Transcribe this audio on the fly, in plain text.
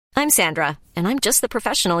I'm Sandra, and I'm just the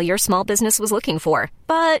professional your small business was looking for.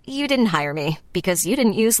 But you didn't hire me because you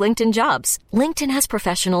didn't use LinkedIn Jobs. LinkedIn has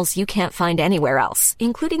professionals you can't find anywhere else,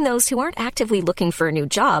 including those who aren't actively looking for a new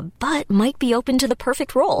job, but might be open to the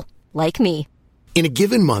perfect role, like me. In a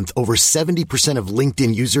given month, over 70% of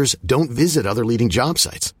LinkedIn users don't visit other leading job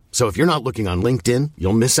sites. So if you're not looking on LinkedIn,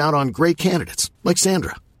 you'll miss out on great candidates like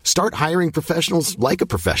Sandra. Start hiring professionals like a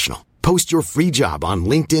professional. Post your free job on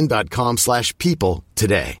linkedin.com/people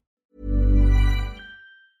today.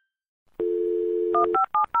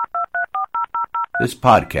 This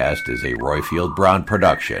podcast is a Royfield Brown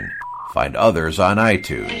production. Find others on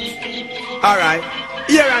iTunes. All right.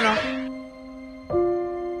 Here I know.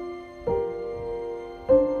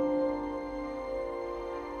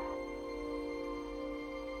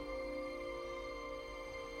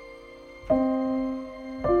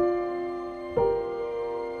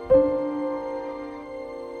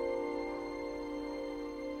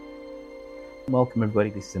 Welcome everybody,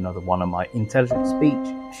 this is another one of my Intelligent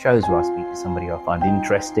Speech shows where I speak to somebody I find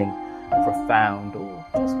interesting, profound, or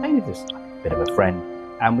just maybe just like a bit of a friend,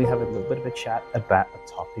 and we have a little bit of a chat about a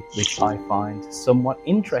topic which I find somewhat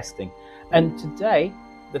interesting. And today,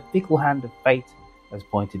 the fickle hand of fate has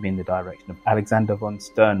pointed me in the direction of Alexander von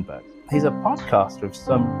Sternberg. He's a podcaster of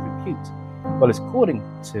some repute. Well, according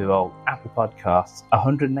to old Apple Podcasts,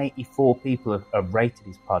 184 people have rated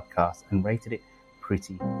his podcast and rated it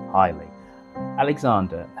pretty highly.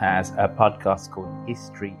 Alexander has a podcast called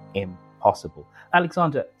History Impossible.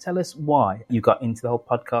 Alexander, tell us why you got into the whole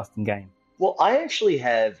podcasting game. Well, I actually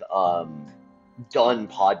have done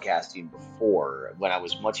podcasting before. When I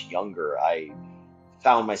was much younger, I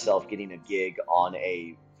found myself getting a gig on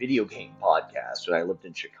a video game podcast when I lived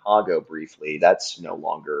in Chicago briefly. That's no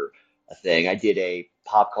longer a thing. I did a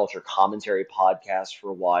pop culture commentary podcast for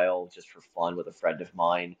a while, just for fun with a friend of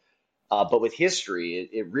mine. But with history,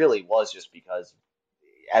 it really was just because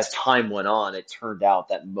as time went on, it turned out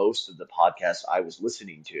that most of the podcasts I was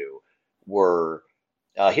listening to were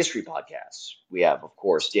history podcasts. We have, of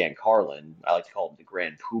course, Dan Carlin. I like to call him the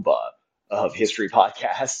grand poobah of history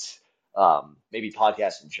podcasts, maybe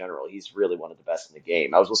podcasts in general. He's really one of the best in the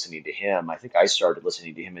game. I was listening to him. I think I started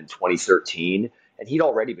listening to him in 2013, and he'd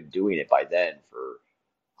already been doing it by then for,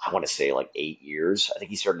 I want to say, like 8 years. I think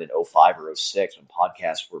he started in 2005 or 2006 when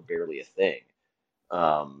podcasts were barely a thing.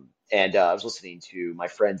 And I was listening to my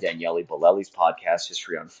friend Daniele Bolelli's podcast,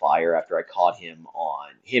 History on Fire, after I caught him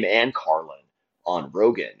and Carlin on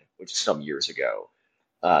Rogan, which is some years ago.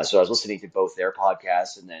 So I was listening to both their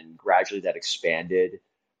podcasts, and then gradually that expanded.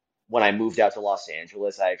 When I moved out to Los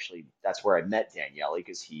Angeles, that's where I met Daniele,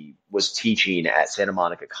 because he was teaching at Santa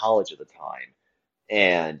Monica College at the time.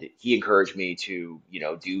 And he encouraged me to,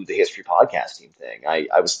 do the history podcasting thing.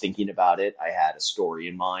 I was thinking about it. I had a story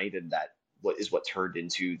in mind, and that what turned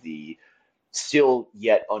into the still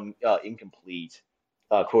yet incomplete,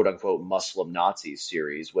 quote unquote, Muslim Nazis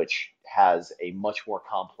series, which has a much more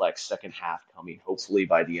complex second half coming, hopefully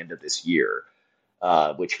by the end of this year,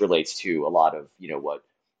 which relates to a lot of, what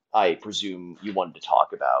I presume you wanted to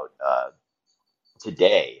talk about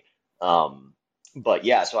today. But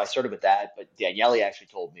yeah, so I started with that, but Daniele actually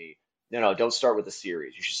told me, no, don't start with a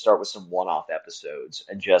series. You should start with some one-off episodes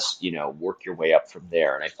and just, work your way up from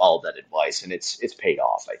there. And I followed that advice, and it's paid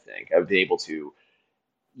off, I think. I've been able to,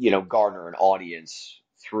 garner an audience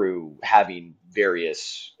through having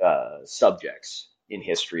various subjects in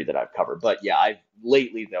history that I've covered. But yeah, I've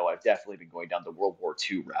definitely been going down the World War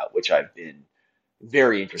II route, which I've been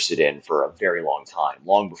very interested in for a very long time,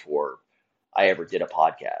 long before I ever did a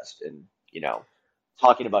podcast. And,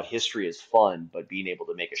 talking about history is fun, but being able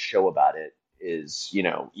to make a show about it is,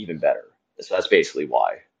 even better. So that's basically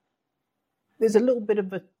why. There's a little bit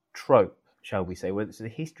of a trope, shall we say, whether it's the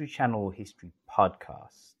History Channel or History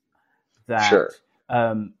Podcast, that sure.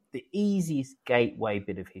 The easiest gateway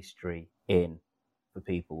bit of history in for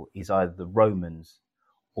people is either the Romans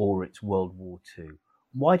or it's World War II.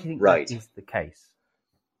 Why do you think that is the case?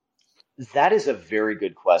 That is a very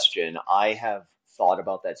good question. I have thought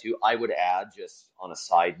about that too. I would add, just on a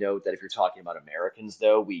side note, that if you're talking about Americans,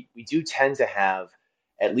 though, we do tend to have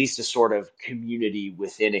at least a sort of community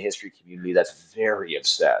within a history community that's very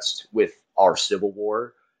obsessed with our Civil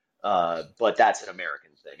War. But that's an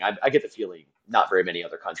American thing. I get the feeling not very many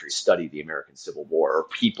other countries study the American Civil War, or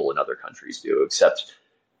people in other countries do, except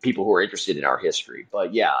people who are interested in our history.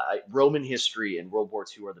 But yeah, Roman history and World War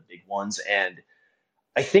II are the big ones. And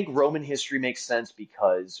I think Roman history makes sense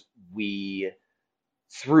because we,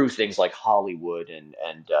 through things like Hollywood and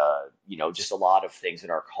just a lot of things in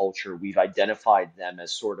our culture, we've identified them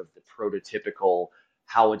as sort of the prototypical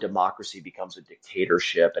how a democracy becomes a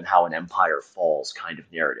dictatorship and how an empire falls kind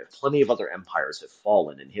of narrative. Plenty of other empires have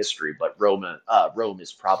fallen in history, but Rome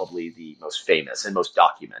is probably the most famous and most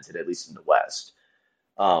documented, at least in the West.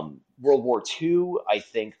 World War II, I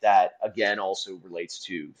think that, again, also relates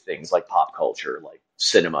to things like pop culture, like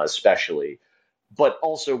cinema especially, but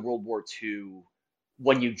also World War II,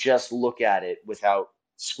 when you just look at it without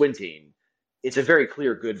squinting, it's a very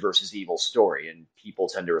clear good versus evil story, and people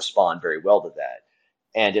tend to respond very well to that.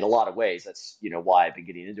 And in a lot of ways, that's why I've been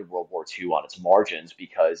getting into World War II on its margins,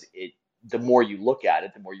 because the more you look at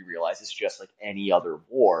it, the more you realize it's just like any other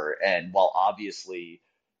war. And while obviously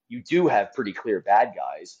you do have pretty clear bad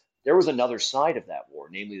guys, there was another side of that war,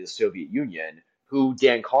 namely the Soviet Union, who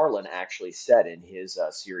Dan Carlin actually said in his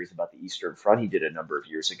series about the Eastern Front he did a number of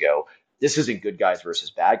years ago, this isn't good guys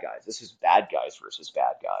versus bad guys. This is bad guys versus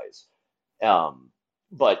bad guys.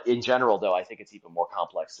 But in general, though, I think it's even more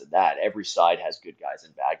complex than that. Every side has good guys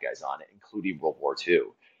and bad guys on it, including World War II.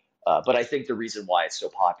 But I think the reason why it's so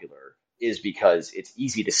popular is because it's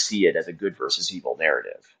easy to see it as a good versus evil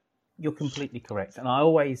narrative. You're completely correct. And I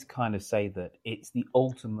always kind of say that it's the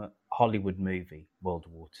ultimate Hollywood movie, World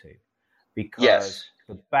War II, because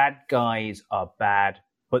the bad guys are bad,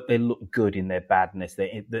 but they look good in their badness.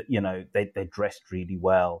 They're dressed really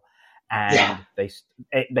well. And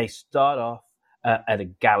they start off at a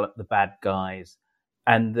gallop, the bad guys,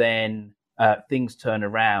 and then things turn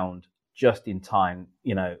around just in time,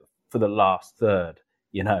 for the last third,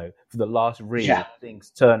 for the last reel, things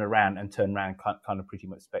turn around kind of pretty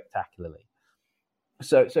much spectacularly.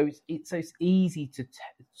 So it's easy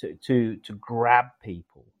to grab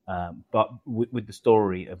people, but with the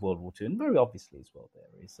story of World War II, and very obviously as well,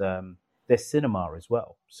 there's cinema as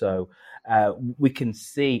well. So we can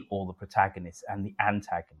see all the protagonists and the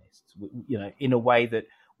antagonists, in a way that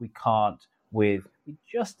we can't we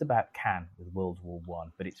just about can with World War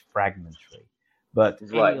One, but it's fragmentary. But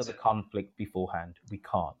any other conflict beforehand, we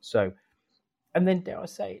can't. So, and then dare I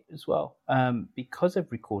say it as well, because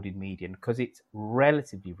of recorded media, and because it's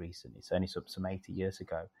relatively recent, it's only some 80 years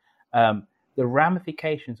ago, the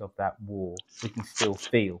ramifications of that war we can still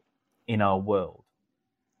feel in our world.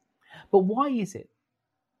 But why is it,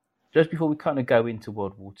 just before we kind of go into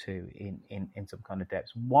World War II in some kind of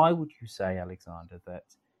depth, why would you say, Alexander, that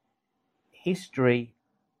history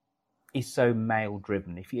is so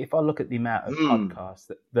male-driven? If I look at the amount of podcasts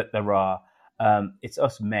that there are, it's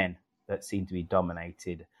us men that seem to be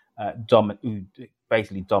dominated, who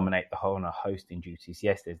basically dominate the whole on our hosting duties.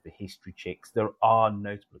 Yes, there's the history chicks. There are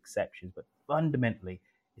notable exceptions, but fundamentally,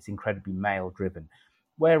 it's incredibly male-driven.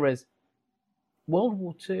 Whereas World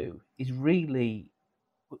War II is really,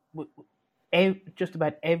 just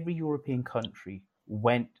about every European country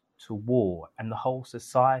went to war, and the whole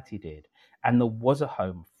society did. And there was a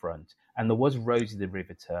home front, and there was Rosie the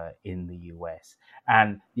Riveter in the US,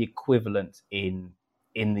 and the equivalent in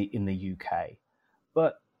the UK.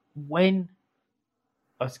 But when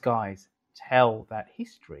us guys tell that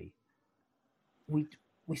history, we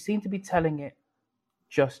seem to be telling it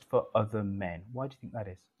just for other men. Why do you think that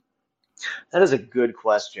is? That is a good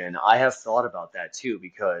question. I have thought about that too,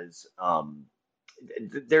 because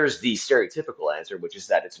there's the stereotypical answer, which is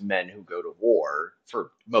that it's men who go to war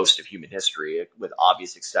for most of human history, with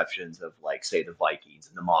obvious exceptions of, like, say, the Vikings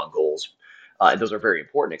and the Mongols. And those are very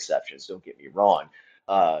important exceptions, don't get me wrong.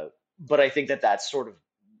 But I think that that's sort of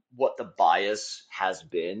what the bias has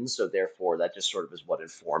been. So therefore, that just sort of is what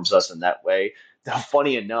informs us in that way. Now,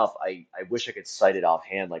 funny enough, I wish I could cite it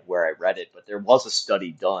offhand, like where I read it, but there was a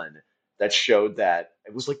study done that showed that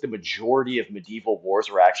it was like the majority of medieval wars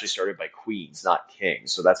were actually started by queens, not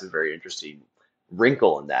kings. So that's a very interesting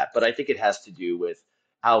wrinkle in that. But I think it has to do with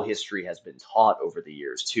how history has been taught over the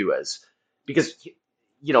years too, because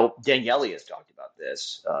Daniele has talked about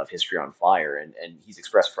this of History on Fire, and he's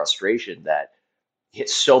expressed frustration that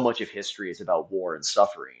so much of history is about war and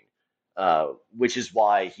suffering, which is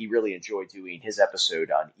why he really enjoyed doing his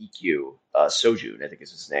episode on Ikkyu Sojun, I think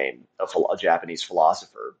is his name, a Japanese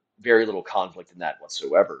philosopher. Very little conflict in that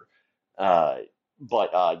whatsoever.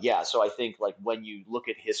 So I think, like, when you look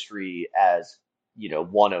at history as,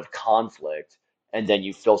 one of conflict, and then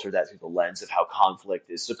you filter that through the lens of how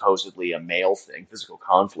conflict is supposedly a male thing, physical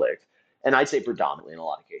conflict, and I'd say predominantly in a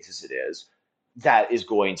lot of cases it is, that is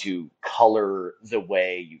going to color the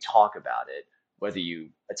way you talk about it, whether you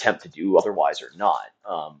attempt to do otherwise or not.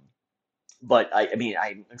 But I'm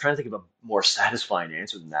trying to think of a more satisfying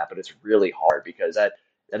answer than that, but it's really hard, because that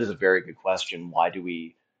is a very good question. Why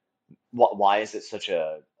is it such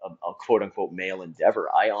a quote unquote male endeavor?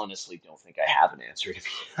 I honestly don't think I have an answer.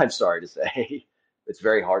 I'm sorry to say. It's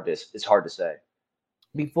hard to say.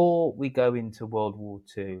 before we go into World War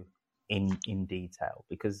II in detail,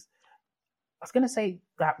 because I was going to say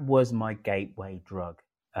that was my gateway drug,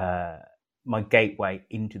 my gateway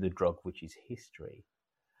into the drug, which is history.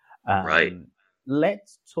 Right.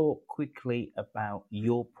 Let's talk quickly about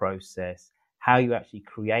your process, how you actually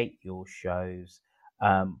create your shows.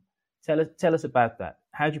 Tell us about that.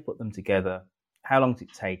 How do you put them together? How long does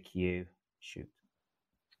it take you? Shoot.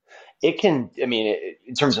 It can, I mean,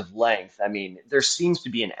 in terms of length, I mean, there seems to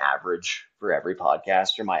be an average for every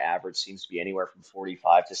podcaster. My average seems to be anywhere from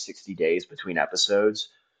 45 to 60 days between episodes.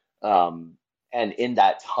 Um, and in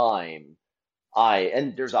that time,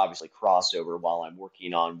 and there's obviously crossover while I'm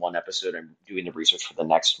working on one episode, I'm doing the research for the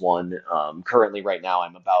next one. Currently, right now,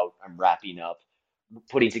 I'm wrapping up,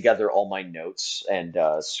 putting together all my notes and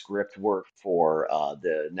script work for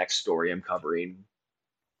the next story I'm covering.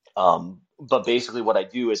 But basically, what I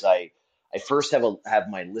do is I first have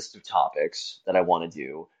my list of topics that I want to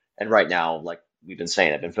do, and right now, like we've been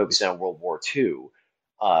saying, I've been focusing on World War II.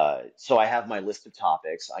 So I have my list of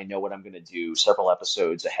topics. I know what I'm going to do several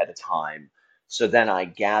episodes ahead of time. So then I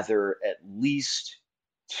gather at least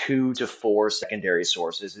 2 to 4 secondary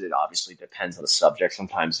sources. It obviously depends on the subject.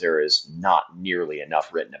 Sometimes there is not nearly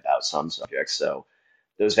enough written about some subjects, so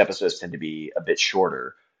those episodes tend to be a bit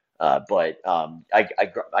shorter. But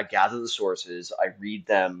I gather the sources, I read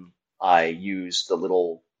them, I use the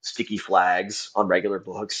little sticky flags on regular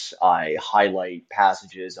books, I highlight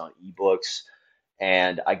passages on ebooks,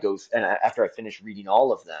 and after I finish reading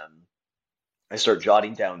all of them, I start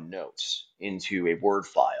jotting down notes into a Word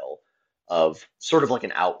file of sort of like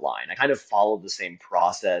an outline. I kind of follow the same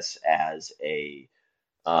process as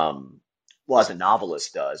um, as a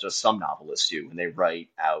novelist does, or some novelists do, when they write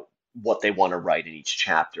out what they want to write in each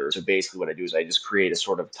chapter. So basically, what I do is I just create a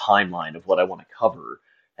sort of timeline of what I want to cover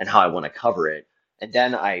and how I want to cover it. And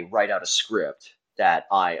then I write out a script that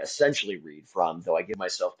I essentially read from, though I give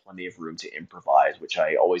myself plenty of room to improvise, which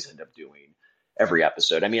I always end up doing every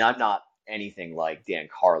episode. I mean, I'm not anything like Dan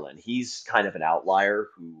Carlin. He's kind of an outlier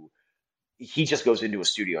who he just goes into a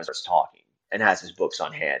studio and starts talking and has his books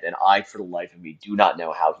on hand. And I, for the life of me, do not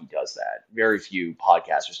know how he does that. Very few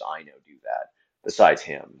podcasters I know do that besides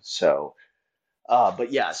him. So,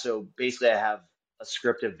 but yeah, so basically I have a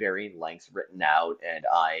script of varying length written out and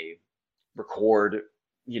I record,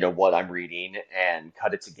 what I'm reading and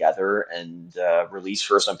cut it together and release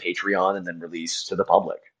first on Patreon and then release to the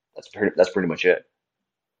public. That's pretty much it.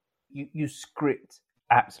 You script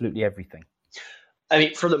absolutely everything. I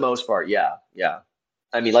mean, for the most part, yeah, yeah.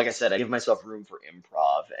 I mean, like I said, I give myself room for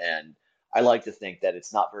improv, and I like to think that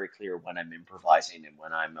it's not very clear when I'm improvising and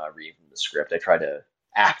when I'm reading from the script. I try to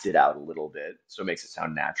act it out a little bit, so it makes it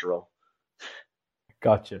sound natural.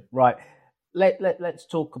 Gotcha. Right. Let's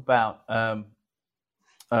talk about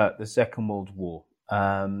the Second World War.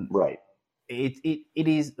 Right. It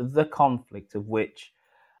is the conflict of which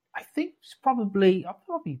I think I'll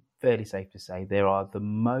probably fairly safe to say there are the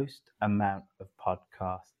most amount of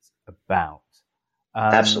podcasts about.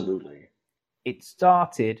 Absolutely. It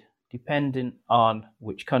started, dependent on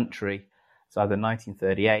which country, it's either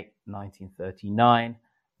 1938, 1939,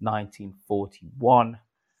 1941,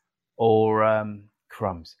 or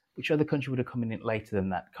crumbs. Which other country would have come in later than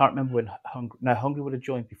that? Can't remember when Hungary would have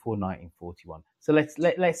joined before 1941. So let's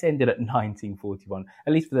end it at 1941,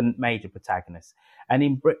 at least for the major protagonists. And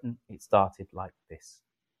in Britain, it started like this.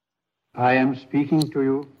 I am speaking to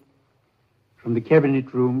you from the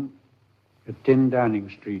Cabinet Room at 10 Downing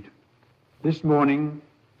Street. This morning,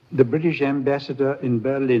 the British ambassador in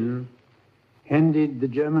Berlin handed the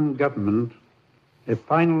German government a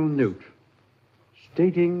final note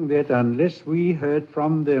stating that unless we heard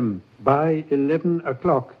from them by 11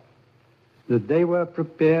 o'clock, that they were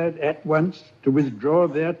prepared at once to withdraw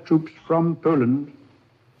their troops from Poland,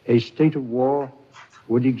 a state of war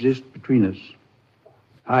would exist between us.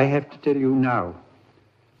 I have to tell you now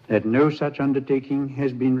that no such undertaking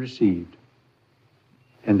has been received,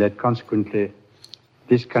 and that consequently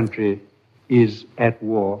this country is at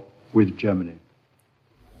war with Germany.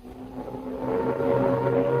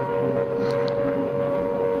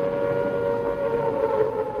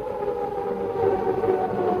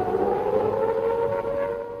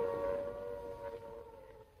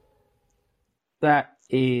 That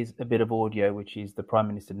is a bit of audio, which is the Prime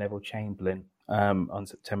Minister Neville Chamberlain on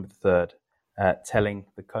September the 3rd, telling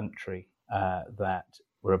the country that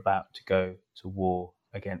we're about to go to war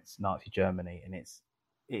against Nazi Germany. And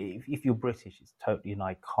if you're British, it's totally an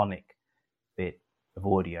iconic bit of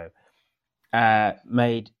audio,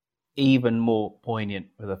 made even more poignant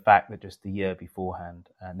with the fact that just the year beforehand,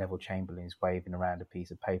 Neville Chamberlain is waving around a piece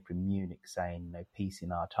of paper in Munich saying, peace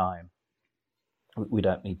in our time. We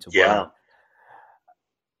don't need to Yeah. worry.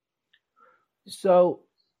 So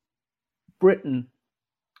Britain,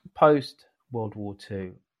 post World War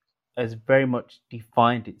II, has very much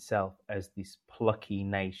defined itself as this plucky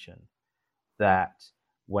nation that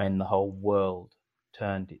when the whole world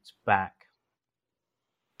turned its back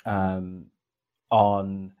on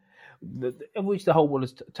which the whole world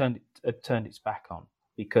has turned its back on,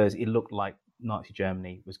 because it looked like Nazi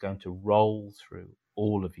Germany was going to roll through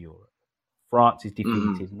all of Europe. France is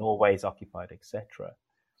defeated, Norway is occupied, etc.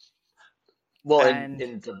 Well, And-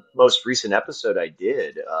 in the most recent episode I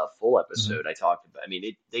did, full episode, I talked about, I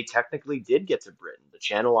mean, they technically did get to Britain, the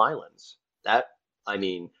Channel Islands. I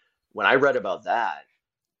mean, when I read about that,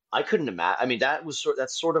 I couldn't imagine. I mean,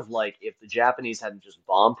 that's sort of like if the Japanese hadn't just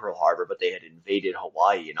bombed Pearl Harbor, but they had invaded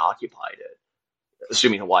Hawaii and occupied it,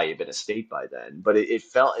 assuming Hawaii had been a state by then. But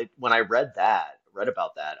when I read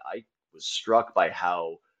about that, I was struck by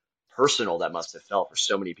how personal that must have felt for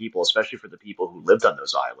so many people, especially for the people who lived on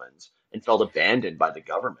those islands and felt abandoned by the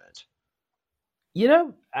government. You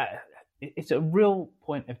know, it's a real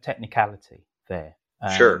point of technicality there.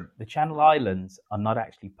 Sure. The Channel Islands are not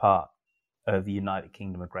actually part of the United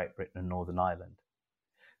Kingdom of Great Britain and Northern Ireland.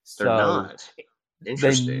 They're not.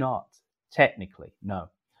 Interesting. They're not, technically, no.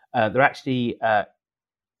 They're actually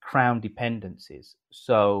crown dependencies.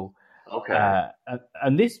 So, Okay.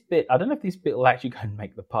 and this bit, I don't know if this bit will actually go and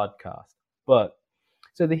make the podcast, but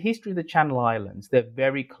so the history of the Channel Islands, they're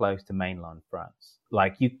very close to mainland France.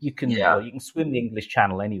 Like you can swim the English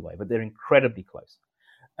Channel anyway, but they're incredibly close.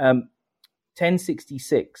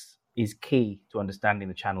 1066 is key to understanding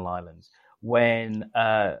the Channel Islands. When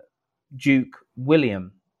Duke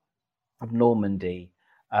William of Normandy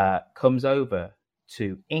comes over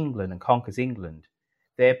to England and conquers England,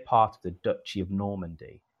 they're part of the Duchy of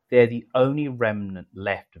Normandy. They're the only remnant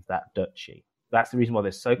left of that duchy. That's the reason why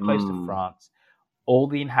they're so close to France. All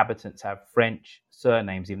the inhabitants have French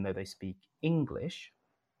surnames, even though they speak English.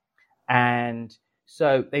 And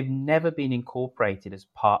so they've never been incorporated as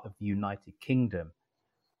part of the United Kingdom.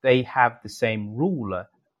 They have the same ruler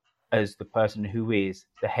as the person who is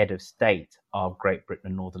the head of state of Great Britain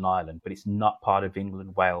and Northern Ireland, but it's not part of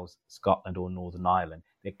England, Wales, Scotland, or Northern Ireland.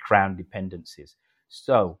 They're crown dependencies.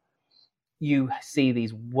 So you see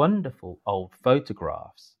these wonderful old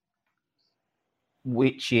photographs,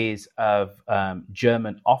 which is of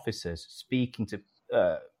German officers speaking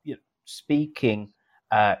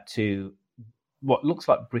to what looks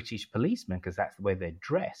like British policemen, because that's the way they're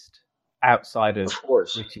dressed, outside of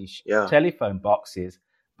course. British Yeah. telephone boxes,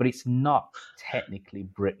 but it's not technically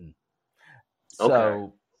Britain.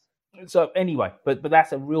 So anyway, but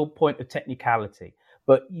that's a real point of technicality.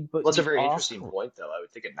 But Well, that's a very interesting point, though. I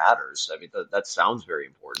would think it matters. I mean, that sounds very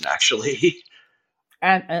important, actually.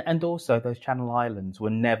 And also those Channel Islands were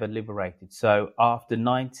never liberated. So after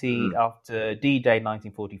D-Day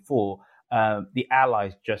 1944, the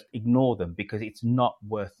Allies just ignore them because it's not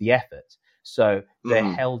worth the effort. So they're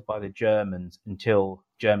held by the Germans until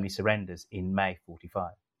Germany surrenders in May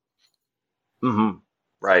 45.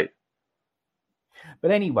 Right.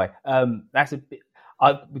 But anyway, that's a bit.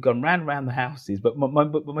 We've gone round and round the houses, but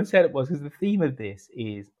my setup was, because the theme of this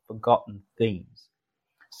is forgotten themes.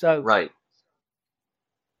 So, Right.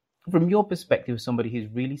 from your perspective, as somebody who's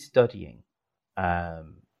really studying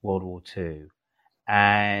World War II,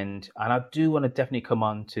 and I do want to definitely come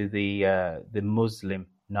on to the Muslim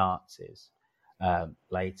Nazis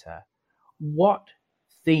later. What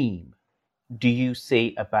theme do you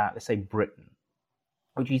see about, let's say, Britain,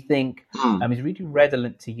 which you think is really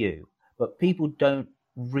redolent to you, but people don't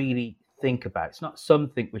really think about? It's not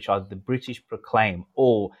something which either the British proclaim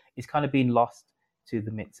or it's kind of been lost to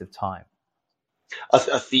the midst of time.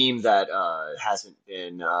 A theme that hasn't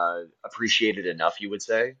been appreciated enough, you would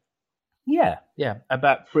say? Yeah,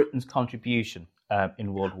 about Britain's contribution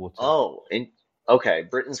in World War II. Okay,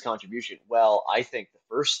 Britain's contribution. Well, I think the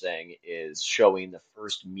first thing is showing the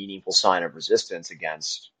first meaningful sign of resistance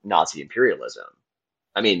against Nazi imperialism.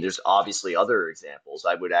 I mean, there's obviously other examples.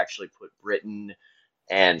 I would actually put Britain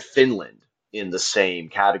and Finland in the same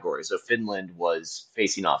category. So Finland was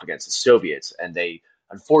facing off against the Soviets, and they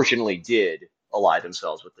unfortunately did ally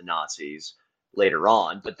themselves with the Nazis later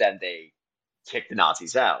on, but then they kicked the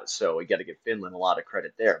Nazis out. So we got to give Finland a lot of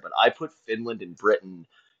credit there. But I put Finland and Britain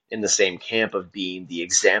in the same camp of being the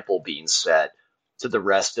example being set to the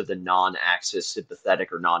rest of the non-Axis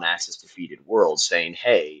sympathetic or non-Axis defeated world, saying,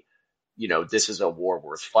 hey, this is a war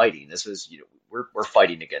worth fighting. This is, we're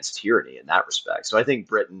fighting against tyranny in that respect. So I think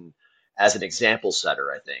Britain, as an example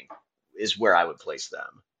setter, I think, is where I would place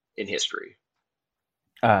them in history.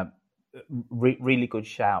 Really good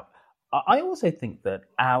shout. I also think that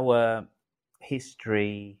our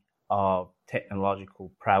history of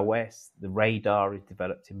technological prowess. The radar is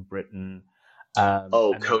developed in Britain.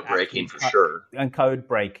 Code breaking for sure. And code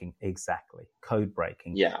breaking, exactly. Code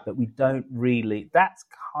breaking. Yeah. That we don't really, that's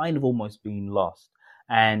kind of almost been lost.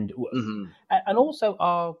 And and also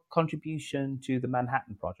our contribution to the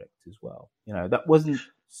Manhattan Project as well. You know, that wasn't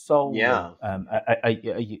solely a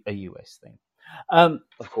US thing.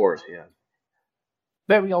 Of course, yeah.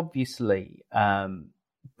 Very obviously,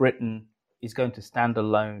 Britain is going to stand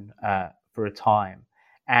alone for a time.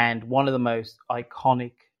 And one of the most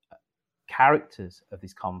iconic characters of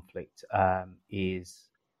this conflict is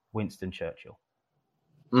Winston Churchill.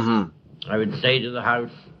 I would say to the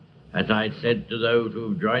House, as I said to those who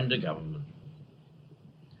have joined the government,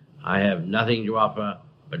 I have nothing to offer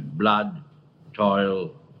but blood,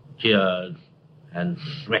 toil, tears, and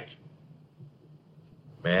sweat.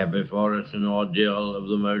 We have before us an ordeal of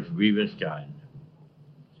the most grievous kind.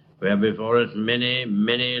 We have before us many,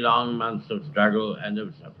 many long months of struggle and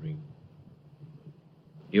of suffering.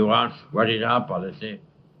 You ask, what is our policy?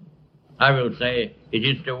 I will say, it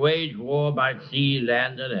is to wage war by sea,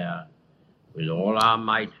 land, and air, with all our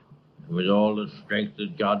might, and with all the strength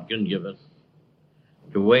that God can give us,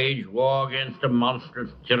 to wage war against a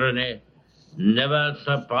monstrous tyranny never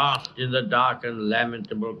surpassed in the dark and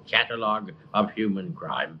lamentable catalogue of human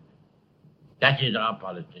crime. That is our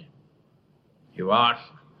policy. You ask,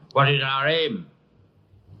 what is our aim?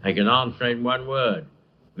 I can answer in one word: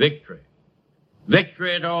 victory.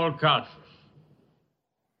 Victory at all costs.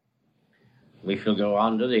 We shall go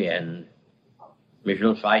on to the end. We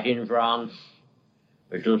shall fight in France.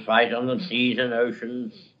 We shall fight on the seas and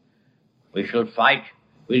oceans. We shall fight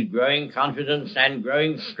with growing confidence and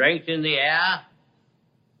growing strength in the air.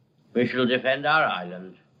 We shall defend our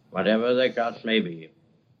island, whatever the cost may be.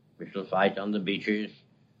 We shall fight on the beaches.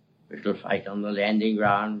 We shall fight on the landing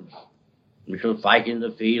grounds. We shall fight in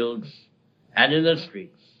the fields and in the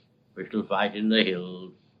streets. We shall fight in the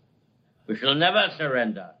hills. We shall never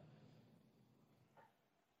surrender.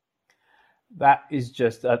 That is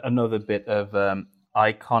just another bit of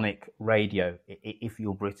iconic radio, if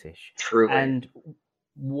you're British. Truly. And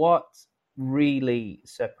what really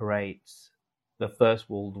separates the First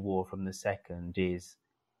World War from the Second is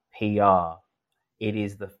PR. It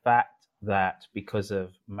is the fact that because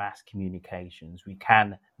of mass communications, we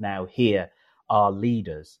can now hear our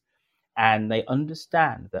leaders, and they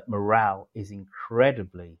understand that morale is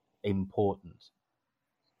incredibly important.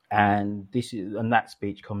 And that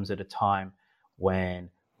speech comes at a time when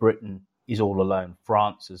Britain is all alone.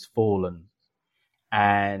 France has fallen,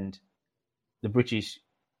 and the British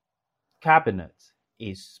cabinet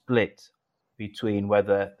is split between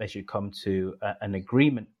whether they should come to an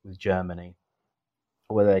agreement with Germany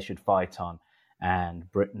or whether they should fight on.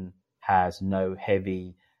 And Britain has no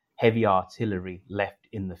heavy artillery left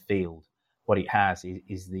in the field. What it has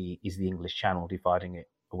is the English Channel, dividing it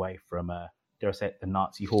away from, dare I say, the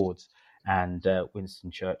Nazi hordes. And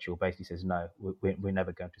Winston Churchill basically says, no, we're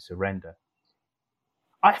never going to surrender.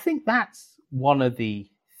 I think that's one of the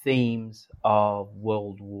themes of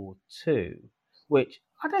World War II, which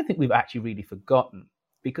I don't think we've actually really forgotten,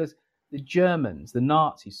 because the Germans, the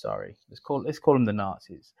Nazis, let's call them the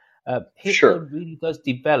Nazis. Hitler really does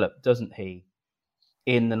develop, doesn't he,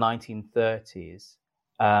 in the 1930s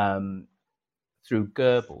through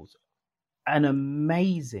Goebbels, an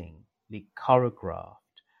amazingly choreographed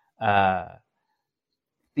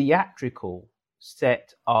theatrical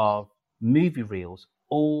set of movie reels,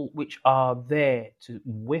 all which are there to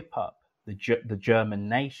whip up the German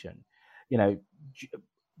nation. You know,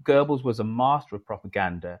 Goebbels was a master of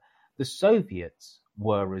propaganda. The Soviets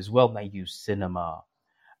were as well. They used cinema.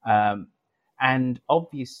 And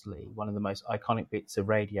obviously, one of the most iconic bits of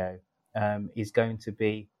radio is going to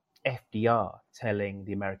be FDR telling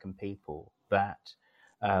the American people that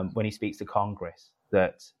when he speaks to Congress,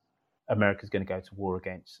 that America's going to go to war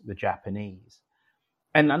against the Japanese.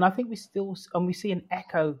 And I think we see an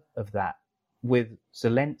echo of that with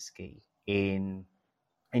Zelensky in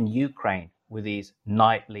Ukraine with his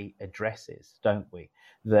nightly addresses, don't we?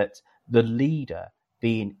 That the leader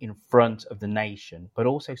being in front of the nation, but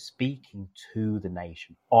also speaking to the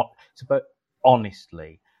nation, but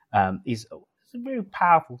honestly, is a very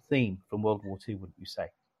powerful theme from World War II, wouldn't you say?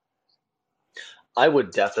 I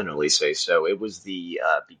would definitely say so. It was the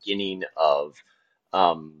beginning of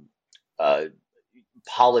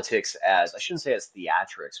politics as, I shouldn't say as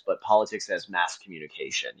theatrics, but politics as mass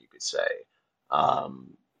communication, you could say.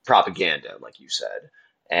 Propaganda, like you said.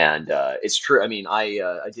 And it's true. I mean,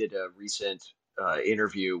 I did a recent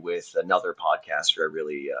interview with another podcaster I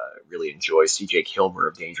really enjoy, CJ Kilmer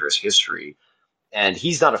of Dangerous History. And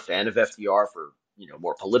he's not a fan of FDR for,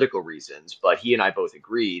 more political reasons, but he and I both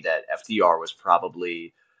agree that FDR was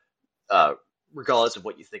probably, regardless of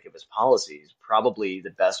what you think of his policies, probably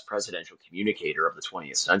the best presidential communicator of the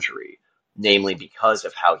 20th century, namely because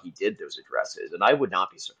of how he did those addresses. And I would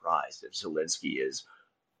not be surprised if Zelensky is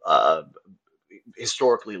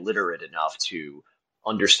historically literate enough to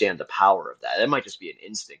understand the power of that. That might just be an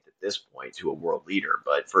instinct at this point to a world leader,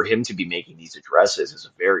 but for him to be making these addresses is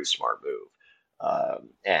a very smart move.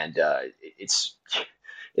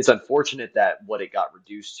 It's unfortunate that what it got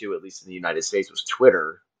reduced to, at least in the United States, was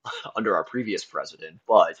Twitter under our previous president,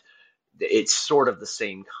 but it's sort of the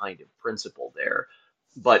same kind of principle there.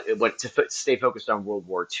 But to stay focused on World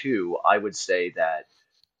War II, I would say that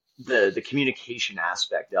the communication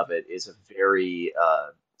aspect of it is a very,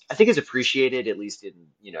 I think it's appreciated, at least in,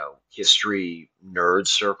 history nerd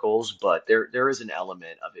circles, but there is an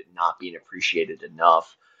element of it not being appreciated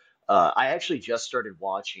enough. I actually just started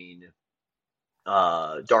watching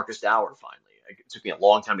Darkest Hour finally. It took me a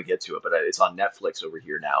long time to get to it, but it's on Netflix over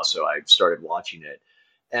here now, so I started watching it.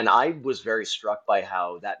 And I was very struck by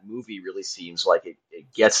how that movie really seems like it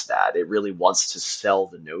gets that. It really wants to sell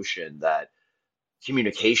the notion that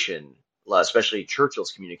communication, especially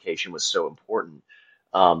Churchill's communication, was so important.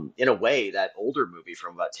 In a way, that older movie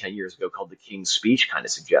from about 10 years ago called The King's Speech kind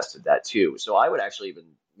of suggested that too. So I would actually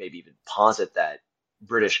maybe even posit that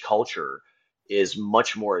British culture is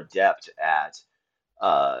much more adept at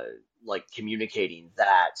communicating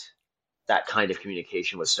that kind of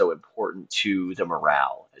communication was so important to the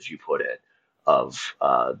morale, as you put it, of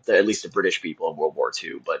at least the British people in World War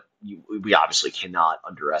II. But we obviously cannot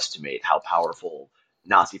underestimate how powerful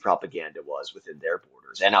Nazi propaganda was within their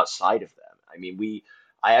borders and outside of them. I mean,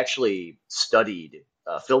 I actually studied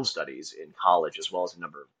film studies in college, as well as a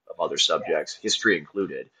number of other subjects, history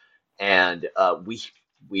included. And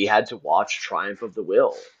we had to watch Triumph of the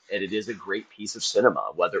Will, and it is a great piece of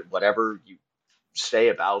cinema. Whatever you say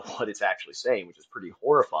about what it's actually saying, which is pretty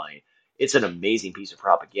horrifying, it's an amazing piece of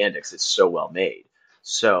propaganda because it's so well made.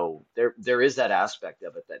 So there is that aspect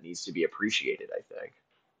of it that needs to be appreciated, I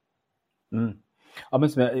think. I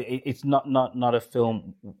must admit, it's not a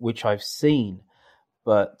film which I've seen,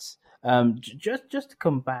 but just to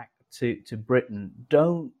come back to Britain,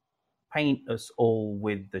 don't paint us all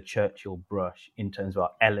with the Churchill brush in terms of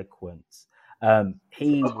our eloquence.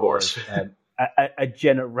 He of course. was a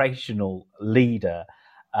generational leader,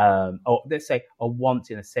 or let's say a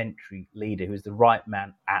once-in-a-century leader who was the right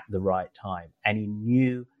man at the right time. And he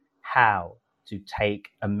knew how to take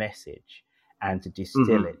a message and to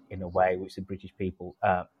distill it in a way which the British people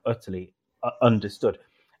utterly understood.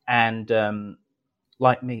 And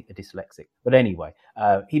like me, a dyslexic. But anyway,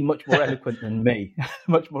 he's much more eloquent than me.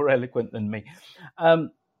 Much more eloquent than me. I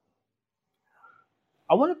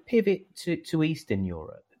want to pivot to Eastern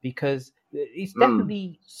Europe, because it's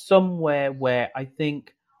definitely somewhere where I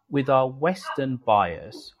think with our Western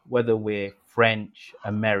bias, whether we're French,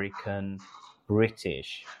 American,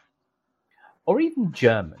 British, or even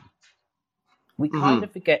German, we kind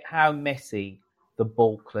of forget how messy the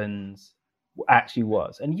Balkans actually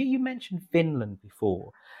was. And you mentioned Finland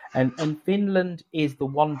before, and Finland is the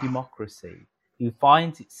one democracy who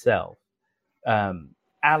finds itself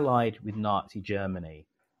allied with Nazi Germany,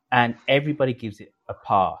 and everybody gives it a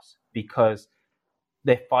pass because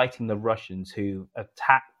they're fighting the Russians who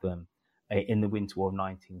attacked them in the Winter War of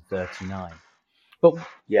 1939. But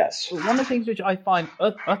yes, one of the things which I find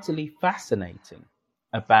utterly fascinating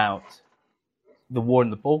about the war in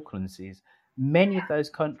the Balkans is many of those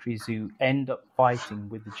countries who end up fighting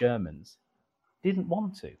with the Germans didn't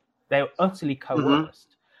want to. They were utterly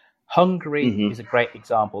coerced. Hungary is a great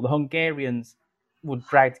example. The Hungarians were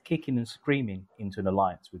dragged kicking and screaming into an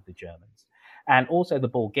alliance with the Germans. And also the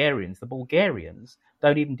Bulgarians. The Bulgarians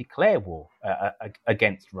don't even declare war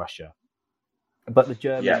against Russia. But the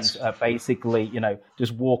Germans basically,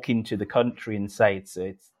 just walk into the country and say it's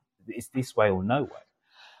this way or no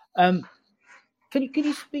way. Can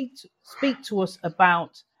you speak to us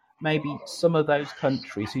about maybe some of those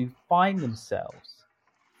countries who find themselves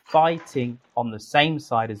fighting on the same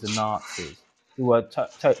side as the Nazis, who are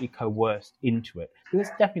totally coerced into it? Because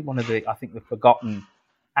it's definitely one of the forgotten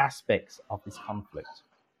aspects of this conflict.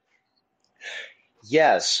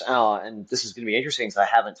 Yes, and this is going to be interesting because I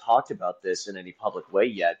haven't talked about this in any public way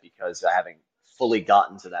yet because I haven't fully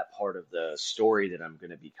gotten to that part of the story that I'm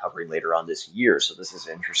going to be covering later on this year. So this is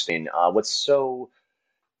interesting.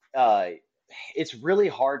 It's really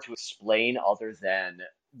hard to explain other than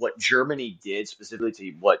what Germany did specifically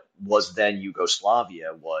to what was then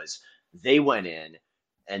Yugoslavia was they went in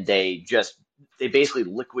and they basically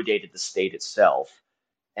liquidated the state itself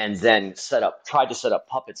and then tried to set up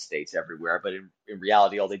puppet states everywhere. But in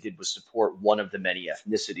reality, all they did was support one of the many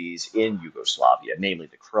ethnicities in Yugoslavia, namely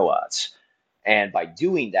the Croats. And by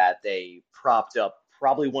doing that, they propped up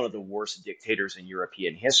probably one of the worst dictators in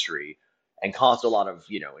European history and caused a lot of,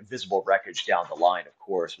 invisible wreckage down the line, of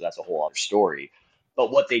course, but that's a whole other story.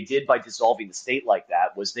 But what they did by dissolving the state like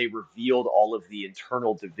that was they revealed all of the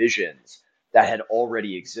internal divisions that had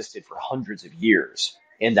already existed for hundreds of years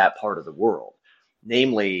in that part of the world,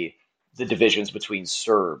 namely the divisions between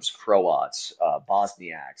Serbs, Croats,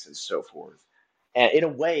 Bosniaks, and so forth. And in a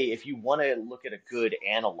way, if you want to look at a good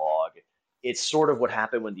analog, it's sort of what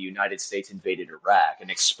happened when the United States invaded Iraq and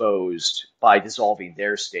exposed, by dissolving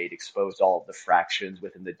their state, exposed all of the fractions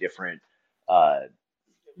within the different,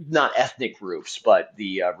 not ethnic groups, but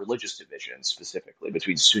the religious divisions, specifically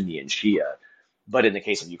between Sunni and Shia. But in the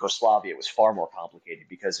case of Yugoslavia, it was far more complicated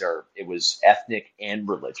because it was ethnic and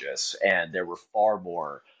religious, and there were far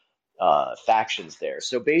more factions there.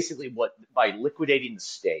 So basically, by liquidating the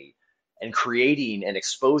state and creating and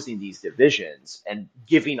exposing these divisions and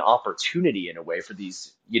giving opportunity in a way for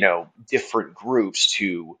these, different groups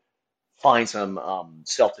to find some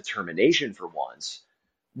self-determination for once,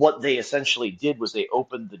 what they essentially did was they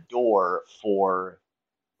opened the door for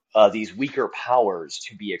these weaker powers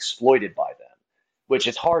to be exploited by them, which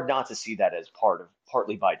it's hard not to see that as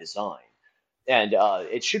partly by design. And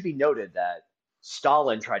it should be noted that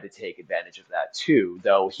Stalin tried to take advantage of that too,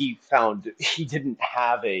 though he found he didn't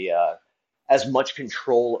have as much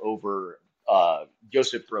control over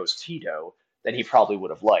Josip Broz Tito than he probably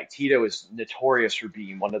would have liked. Tito is notorious for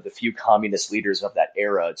being one of the few communist leaders of that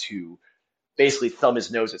era to basically thumb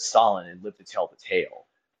his nose at Stalin and live to tell the tale.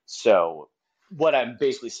 So what I'm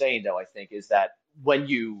basically saying, though, I think, is that when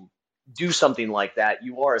you do something like that,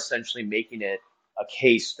 you are essentially making it the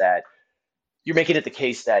case that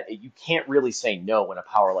you can't really say no when a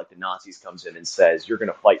power like the Nazis comes in and says, you're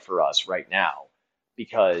going to fight for us right now.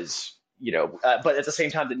 Because, but at the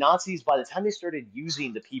same time, the Nazis, by the time they started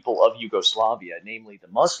using the people of Yugoslavia, namely the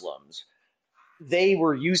Muslims, they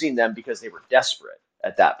were using them because they were desperate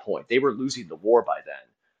at that point. They were losing the war by then.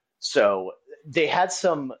 So they had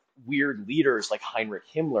some weird leaders like Heinrich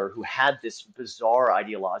Himmler who had this bizarre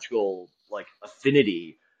ideological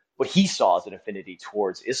affinity, what he saw as an affinity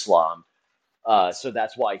towards Islam. So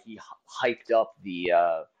that's why he hyped up the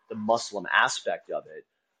Muslim aspect of it.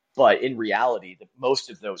 But in reality, most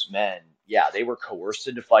of those men, they were coerced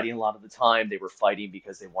into fighting a lot of the time. They were fighting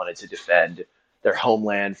because they wanted to defend their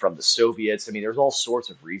homeland from the Soviets. I mean, there's all sorts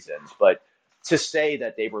of reasons. But to say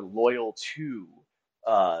that they were loyal to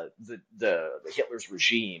the Hitler's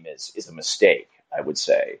regime is a mistake, I would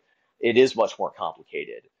say. It is much more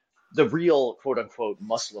complicated. The real quote-unquote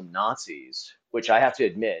Muslim Nazis, which I have to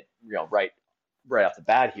admit, right off the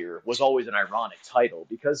bat here, was always an ironic title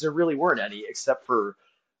because there really weren't any except for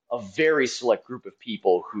a very select group of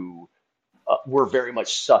people who were very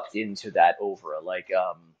much sucked into that oeuvre, like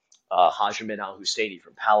Haj Amin al-Husseini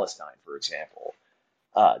from Palestine, for example.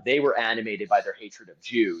 They were animated by their hatred of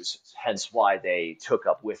Jews, hence why they took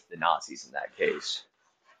up with the Nazis in that case.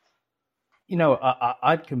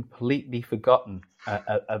 I'd completely forgotten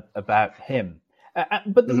about him.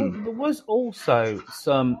 But there was also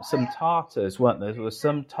some Tartars, weren't there? There were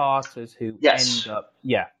some Tartars who end up...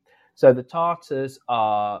 Yeah. So the Tartars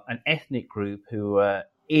are an ethnic group who are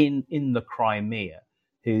in the Crimea,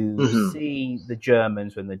 who see the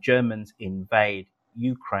Germans when the Germans invade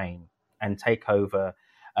Ukraine and take over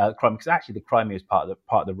Crimea, because actually the Crimea is part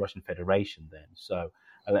of the Russian Federation then. So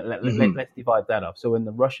let's divide that up. So when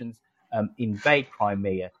the Russians invade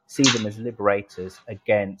Crimea, see them as liberators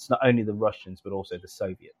against not only the Russians but also the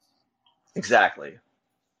Soviets. Exactly.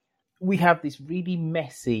 We have this really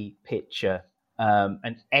messy picture,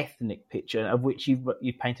 an ethnic picture, of which you've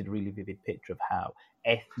painted a really vivid picture of how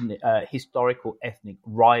historical ethnic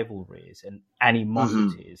rivalries and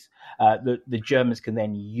animosities, the Germans can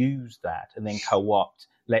then use that and then co-opt,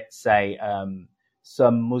 let's say,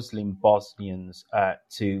 some Muslim Bosnians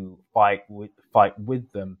to fight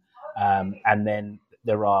with them, and then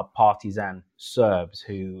there are partisan Serbs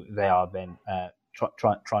who they are then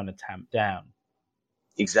trying to tamp down.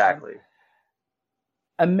 Exactly.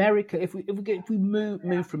 America, if we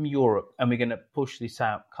move from Europe and we're going to push this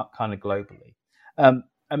out kind of globally,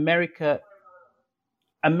 Americans,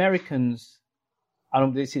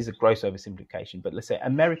 this is a gross oversimplification, but let's say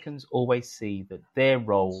Americans always see that their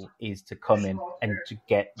role is to come in and to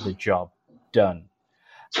get the job done.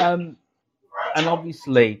 And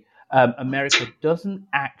obviously, America doesn't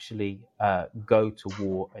actually go to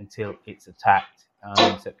war until it's attacked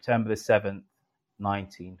on September the 7th,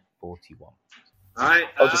 1941.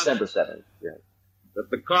 December 7th. Yeah. that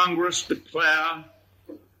the Congress declare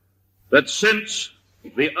that since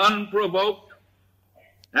the unprovoked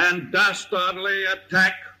and dastardly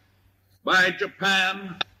attack by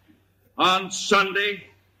Japan on Sunday,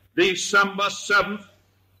 December 7th,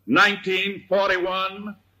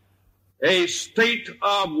 1941, a state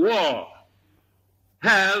of war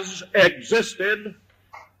has existed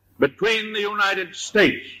between the United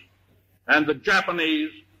States and the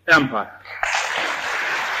Japanese Empire.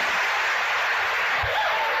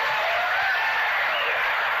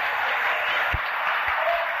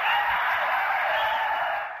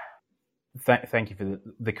 Thank you for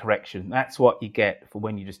the correction. That's what you get for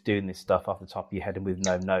when you're just doing this stuff off the top of your head and with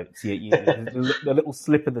no notes. The little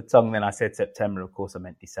slip of the tongue, then I said September. Of course, I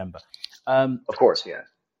meant December. Of course, yeah.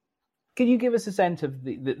 Can you give us a sense of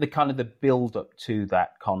the kind of the build-up to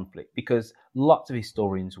that conflict? Because lots of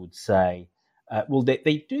historians would say,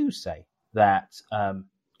 they do say that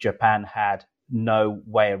Japan had no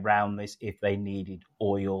way around this if they needed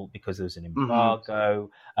oil because there was an embargo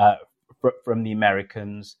from the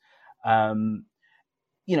Americans.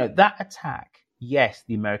 That attack, yes,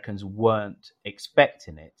 the Americans weren't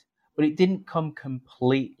expecting it, but it didn't come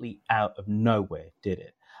completely out of nowhere, did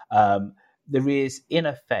it? There is, in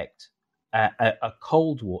effect, a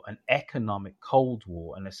Cold War, an economic Cold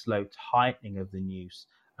War, and a slow tightening of the noose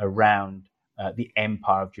around the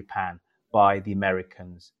Empire of Japan by the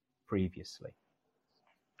Americans previously.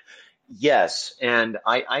 Yes, and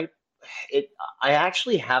I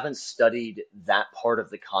actually haven't studied that part of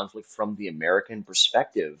the conflict from the American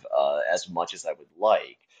perspective as much as I would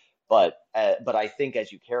like, but I think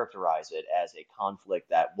as you characterize it as a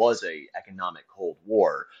conflict that was a economic Cold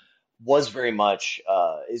War, is very much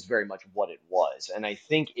what it was, and I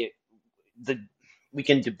think we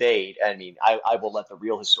can debate. I mean, I will let the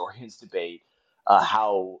real historians debate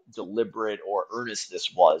how deliberate or earnest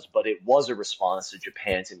this was, but it was a response to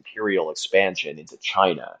Japan's imperial expansion into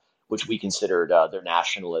China, which we considered their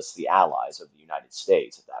nationalists the allies of the United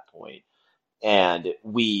States at that point. And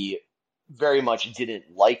we very much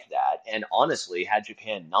didn't like that. And honestly, had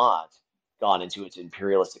Japan not gone into its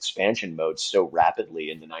imperialist expansion mode so rapidly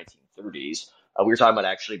in the 1930s, we were talking about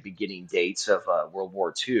actually beginning dates of World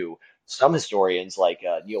War II. Some historians, like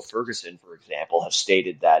Neil Ferguson, for example, have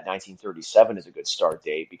stated that 1937 is a good start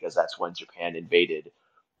date because that's when Japan invaded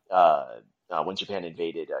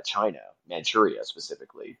China, Manchuria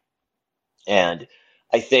specifically. And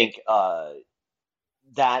I think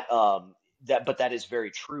that is very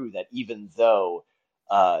true, that even though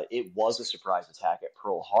it was a surprise attack at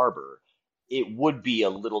Pearl Harbor, it would be a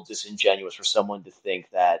little disingenuous for someone to think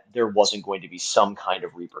that there wasn't going to be some kind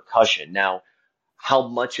of repercussion. Now, how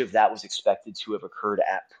much of that was expected to have occurred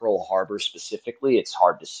at Pearl Harbor specifically, it's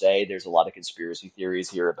hard to say. There's a lot of conspiracy theories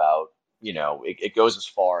here about, it goes as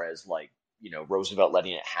far as Roosevelt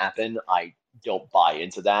letting it happen. I don't buy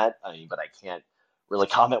into that. I mean, but I can't really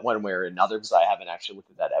comment one way or another because I haven't actually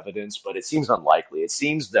looked at that evidence, but it seems unlikely. It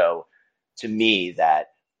seems, though, to me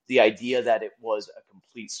that the idea that it was a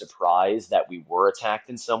complete surprise that we were attacked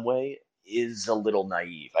in some way is a little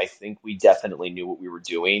naive. I think we definitely knew what we were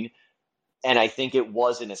doing. And I think it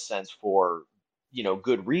was, in a sense, for,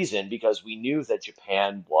 good reason, because we knew that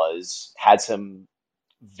Japan had some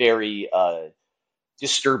very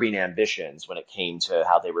disturbing ambitions when it came to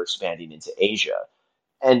how they were expanding into Asia.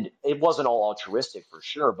 And it wasn't all altruistic for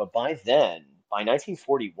sure, but by then, by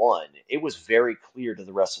 1941, it was very clear to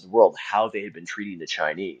the rest of the world how they had been treating the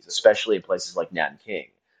Chinese, especially in places like Nanking.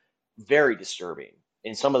 Very disturbing.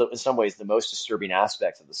 In some ways, the most disturbing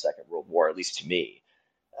aspects of the Second World War, at least to me.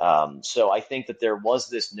 So I think that there was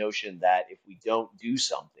this notion that if we don't do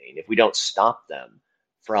something, if we don't stop them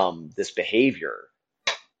from this behavior,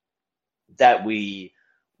 that we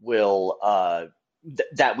will pay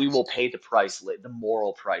the price, the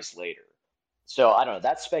moral price later. So I don't know.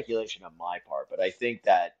 That's speculation on my part, but I think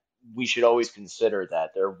that we should always consider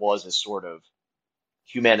that there was a sort of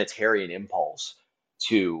humanitarian impulse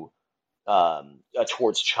towards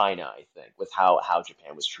China, I think, with how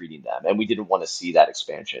Japan was treating them, and we didn't want to see that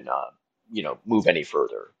expansion, move any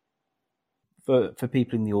further. For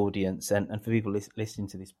people in the audience and for people listening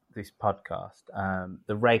to this podcast,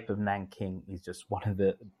 the rape of Nanking is just one of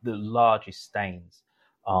the largest stains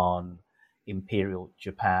on Imperial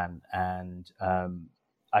Japan, and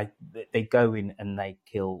they go in and they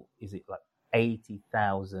kill, is it like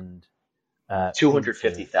 80,000?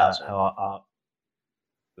 250,000.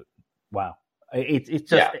 Wow.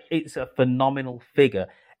 It's a phenomenal figure,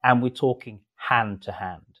 and we're talking hand to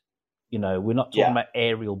hand. We're not talking about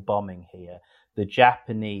aerial bombing here. The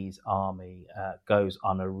Japanese army goes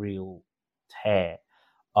on a real tear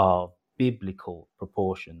of biblical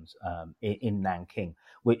proportions in Nanking,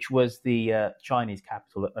 which was the Chinese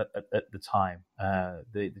capital at the time.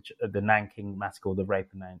 The Nanking massacre, or the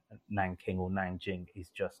rape of Nanking or Nanjing, is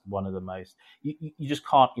just one of the most. You just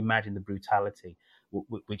can't imagine the brutality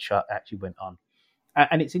which actually went on.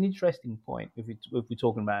 And it's an interesting point if we're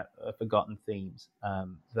talking about forgotten themes,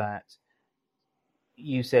 that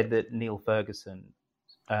you said that Neil Ferguson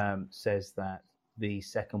says that the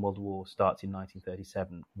Second World War starts in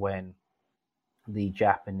 1937 when the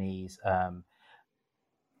Japanese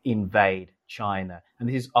invade China. And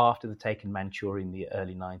this is after the taken Manchuria in the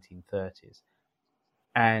early 1930s.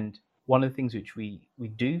 And one of the things which we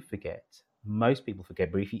do forget, most people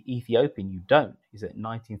forget, but if you're Ethiopian, you don't, is that in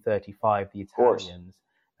 1935, the Italians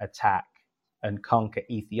attack and conquer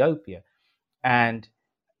Ethiopia. And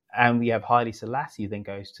we have Haile Selassie, who then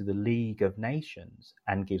goes to the League of Nations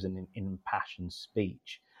and gives an impassioned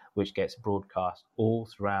speech, which gets broadcast all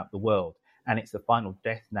throughout the world. And it's the final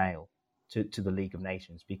death nail to the League of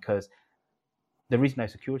Nations, because there is no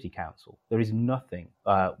Security Council. There is nothing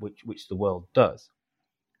which the world does.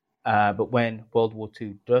 But when World War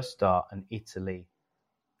II does start, and Italy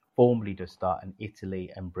formally does start, and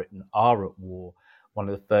Italy and Britain are at war, one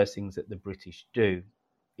of the first things that the British do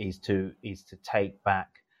is to take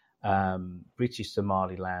back British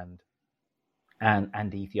Somaliland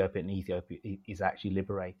and Ethiopia, and Ethiopia is actually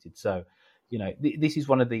liberated. So, this is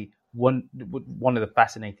one of the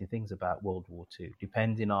fascinating things about World War II.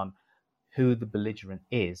 Depending on who the belligerent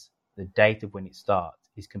is, the date of when it starts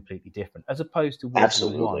is completely different, as opposed to World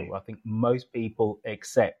War I, where I think most people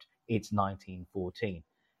accept it's 1914.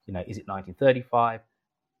 Is it 1935,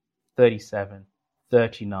 37,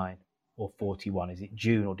 39, or 41? Is it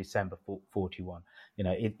June or December 41?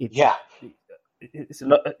 It's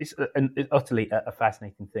utterly a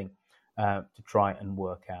fascinating thing to try and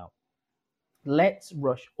work out. Let's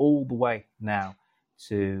rush all the way now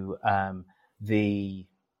to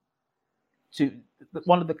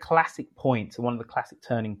one of the classic points, one of the classic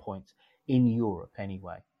turning points in Europe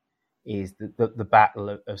anyway, is the Battle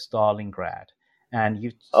of Stalingrad. And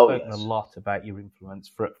you've spoken a lot about your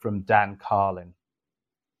influence from Dan Carlin.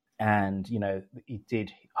 And, he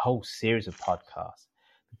did a whole series of podcasts,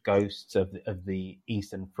 Ghosts of the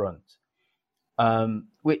Eastern Front,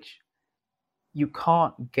 which you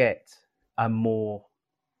can't get a more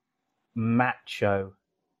macho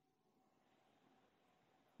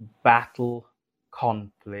battle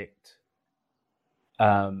conflict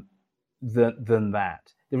than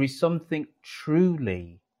that. There is something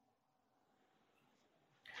truly.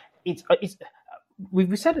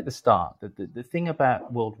 We said at the start that the thing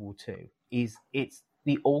about World War II is it's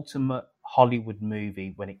the ultimate Hollywood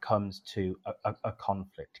movie when it comes to a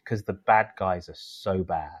conflict, because the bad guys are so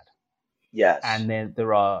bad. Yes. And then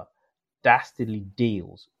there are dastardly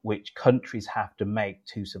deals which countries have to make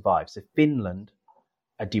to survive. So Finland,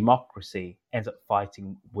 a democracy, ends up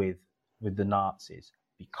fighting with the Nazis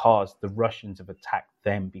because the Russians have attacked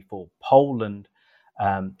them before. Poland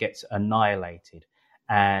gets annihilated.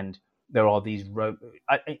 And there are these,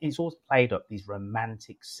 it's always played up, these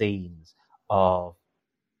romantic scenes of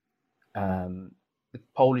the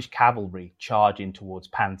Polish cavalry charging towards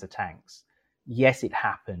panzer tanks. Yes, it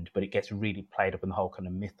happened, but it gets really played up in the whole kind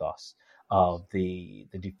of mythos of the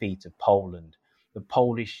defeat of Poland. The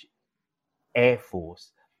Polish Air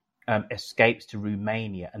Force escapes to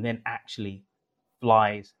Romania and then actually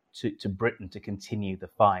flies to Britain to continue the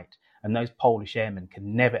fight. And those Polish airmen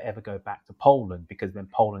can never, ever go back to Poland, because then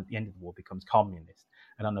Poland at the end of the war becomes communist.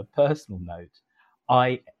 And on a personal note,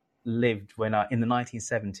 I lived in the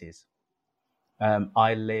 1970s,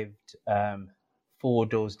 I lived 4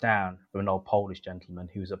 doors down from an old Polish gentleman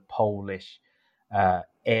who was a Polish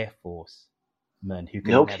Air Force man who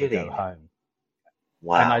could never go home.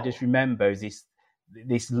 Wow. And I just remember this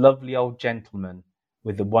lovely old gentleman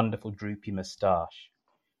with a wonderful droopy moustache.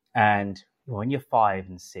 And when you're 5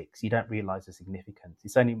 and 6, you don't realize the significance.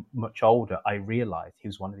 It's only much older I realized he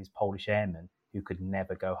was one of these Polish airmen who could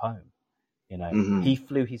never go home. He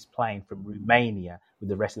flew his plane from Romania with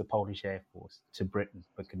the rest of the Polish Air Force to Britain,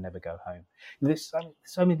 but could never go home. There's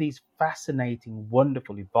so many of these fascinating,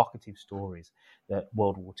 wonderful, evocative stories that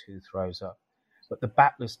World War II throws up. But the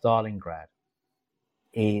Battle of Stalingrad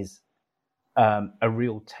is a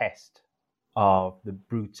real test of the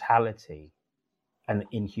brutality and the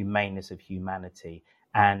inhumaneness of humanity,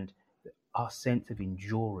 and our sense of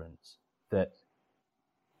endurance that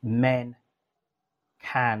men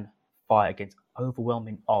can fight against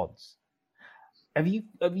overwhelming odds. Have you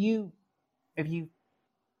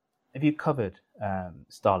covered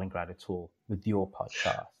Stalingrad at all with your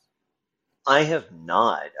podcast? I have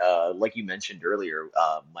not. Like you mentioned earlier,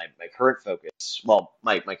 my current focus, well,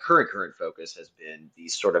 my current focus has been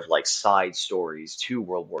these sort of like side stories to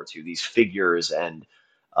World War II, these figures and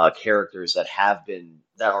characters that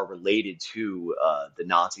are related to the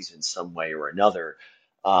Nazis in some way or another.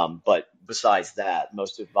 But besides that,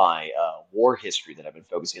 most of my war history that I've been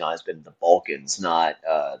focusing on has been the Balkans, not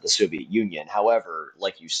the Soviet Union. However,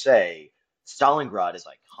 like you say, Stalingrad is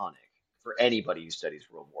iconic for anybody who studies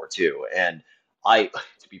World War II. And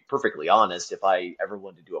to be perfectly honest, if I ever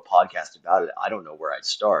wanted to do a podcast about it, I don't know where I'd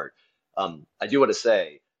start. I do want to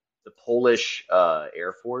say the Polish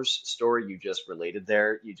Air Force story you just related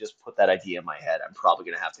there, you just put that idea in my head. I'm probably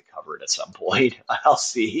going to have to cover it at some point. I'll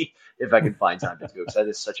see if I can find time to do it because that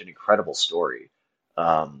is such an incredible story.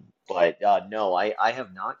 But no, I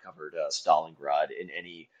have not covered Stalingrad in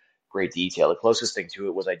any great detail. The closest thing to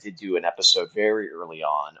it was I did do an episode very early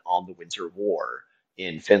on the Winter War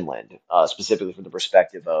in Finland, specifically from the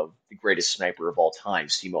perspective of the greatest sniper of all time,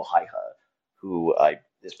 Simo Häyhä, who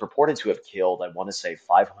is purported to have killed, I want to say,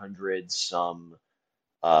 500 some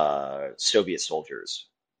Soviet soldiers.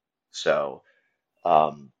 So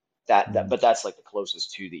but that's like the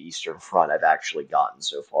closest to the Eastern Front I've actually gotten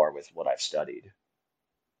so far with what I've studied.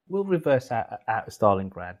 We'll reverse out of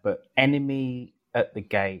Stalingrad, but Enemy at the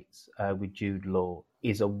Gates with Jude Law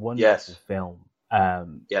is a wonderful film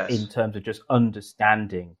in terms of just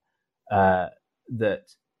understanding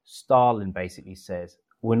that Stalin basically says,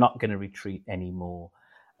 we're not going to retreat anymore.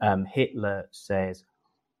 Hitler says,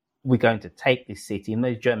 we're going to take this city. And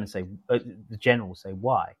those Germans say, the generals say,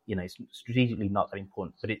 why? You know, it's strategically not that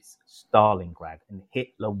important, but it's Stalingrad. And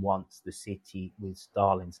Hitler wants the city with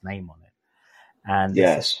Stalin's name on it. And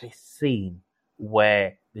there's this scene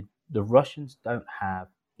where the Russians don't have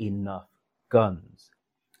enough guns.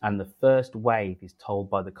 And the first wave is told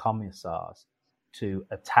by the commissars to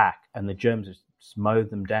attack. And the Germans just mow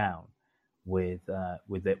them down with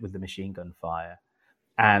the machine gun fire.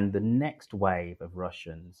 And the next wave of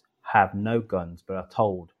Russians have no guns, but are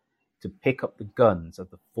told to pick up the guns of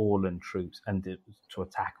the fallen troops and to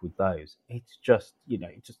attack with those. It's just,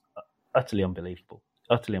 it's just utterly unbelievable.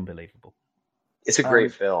 Utterly unbelievable. It's a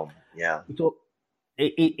great film. Yeah.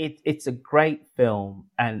 It's a great film,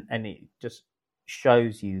 and it just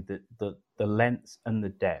shows you that the lengths and the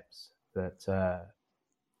depths that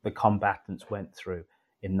the combatants went through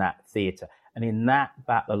in that theatre. And in that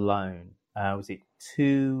battle alone, was it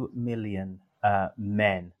 2 million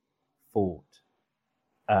men fought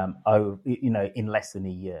in less than a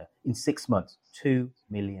year. In 6 months, 2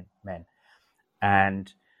 million men.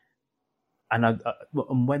 And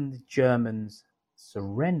when the Germans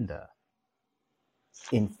surrender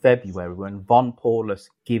in February, when von Paulus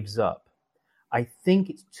gives up, I think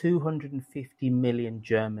it's 250 million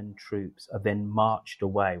German troops are then marched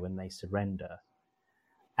away when they surrender.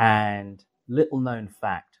 And little known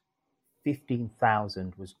fact,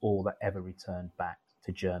 15,000 was all that ever returned back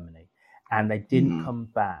to Germany. And they didn't come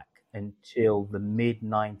back until the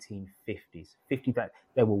mid-1950s.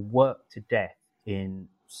 They were worked to death in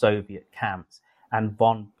Soviet camps. And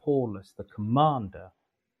von Paulus, the commander,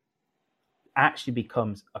 actually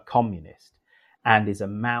becomes a communist and is a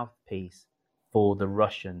mouthpiece for the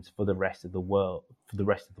Russians for the rest of the world, for the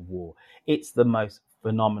rest of the war. It's the most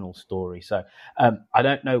phenomenal story. So I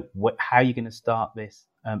don't know how you're going to start this,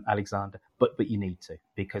 Alexander, but you need to,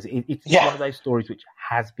 because it's one of those stories which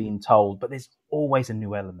has been told, but there's always a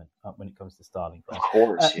new element when it comes to Stalingrad. Of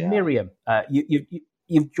course, Miriam,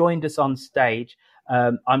 you've joined us on stage.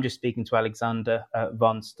 I'm just speaking to Alexander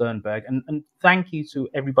von Sternberg, and thank you to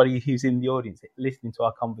everybody who's in the audience listening to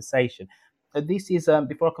our conversation. This is,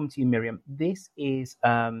 before I come to you, Miriam, this is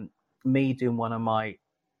me doing one of my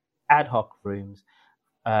ad hoc rooms,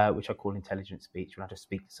 which I call Intelligent Speech, when I just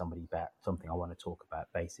speak to somebody about something I want to talk about,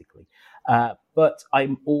 basically. But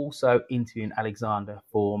I'm also interviewing Alexander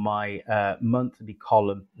for my monthly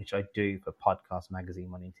column, which I do for Podcast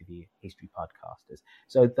Magazine, when I interview history podcasters.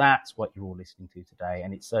 So that's what you're all listening to today.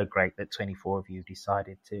 And it's so great that 24 of you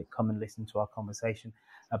decided to come and listen to our conversation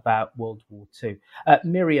about World War II.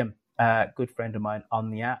 Miriam, good friend of mine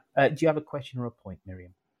on the app. Do you have a question or a point,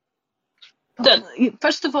 Miriam?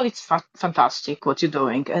 First of all, it's fantastic what you're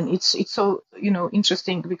doing, and it's so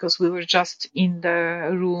interesting, because we were just in the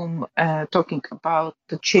room talking about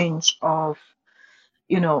the change of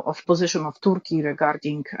position of Turkey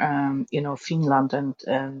regarding Finland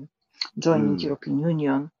and joining European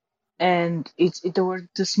Union, and there were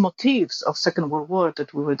these motifs of Second World War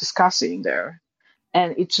that we were discussing there,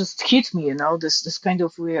 and it just hit me, this kind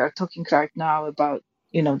of, we are talking right now about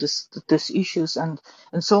this issues, and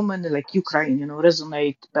so many, like Ukraine,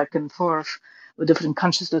 resonate back and forth different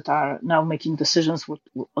countries that are now making decisions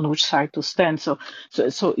on which side to stand. So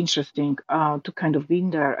it's so interesting to kind of be in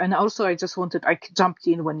there. And also, I jumped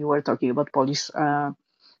in when you were talking about Polish. I'm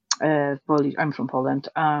from Poland.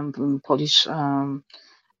 Polish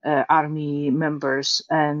army members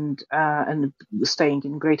and staying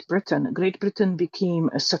in Great Britain. Great Britain became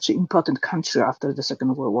such an important country after the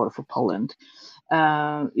Second World War for Poland.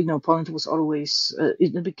 Poland was always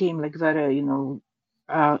it became like very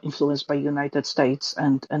influenced by United States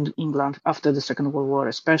and England after the Second World War,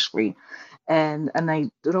 especially. And I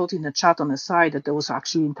wrote in the chat on the side that there was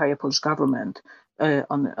actually entire Polish government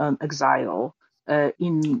on exile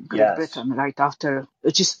in Great Britain right after,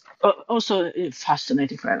 which is also a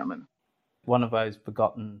fascinating phenomenon. One of those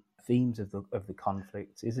forgotten themes of the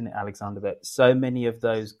conflict, isn't it, Alexander? That so many of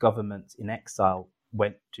those governments in exile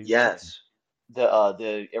went to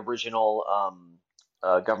the original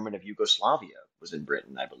government of Yugoslavia was in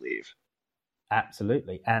Britain, I believe.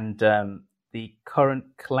 Absolutely, and the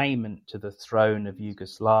current claimant to the throne of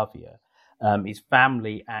Yugoslavia, his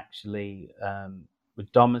family actually were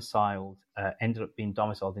domiciled, ended up being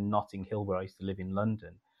domiciled in Notting Hill, where I used to live in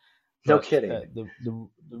London. No kidding.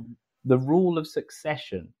 The rule of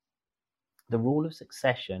succession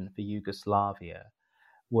for Yugoslavia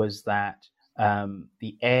was that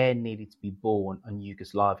the heir needed to be born on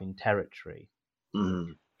Yugoslavian territory.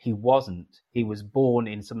 Mm-hmm. He wasn't. He was born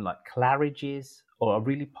in something like Claridge's or a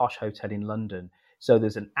really posh hotel in London. So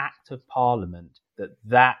there's an act of parliament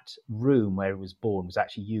that room where he was born was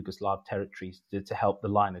actually Yugoslav territories to help the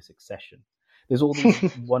line of succession. There's all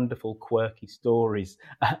these wonderful, quirky stories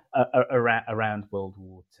around World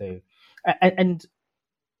War II.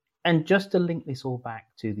 And just to link this all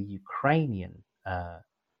back to the Ukrainian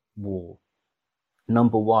war,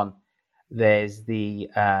 number one, there's the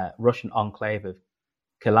Russian enclave of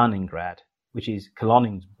Kaliningrad, which is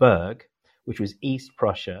Kaliningrad, which was East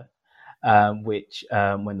Prussia, which,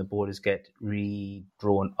 when the borders get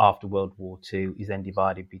redrawn after World War II, is then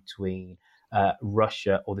divided between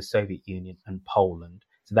Russia or the Soviet Union and Poland.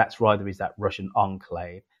 So that's why there is that Russian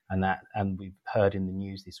enclave, and we've heard in the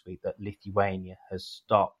news this week that Lithuania has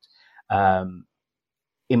stopped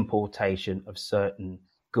importation of certain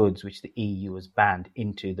goods which the EU has banned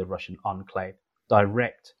into the Russian enclave.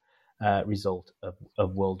 Direct result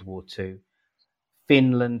of World War II.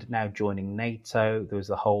 Finland now joining NATO. There was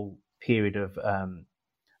a whole period of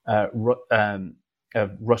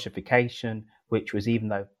Russification, which was, even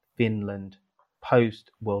though Finland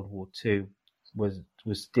post World War II was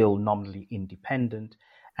still nominally independent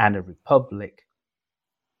and a republic,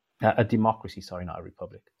 a democracy. Sorry, not a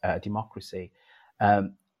republic, a democracy.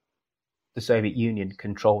 The Soviet Union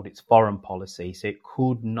controlled its foreign policy, so it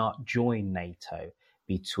could not join NATO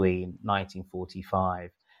between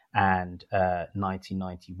 1945 and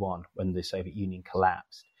 1991, when the Soviet Union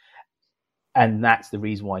collapsed. And that's the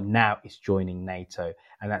reason why now it's joining NATO,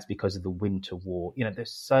 and that's because of the Winter War.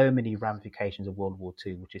 There's so many ramifications of World War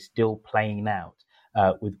II which is still playing out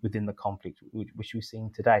within the conflict, which we're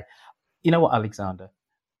seeing today. You know what, Alexander?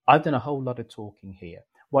 I've done a whole lot of talking here.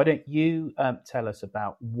 Why don't you tell us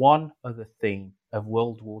about one other theme of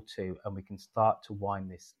World War II, and we can start to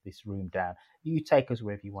wind this room down. You take us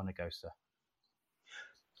wherever you want to go, sir.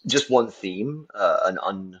 Just one theme,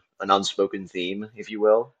 an unspoken theme, if you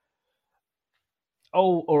will.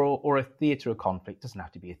 Oh, or a theatre of conflict. Doesn't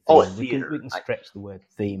have to be a theme. Oh, a theatre. We can stretch the word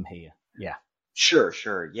theme here. Yeah. Sure.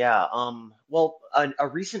 Yeah. Well, a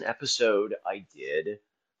recent episode I did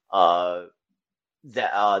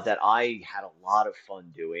that I had a lot of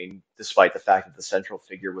fun doing, despite the fact that the central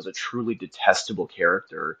figure was a truly detestable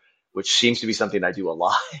character, which seems to be something I do a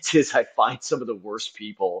lot, is I find some of the worst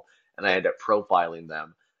people and I end up profiling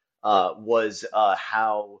them, was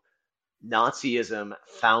how Nazism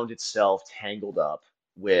found itself tangled up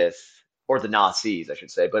with, or the Nazis, I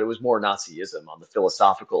should say, but it was more Nazism on the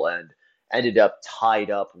philosophical end, ended up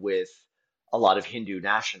tied up with a lot of Hindu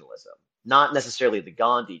nationalism. Not necessarily the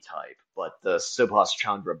Gandhi type, but the Subhas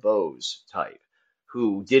Chandra Bose type,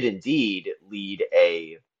 who did indeed lead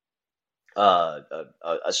a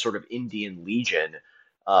sort of Indian legion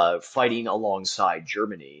fighting alongside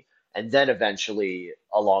Germany. And then eventually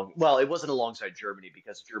it wasn't alongside Germany,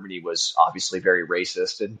 because Germany was obviously very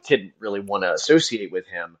racist and didn't really want to associate with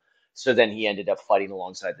him. So then he ended up fighting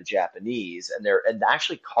alongside the Japanese. And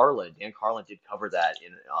actually Dan Carlin did cover that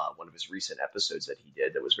in one of his recent episodes that he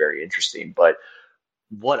did that was very interesting. But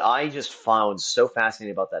what I just found so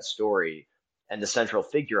fascinating about that story, and the central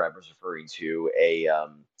figure I was referring to, I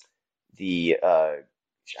was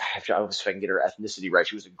if I can get her ethnicity right.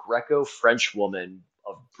 She was a Greco-French woman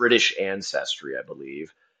of British ancestry, I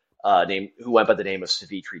believe, who went by the name of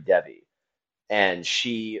Savitri Devi. And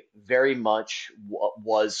she very much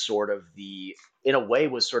was sort of in a way,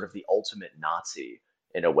 was sort of the ultimate Nazi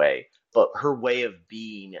in a way. But her way of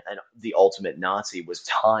being the ultimate Nazi was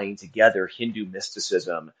tying together Hindu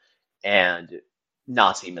mysticism and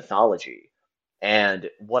Nazi mythology. And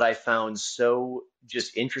what I found so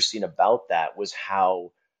just interesting about that was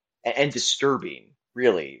how, and disturbing,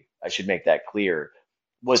 really, I should make that clear,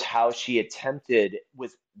 was how she attempted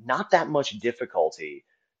with not that much difficulty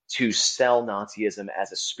to sell Nazism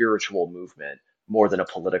as a spiritual movement more than a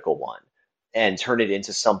political one and turn it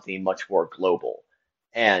into something much more global.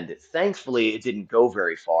 And thankfully, it didn't go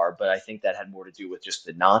very far, but I think that had more to do with just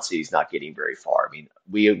the Nazis not getting very far. I mean,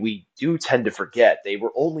 we do tend to forget they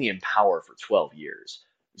were only in power for 12 years,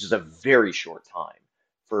 which is a very short time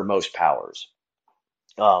for most powers.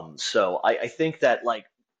 So I think that, like,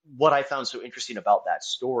 what I found so interesting about that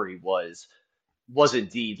story was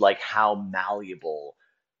indeed like how malleable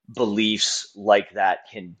beliefs like that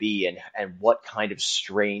can be, and what kind of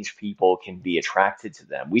strange people can be attracted to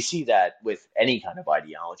them. We see that with any kind of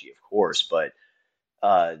ideology, of course, but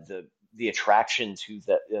the attraction to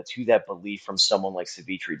that belief from someone like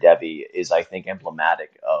Savitri Devi is, I think,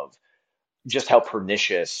 emblematic of just how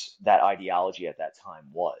pernicious that ideology at that time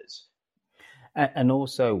was. And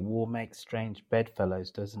also, war makes strange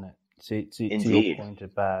bedfellows, doesn't it? To your point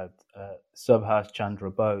about Subhash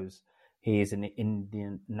Chandra Bose, he is an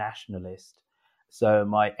Indian nationalist. So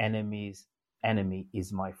my enemy's enemy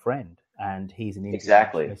is my friend, and he's an Indian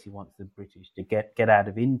nationalist. He wants the British to get out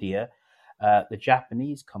of India. The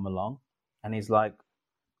Japanese come along, and he's like,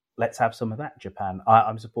 "Let's have some of that, Japan.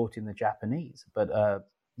 I'm supporting the Japanese," but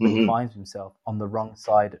he finds himself on the wrong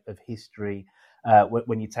side of history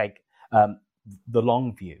when you take the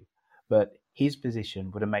long view. But his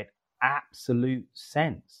position would have made absolute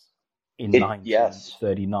sense in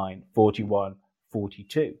 1939, 41,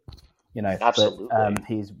 42. You know, absolutely. But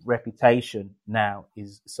his reputation now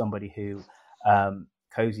is somebody who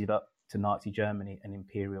cozied up to Nazi Germany and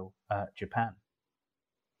Imperial Japan.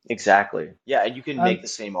 Exactly. Yeah, and you can make the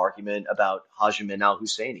same argument about Hashim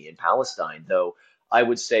al-Husseini in Palestine, though I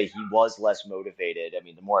would say he was less motivated. I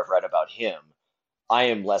mean, the more I've read about him, I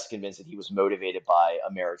am less convinced that he was motivated by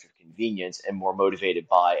a marriage of convenience and more motivated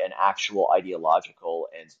by an actual ideological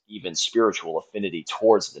and even spiritual affinity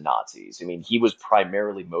towards the Nazis. I mean, he was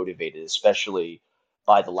primarily motivated, especially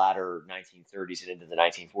by the latter 1930s and into the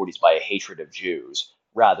 1940s, by a hatred of Jews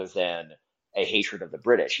rather than a hatred of the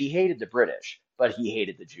British. He hated the British, but he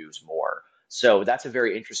hated the Jews more. So that's a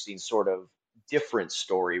very interesting sort of different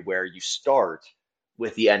story where you start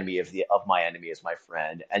with the enemy of my enemy as my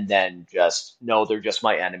friend, and then just, no, they're just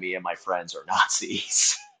my enemy and my friends are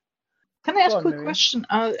Nazis. Can I ask a quick question?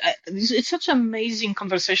 It's such an amazing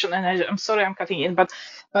conversation, and I'm sorry I'm cutting in, but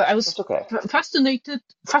I was fascinated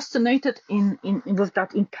in with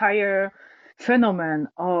that entire phenomenon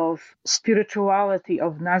of spirituality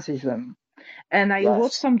of Nazism. And I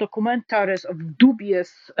watched some documentaries of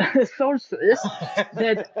dubious sources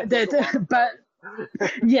but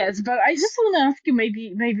yes, but I just want to ask you,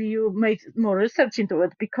 maybe you made more research into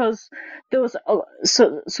it, because there was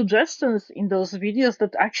suggestions in those videos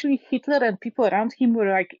that actually Hitler and people around him were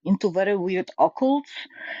like into very weird occults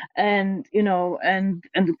and, you know, and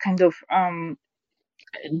kind of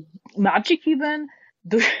magic even.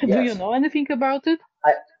 Do you know anything about it?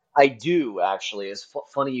 I do, actually. It's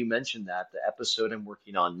funny you mentioned that. The episode I'm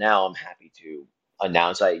working on now, I'm happy to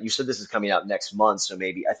announce. You said this is coming out next month, so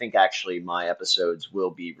maybe I think actually my episodes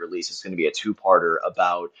will be released. It's going to be a two-parter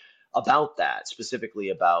about that, specifically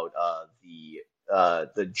about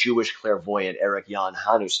the Jewish clairvoyant Eric Jan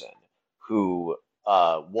Hanussen, who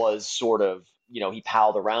was sort of, you know, he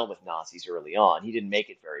palled around with Nazis early on. He didn't make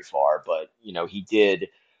it very far, but, you know, he did.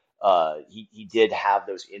 He did have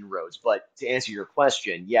those inroads. But to answer your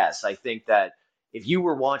question, yes, I think that if you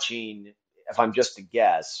were watching, if I'm just to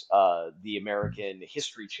guess, the American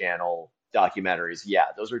History Channel documentaries, yeah,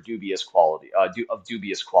 those are dubious quality,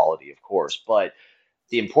 of course. But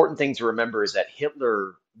the important thing to remember is that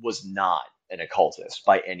Hitler was not an occultist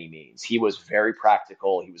by any means. He was very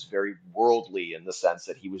practical. He was very worldly in the sense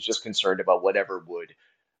that he was just concerned about whatever would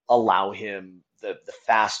allow him the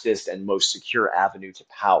fastest and most secure avenue to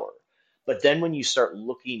power. But then when you start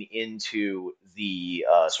looking into the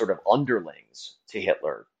sort of underlings to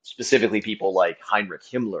Hitler, specifically people like Heinrich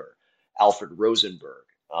Himmler, Alfred Rosenberg,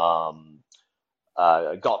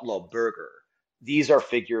 Gottlob Berger, these are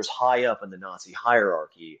figures high up in the Nazi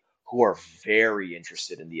hierarchy who are very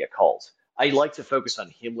interested in the occult. I like to focus on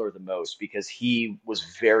Himmler the most because he was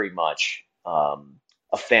very much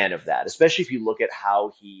a fan of that, especially if you look at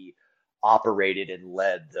how he operated and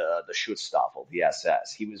led the Schutzstaffel, the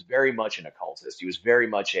SS. He was very much an occultist. He was very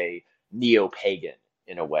much a neo-pagan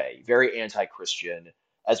in a way, very anti-Christian,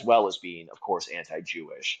 as well as being, of course,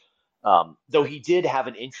 anti-Jewish. Though he did have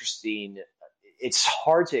an interesting, it's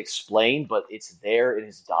hard to explain, but it's there in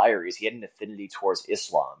his diaries. He had an affinity towards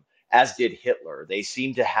Islam, as did Hitler. They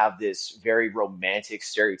seem to have this very romantic,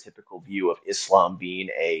 stereotypical view of Islam being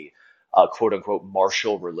a quote unquote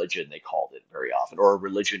martial religion, they called it very often, or a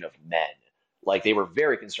religion of men. Like they were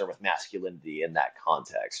very concerned with masculinity in that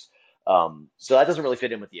context. So that doesn't really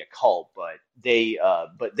fit in with the occult, but they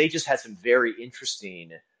just had some very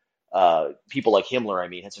interesting people like Himmler. I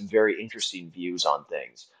mean, had some very interesting views on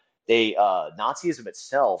things. Nazism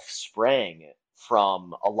itself sprang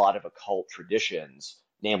from a lot of occult traditions,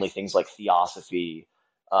 namely things like theosophy.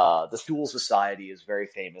 The Thule Society is very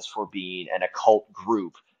famous for being an occult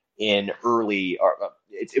group in early,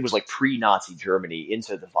 it was like pre-Nazi Germany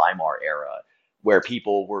into the Weimar era, where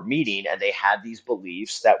people were meeting and they had these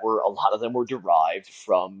beliefs that were, a lot of them were derived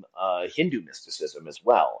from Hindu mysticism as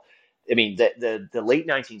well. I mean, the late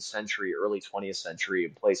 19th century, early 20th century,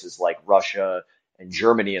 in places like Russia and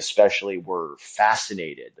Germany especially, were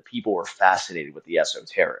fascinated. The people were fascinated with the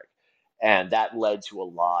esoteric. And that led to a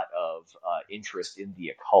lot of interest in the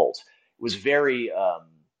occult. It was very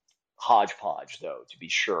hodgepodge, though, to be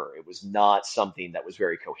sure. It was not something that was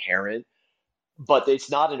very coherent. But it's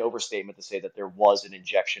not an overstatement to say that there was an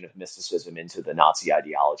injection of mysticism into the Nazi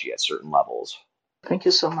ideology at certain levels. Thank you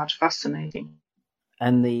so much. Fascinating.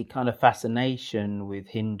 And the kind of fascination with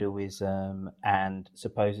Hinduism and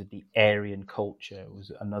supposedly Aryan culture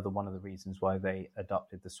was another one of the reasons why they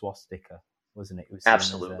adopted the swastika, wasn't it? It was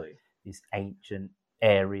absolutely this ancient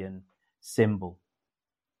Aryan symbol.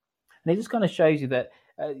 And it just kind of shows you that,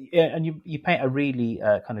 and you paint a really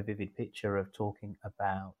kind of vivid picture of talking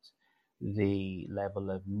about the level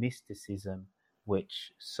of mysticism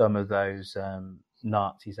which some of those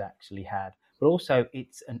Nazis actually had. But also,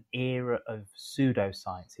 it's an era of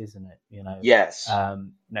pseudoscience, isn't it? You know, yes.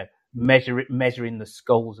 Measuring the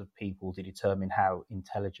skulls of people to determine how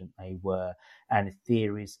intelligent they were, and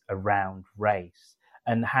theories around race,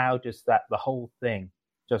 and how does that the whole thing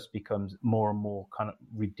just becomes more and more kind of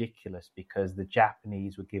ridiculous because the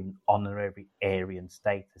Japanese were given honorary Aryan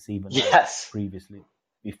status, even though previously,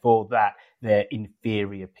 before that, they're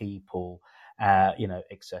inferior people, et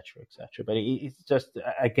cetera, et cetera. But it's just,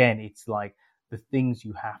 again, it's like the things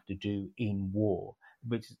you have to do in war,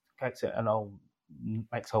 which makes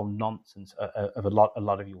whole nonsense of a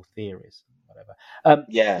lot of your theories, whatever.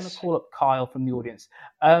 Yes. I'm going to call up Kyle from the audience.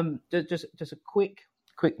 Just a quick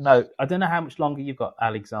note. I don't know how much longer you've got,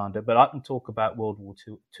 Alexander, but I can talk about World War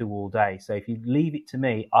II all day. So if you leave it to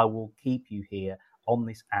me, I will keep you here on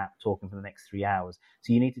this app talking for the next 3 hours.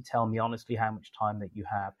 So you need to tell me honestly how much time that you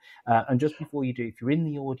have. And just before you do, if you're in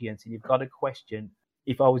the audience and you've got a question,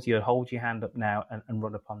 if I was you, I'd hold your hand up now and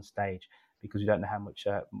run up on stage, because we don't know how much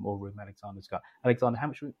more room Alexander's got. Alexander, how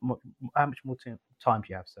much more time do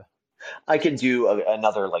you have, sir? I can do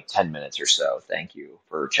another 10 minutes or so. Thank you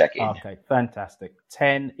for checking. Okay, fantastic.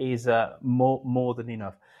 10 is more than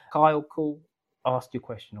enough. Kyle, cool. Ask your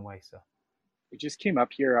question away, sir. It just came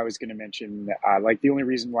up here. I was going to mention, the only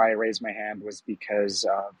reason why I raised my hand was because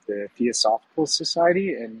of the Theosophical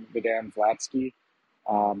Society and Madame Blavatsky,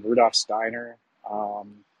 Rudolf Steiner, the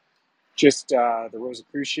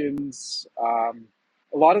Rosicrucians.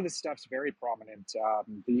 A lot of this stuff's very prominent.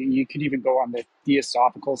 You could even go on the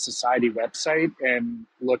Theosophical Society website and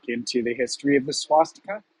look into the history of the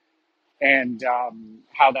swastika and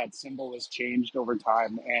how that symbol has changed over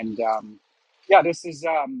time. And this is,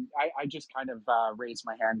 I just kind of raised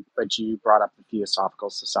my hand, but you brought up the Theosophical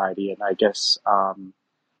Society, and I guess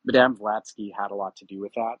Madame Blavatsky had a lot to do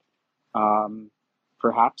with that,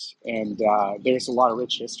 perhaps. And there's a lot of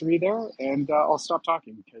rich history there, and I'll stop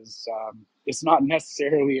talking because it's not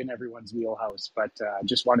necessarily in everyone's wheelhouse, but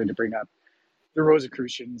just wanted to bring up the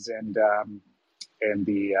Rosicrucians and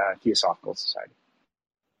the Theosophical Society.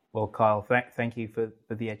 Well, Kyle, thank you for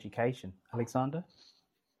the education. Alexander?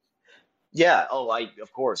 Yeah.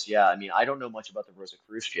 Of course. Yeah. I mean, I don't know much about the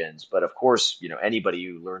Rosicrucians, but of course, anybody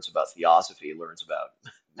who learns about theosophy learns about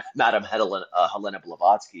Madame Helena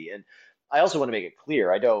Blavatsky. And I also want to make it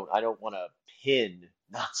clear, I don't want to pin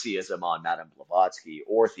Nazism on Madame Blavatsky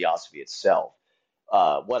or theosophy itself.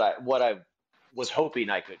 What I was hoping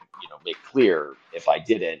I could, make clear, if I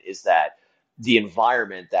didn't, is that the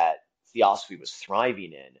environment that theosophy was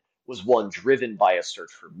thriving in was one driven by a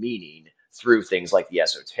search for meaning through things like the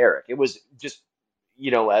esoteric. It was just,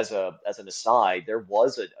 as an aside, there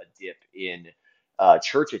was a dip in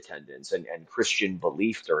church attendance and Christian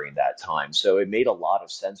belief during that time. So it made a lot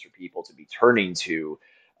of sense for people to be turning to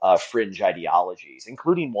fringe ideologies,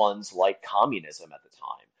 including ones like communism at the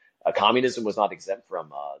time. Communism was not exempt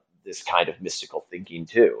from this kind of mystical thinking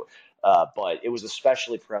too. But it was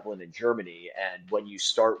especially prevalent in Germany. And when you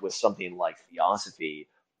start with something like theosophy,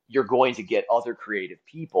 you're going to get other creative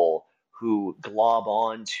people who glob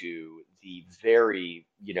on to the very,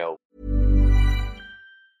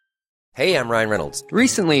 Hey, I'm Ryan Reynolds.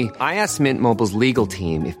 Recently, I asked Mint Mobile's legal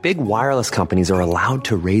team if big wireless companies are allowed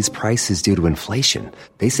to raise prices due to inflation.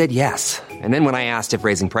 They said yes. And then when I asked if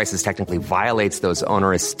raising prices technically violates those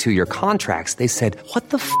onerous 2-year contracts, they said, "What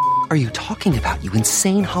the f*** are you talking about, you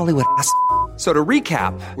insane Hollywood ass?" So to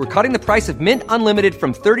recap, we're cutting the price of Mint Unlimited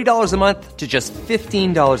from $30 a month to just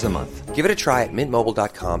 $15 a month. Give it a try at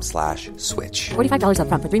mintmobile.com/switch. $45 up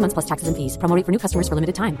front for 3 months plus taxes and fees. Promo rate for new customers for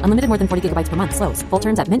limited time. Unlimited more than 40 gigabytes per month. Slows full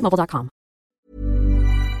terms at mintmobile.com.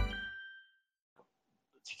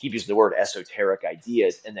 To keep using the word, esoteric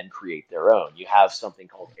ideas and then create their own. You have something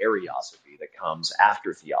called Ariosophy that comes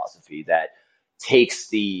after Theosophy that takes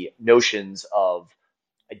the notions of,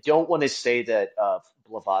 I don't want to say that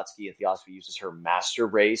Blavatsky and Theosophy use the term master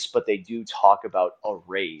race, but they do talk about a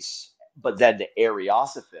race. But then the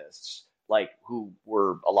Ariosophists, like who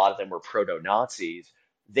were, a lot of them were proto-Nazis,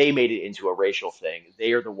 they made it into a racial thing.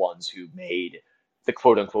 They are the ones who made the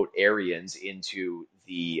quote-unquote Aryans into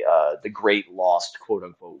the great lost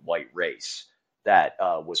quote-unquote white race that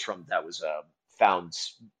was found,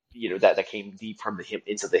 that came deep from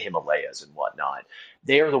into the Himalayas and whatnot.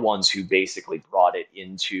 They are the ones who basically brought it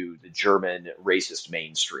into the German racist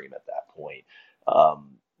mainstream at that point.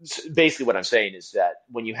 Basically what I'm saying is that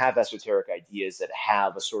when you have esoteric ideas that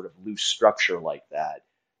have a sort of loose structure like that,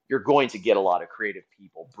 you're going to get a lot of creative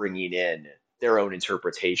people bringing in their own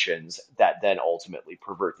interpretations that then ultimately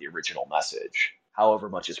pervert the original message, however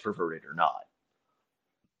much it's perverted or not.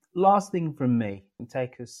 Last thing from me,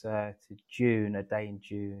 take us to June, a day in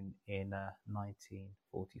June in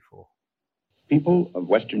 1944. People of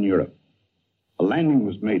Western Europe, a landing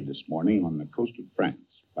was made this morning on the coast of France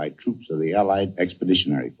by troops of the Allied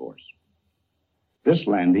Expeditionary Force. This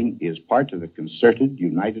landing is part of the concerted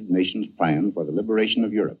United Nations plan for the liberation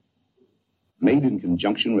of Europe, made in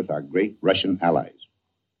conjunction with our great Russian allies.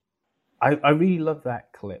 I really love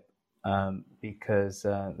that clip because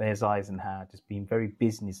there's Eisenhower just being very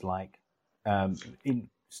businesslike, in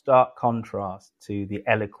stark contrast to the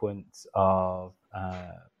eloquence of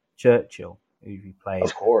Churchill, who we played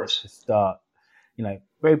of course at the start.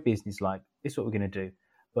 Very businesslike. This is what we're going to do,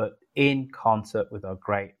 but in concert with our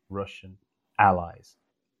great Russian allies.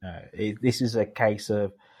 This is a case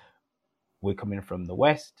of we're coming from the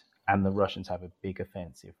west, and the Russians have a big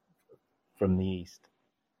offensive from the east.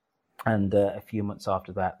 And a few months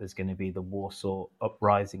after that, there's going to be the Warsaw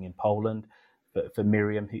Uprising in Poland for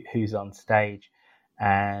Miriam, who's on stage.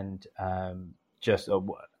 And just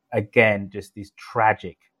this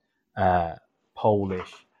tragic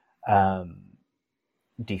Polish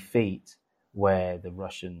defeat where the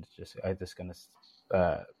Russians are just going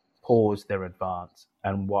to pause their advance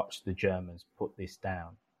and watch the Germans put this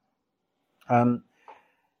down.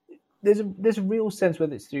 There's a real sense,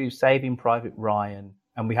 whether it's through Saving Private Ryan,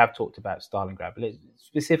 and we have talked about Stalingrad, but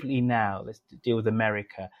specifically now, let's deal with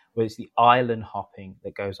America, where it's the island hopping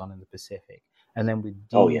that goes on in the Pacific. And then with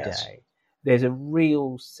D-Day, there's a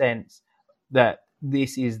real sense that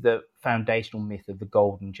this is the foundational myth of the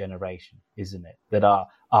golden generation, isn't it? That our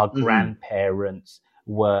grandparents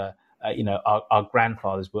were, our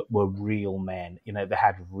grandfathers were real men. They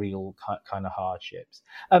had real kind of hardships.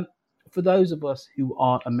 For those of us who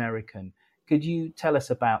aren't American, could you tell us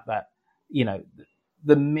about that,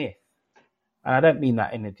 the myth? And I don't mean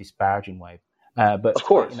that in a disparaging way, but of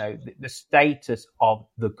course, the status of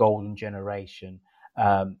the golden generation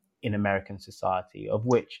in American society, of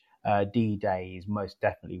which D-Day is most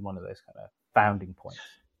definitely one of those kind of founding points.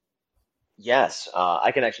 Yes,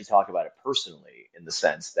 I can actually talk about it personally in the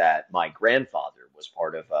sense that my grandfather was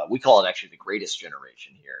part of, we call it actually the greatest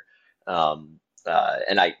generation here. And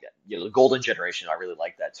the golden generation, I really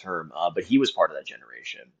like that term, but he was part of that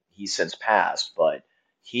generation. He's since passed, but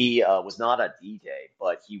he was not at D-Day,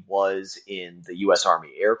 but he was in the U.S.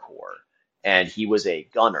 Army Air Corps, and he was a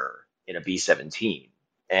gunner in a B-17.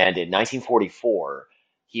 And in 1944,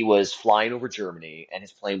 he was flying over Germany, and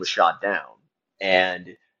his plane was shot down.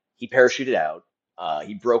 And he parachuted out.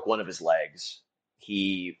 He broke one of his legs.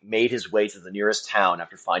 He made his way to the nearest town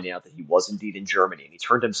after finding out that he was indeed in Germany, and he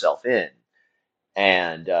turned himself in.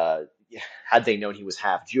 And had they known he was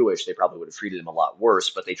half Jewish, they probably would have treated him a lot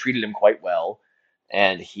worse, but they treated him quite well.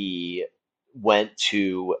 And he went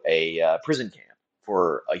to a prison camp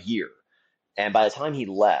for a year. And by the time he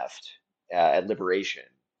left at Liberation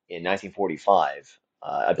in 1945,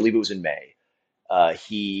 I believe it was in May,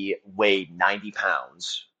 he weighed 90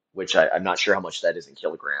 pounds, which I'm not sure how much that is in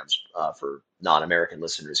kilograms for non-American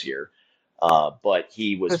listeners here. But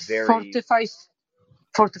he was very... 45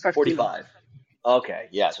 45. Okay,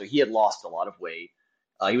 yeah. So he had lost a lot of weight.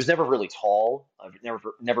 He was never really tall,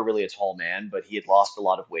 never really a tall man, but he had lost a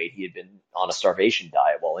lot of weight. He had been on a starvation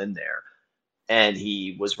diet while in there. And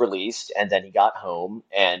he was released, and then he got home,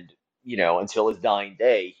 and, until his dying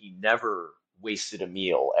day, he never wasted a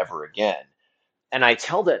meal ever again. And I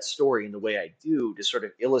tell that story in the way I do to sort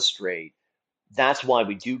of illustrate that's why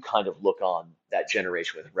we do kind of look on that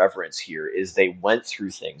generation with reverence here, is they went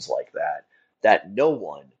through things like that no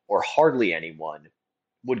one or hardly anyone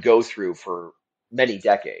would go through for many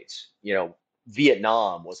decades.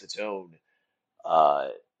 Vietnam was its own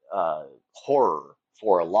horror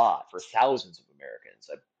for thousands of Americans.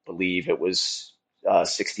 I believe it was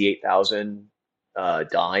 68,000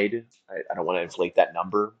 died. I don't want to inflate that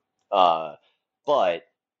number. But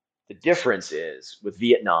the difference is with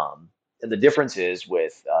Vietnam, and the difference is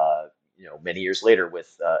with, many years later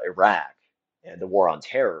with Iraq and the war on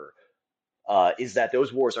terror, is that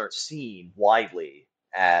those wars aren't seen widely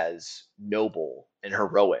as noble and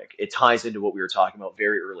heroic. It ties into what we were talking about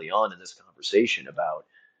very early on in this conversation about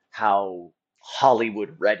how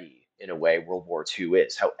Hollywood ready, in a way, World War II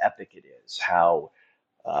is, how epic it is, how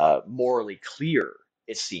morally clear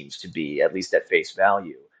it seems to be, at least at face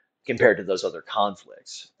value, compared to those other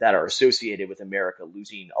conflicts that are associated with America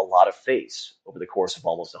losing a lot of face over the course of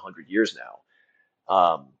almost 100 years now.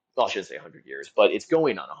 Well, I shouldn't say 100 years, but it's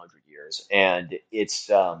going on 100 years. And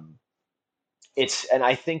and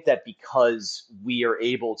I think that because we are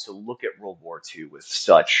able to look at World War II with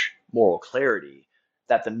such moral clarity,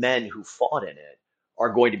 that the men who fought in it are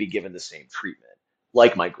going to be given the same treatment,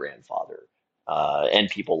 like my grandfather, and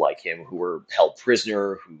people like him who were held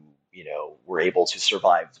prisoner, who, were able to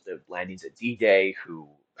survive the landings at D-Day, who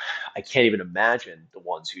I can't even imagine the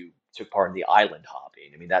ones who took part in the island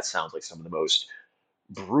hopping. I mean, that sounds like some of the most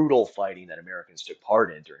brutal fighting that Americans took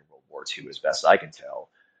part in during World War II, as best I can tell.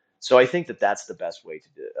 So I think that that's the best way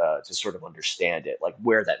to sort of understand it, like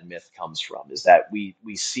where that myth comes from, is that we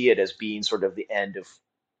see it as being sort of the end of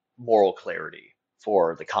moral clarity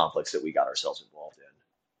for the conflicts that we got ourselves involved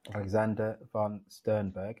in. Alexander von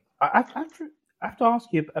Sternberg. I have to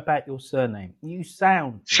ask you about your surname. You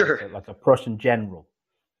sound like a Prussian general.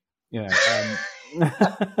 You're sort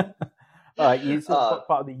of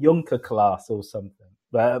part of the Junker class or something.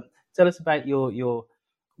 But tell us about your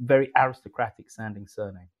very aristocratic sounding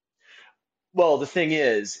surname. Well, the thing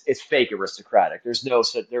is, it's fake aristocratic. There's no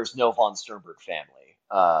von Sternberg family.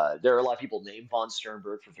 There are a lot of people named von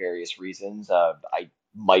Sternberg for various reasons. I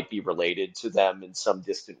might be related to them in some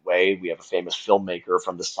distant way. We have a famous filmmaker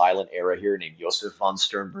from the silent era here named Josef von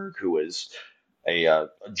Sternberg, who was a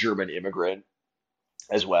German immigrant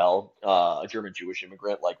as well, a German Jewish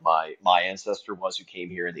immigrant like my ancestor was, who came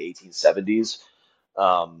here in the 1870s.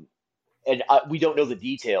 And we don't know the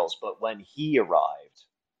details, but when he arrived,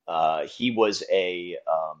 he was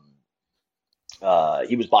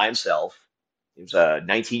by himself. He was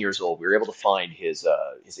 19 years old. We were able to find his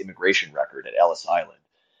immigration record at Ellis Island.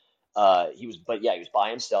 He was by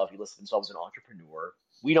himself. He listed himself as an entrepreneur.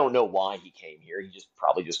 We don't know why he came here. He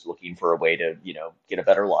probably just looking for a way to, get a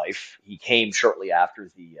better life. He came shortly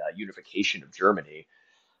after the unification of Germany,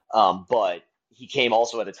 but he came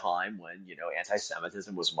also at a time when,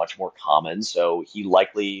 anti-Semitism was much more common. So he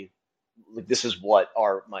likely, this is what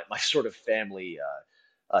my sort of family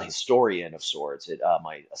historian of sorts, a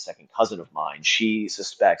second cousin of mine, she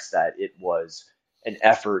suspects that it was an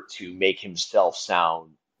effort to make himself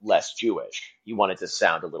sound less Jewish. He wanted to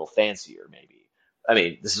sound a little fancier, maybe. I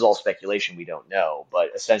mean, this is all speculation. We don't know.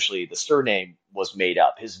 But essentially, the surname was made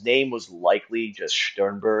up. His name was likely just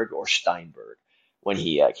Sternberg or Steinberg when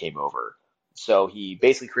he came over. So he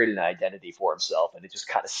basically created an identity for himself, and it just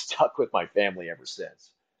kind of stuck with my family ever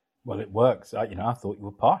since. Well, it works. I thought you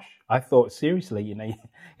were posh. I thought seriously,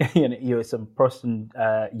 you were some Prussian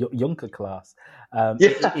Junker class.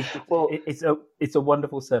 It's a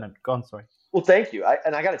wonderful surname. Go on, sorry. Well, thank you.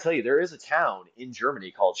 I got to tell you, there is a town in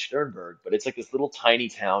Germany called Sternberg, but it's like this little tiny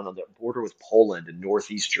town on the border with Poland in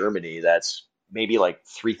northeast Germany that's maybe like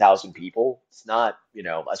 3,000 people. It's not,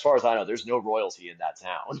 as far as I know, there's no royalty in that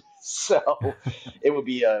town. So it would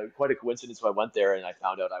be quite a coincidence if I went there and I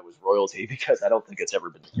found out I was royalty, because I don't think it's ever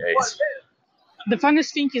been the case. The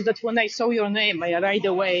funniest thing is that when I saw your name, I right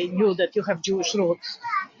away knew that you have Jewish roots.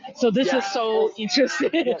 So this is so interesting.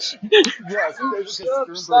 Yes, because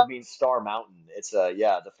Sternberg means Star Mountain. It's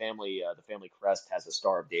the family crest has a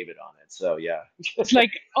Star of David on it. So yeah. It's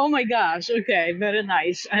like, oh my gosh, okay, very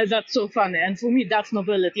nice. That's so funny. And for me, that's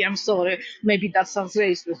nobility. I'm sorry, maybe that sounds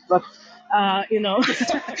racist, but you know.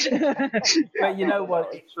 But you know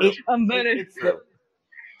what?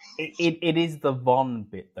 It is the von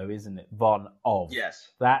bit, though, isn't it? Von of. Yes.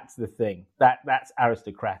 That's the thing. That's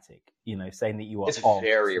aristocratic. You know, saying that you are. It's of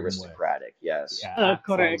very somewhere. aristocratic. Yes. Yeah,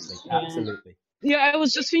 correct. Absolutely. Yeah, I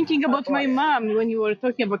was just thinking about my mom when you were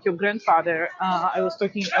talking about your grandfather. I was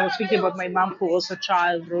thinking about my mom, who was a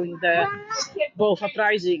child during the both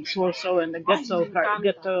uprisings, Warsaw and the ghetto in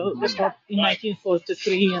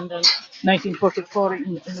 1943 and then 1944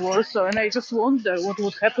 in Warsaw. And I just wonder what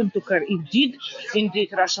would happen to her if did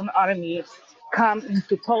indeed Russian army come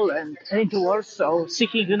into Poland, into Warsaw,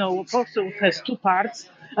 seeking, Warsaw has two parts.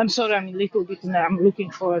 I'm sorry, I'm a little bit, I'm looking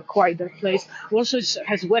for a quieter place. Warsaw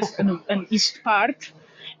has west and east part,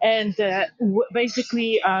 and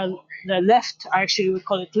basically the left, actually we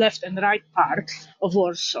call it left and right part of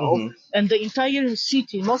Warsaw, and the entire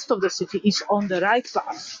city, most of the city is on the right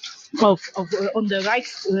part. On the right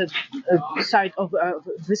side of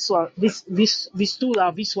Wisła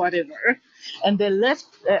River, and the left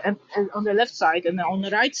and on the left side and on the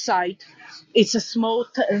right side, it's a smaller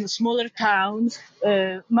town,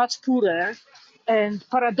 much poorer. And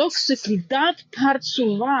paradoxically, that part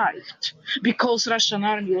survived because Russian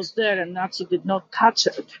army was there and Nazi did not touch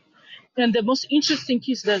it. And the most interesting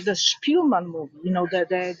is the Spielman movie,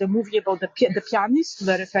 the movie about the pianist,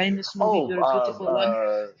 very famous movie, very beautiful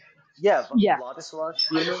one. Vladislav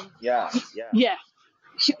Spielman. Yeah.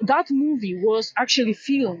 That movie was actually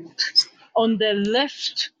filmed on the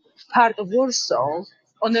left part of Warsaw,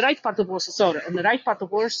 on the right part of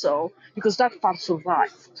Warsaw, because that part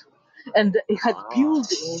survived. And it had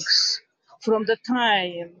buildings from the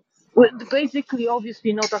time, basically,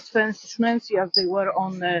 obviously not as fancy as they were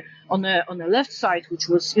on the left side, which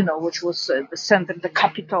was the center, the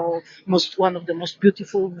capital, one of the most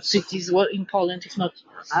beautiful cities in Poland, if not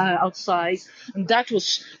outside, and that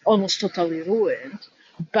was almost totally ruined.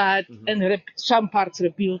 But some parts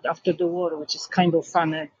rebuilt after the war, which is kind of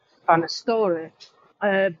funny story.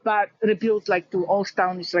 But rebuilt like to Old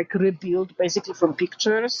Town is like rebuilt basically from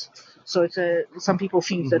pictures. So it's some people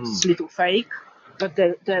think that it's a little fake. But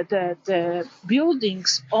the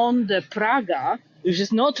buildings on the Praga, which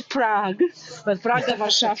is not Prague, but Praga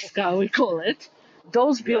Warszawska, we call it,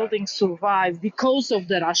 those buildings survived because of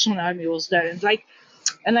the Russian army was there.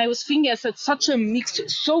 And I was thinking, I said, such a mix,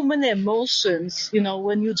 so many emotions,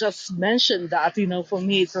 when you just mentioned that, for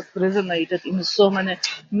me, it just resonated in so many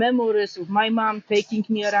memories of my mom taking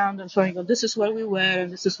me around and showing, this is where we were,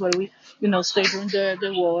 and this is where we, stayed during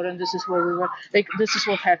the war, and this is where we were, this is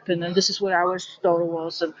what happened, and this is where our store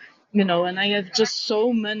was, and, and I have just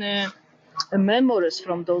so many memories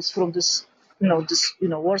from this,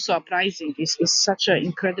 Warsaw Uprising is such an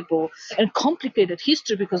incredible and complicated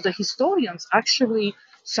history because the historians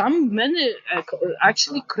many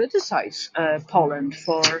criticize Poland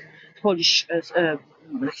for Polish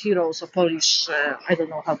heroes or Polish, I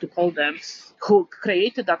don't know how to call them, who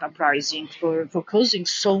created that uprising for causing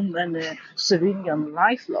so many civilian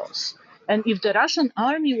life loss. And if the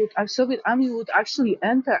Soviet army would actually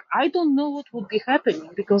enter, I don't know what would be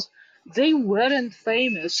happening because they weren't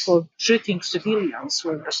famous for treating civilians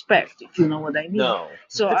with respect, if you know what I mean. No,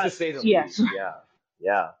 so to say the least.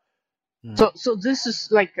 Yeah. So this is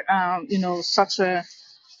like such a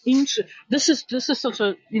this is such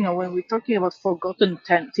a when we're talking about forgotten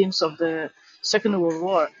themes of the Second World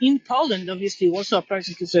War in Poland, obviously Warsaw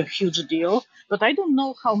Uprising is a huge deal, but I don't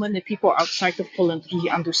know how many people outside of Poland really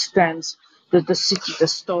understands the city, the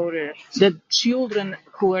story, the children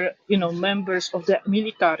who were, members of the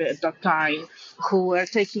military at that time, who were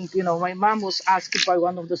taking, my mom was asked by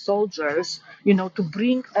one of the soldiers, to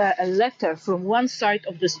bring a letter from one side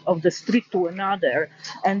of the street to another,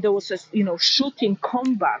 and there was a, shooting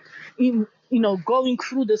combat in, going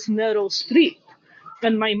through this narrow street.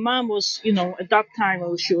 And my mom was, at that time,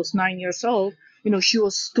 she was 9 years old, she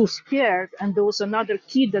was too scared, and there was another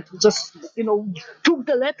kid that just, took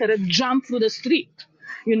the letter and jumped through the street,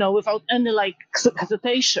 without any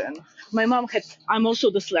hesitation. My mom I'm also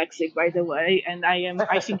dyslexic, by the way, and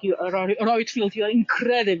I think you, Roitfield, you are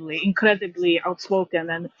incredibly outspoken,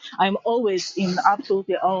 and I'm always in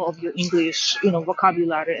absolutely awe of your English,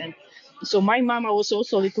 vocabulary. And so my mama was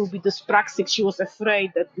also a little bit dyspraxic. She was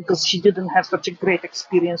afraid that because she didn't have such a great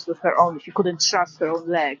experience with her own, she couldn't trust her own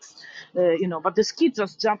legs, but this kid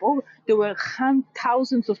just jumped over. There were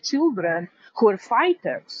thousands of children who were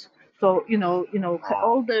fighters So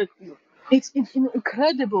all it's an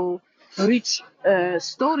incredible, rich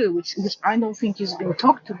story, which I don't think is being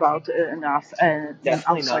talked about enough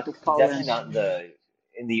outside of Poland. Definitely not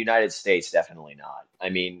in the United States. Definitely not. I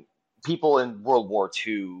mean, people in World War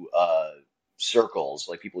II circles,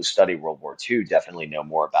 like people who study World War II, definitely know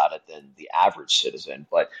more about it than the average citizen.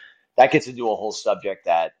 But that gets into a whole subject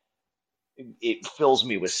that it fills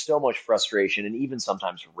me with so much frustration and even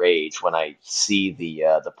sometimes rage when I see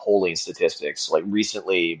the polling statistics. Like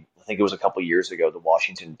recently, I think it was a couple years ago, the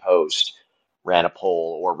Washington Post ran a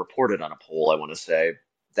poll or reported on a poll, I want to say,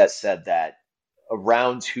 that said that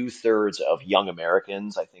around 2/3 of young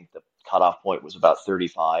Americans, I think the cutoff point was about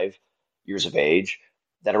 35 years of age,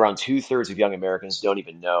 that around 2/3 of young Americans don't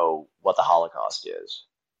even know what the Holocaust is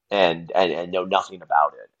and know nothing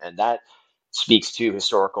about it. And that speaks to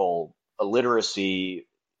historical illiteracy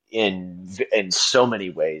in so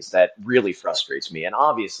many ways that really frustrates me. And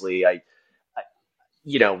obviously, I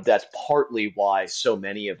that's partly why so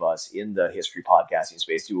many of us in the history podcasting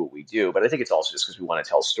space do what we do. But I think it's also just because we want to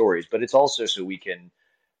tell stories, but it's also so we can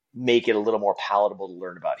make it a little more palatable to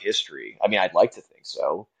learn about history. I mean, I'd like to think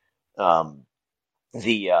so. But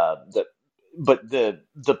the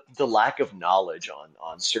lack of knowledge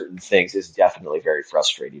on certain things is definitely very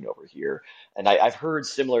frustrating over here. And I've heard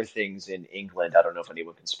similar things in England. I don't know if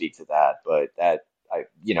anyone can speak to that, but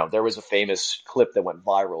there was a famous clip that went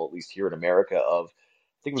viral, at least here in America, of,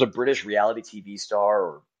 I think it was a British reality TV star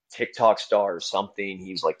or TikTok star or something.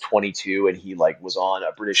 He was like 22 and he was on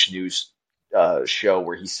a British news show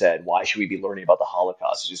where he said, "Why should we be learning about the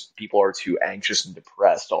Holocaust? It's just people are too anxious and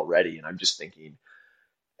depressed already." And I'm just thinking,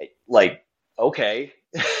 okay,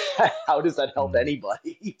 how does that help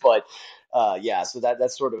anybody? But so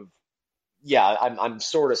that's sort of, I'm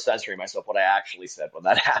sort of censoring myself what I actually said when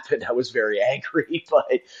that happened. I was very angry,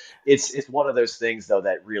 but it's one of those things though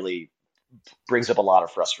that really brings up a lot of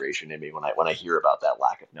frustration in me when I hear about that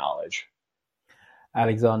lack of knowledge.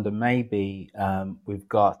 Alexander, maybe we've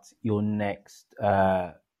got your next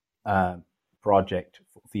project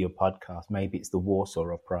for your podcast. Maybe it's the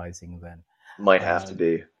Warsaw Uprising then. Might have to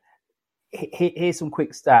be. Here's some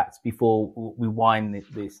quick stats before we wind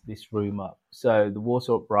this room up. So the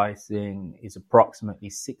Warsaw Uprising is approximately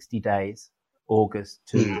 60 days, August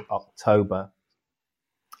to October.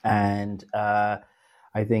 And I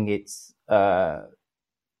think it's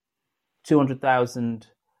 200,000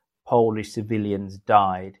 Polish civilians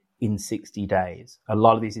died in 60 days. A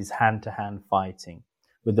lot of this is hand-to-hand fighting,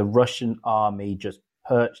 with the Russian army just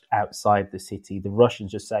perched outside the city. The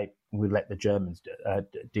Russians just say, "We'll let the Germans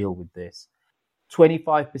deal with this."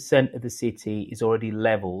 25% of the city is already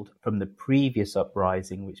leveled from the previous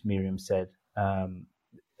uprising, which Miriam said the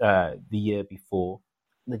year before.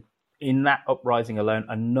 In that uprising alone,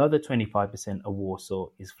 another 25% of Warsaw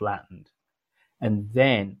is flattened. And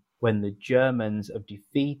then when the Germans have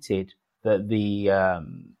defeated the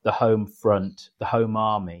home front, the home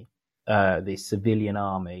army, the civilian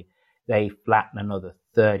army, they flatten another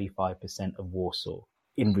 35% of Warsaw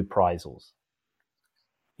in reprisals.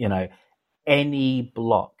 Any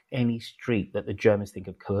block, any street that the Germans think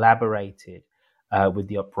have collaborated with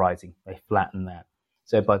the uprising, they flatten that.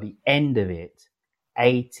 So by the end of it,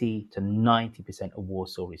 80 to 90% of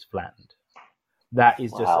Warsaw is flattened. That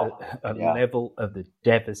is just a level of the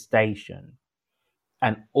devastation.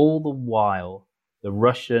 And all the while, the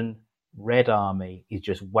Russian Red Army is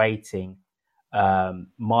just waiting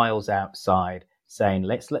miles outside, saying,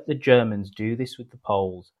 "Let's let the Germans do this with the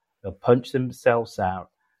Poles. They'll punch themselves out.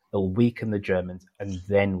 They'll weaken the Germans, and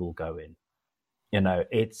then we'll go in."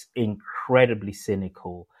 It's incredibly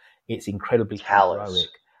cynical. It's incredibly heroic.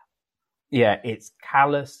 Yeah, it's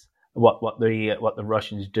callous. What the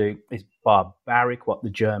Russians do is barbaric. What the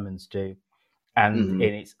Germans do, and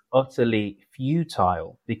it's utterly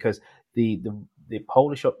futile, because the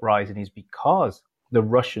Polish uprising is because the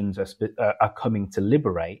Russians are coming to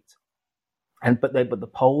liberate, but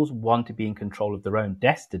the Poles want to be in control of their own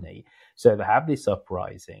destiny. So they have this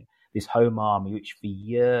uprising, this home army, which for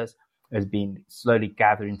years has been slowly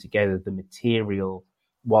gathering together the material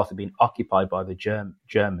whilst they've been occupied by the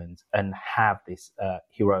Germans, and have this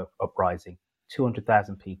hero uprising.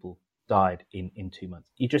 200,000 people died in 2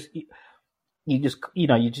 months. You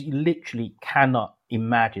literally cannot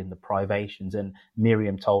imagine the privations. And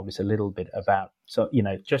Miriam told us a little bit about,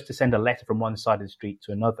 just to send a letter from one side of the street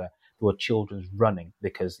to another, there were children running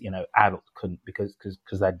because, adults couldn't because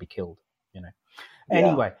they'd be killed,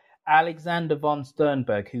 Anyway, Alexander von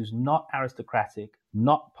Sternberg, who's not aristocratic,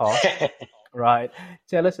 not posh, right?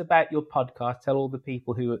 Tell us about your podcast. Tell all the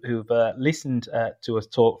people who've listened to us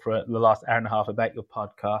talk for the last hour and a half about your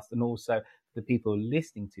podcast, and also the people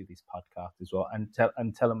listening to this podcast as well, and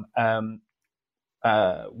tell them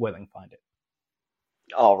where they can find it.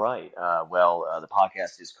 All right. The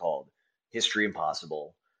podcast is called History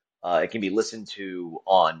Impossible. It can be listened to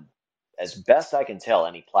on, as best I can tell,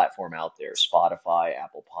 any platform out there: Spotify,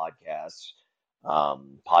 Apple Podcasts,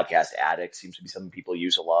 Podcast Addict seems to be something people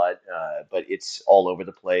use a lot, but it's all over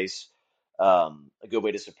the place. A good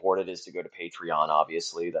way to support it is to go to Patreon.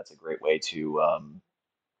 Obviously, that's a great way to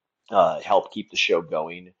help keep the show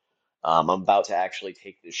going. I'm about to actually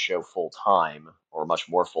take this show full time, or much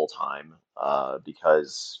more full time,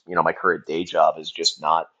 because my current day job is just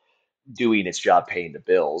not doing its job paying the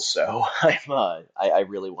bills. So I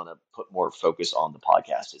really want to put more focus on the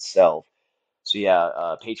podcast itself. So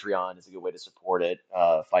yeah, Patreon is a good way to support it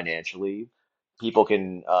financially. People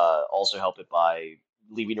can also help it by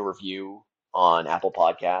leaving a review on Apple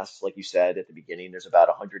Podcasts. Like you said at the beginning, there's about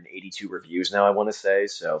 182 reviews now, I want to say.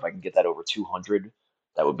 So if I can get that over 200,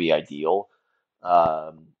 that would be ideal.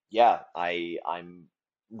 I'm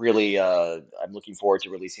really I'm looking forward to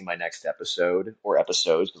releasing my next episode, or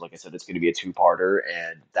episodes, because like I said, it's going to be a two-parter,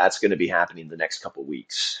 and that's going to be happening the next couple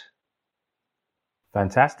weeks.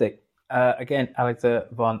 Fantastic. Again, Alexander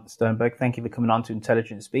von Sternberg, thank you for coming on to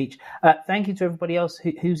Intelligent Speech. Thank you to everybody else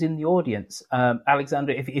who's in the audience.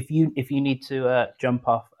 Alexander, if you need to jump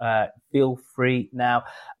off, feel free now.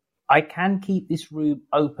 I can keep this room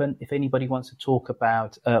open if anybody wants to talk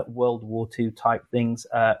about World War II type things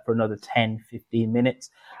for another 10, 15 minutes.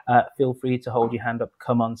 Feel free to hold your hand up,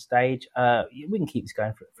 come on stage. We can keep this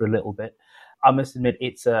going for a little bit. I must admit,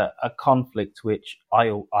 it's a conflict which I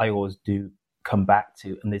always do come back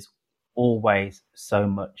to, and there's always so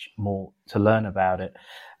much more to learn about it.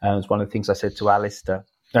 It's one of the things I said to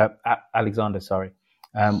Alexander,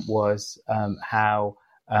 was how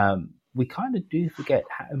we kind of do forget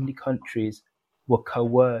how many countries were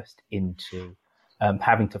coerced into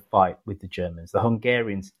having to fight with the Germans. The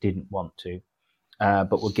Hungarians didn't want to,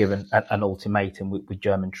 but were given an ultimatum with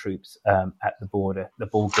German troops at the border. The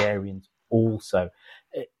Bulgarians also.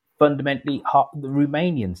 Fundamentally, the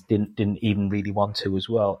Romanians didn't even really want to as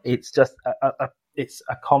well. It's just it's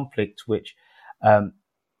a conflict which,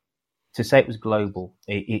 to say it was global,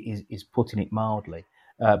 is putting it mildly.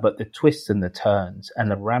 But the twists and the turns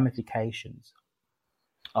and the ramifications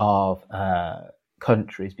of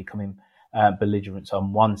countries becoming belligerents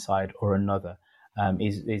on one side or another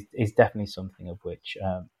is definitely something of which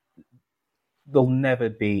there'll never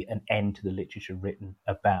be an end to the literature written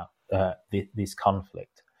about this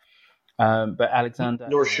conflict. But Alexander,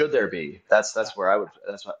 nor should there be. That's where I would.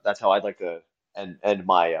 That's how I'd like to end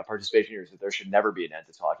my participation here. Is that there should never be an end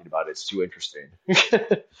to talking about it. It's too interesting.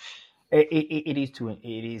 It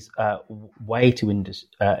is way too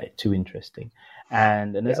interesting,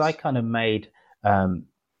 and yes. As I kind of made the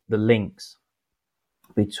links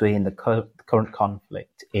between the current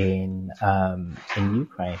conflict in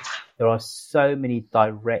Ukraine, there are so many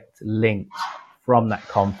direct links from that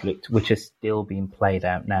conflict which are still being played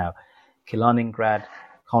out now. Kaliningrad,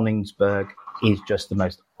 Königsberg is just the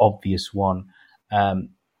most obvious one.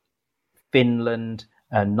 Finland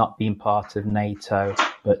not being part of NATO,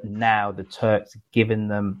 but now the Turks giving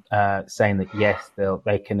them saying that yes,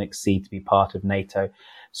 they can accede to be part of NATO.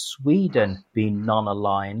 Sweden being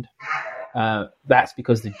non-aligned. That's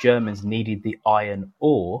because the Germans needed the iron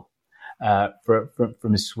ore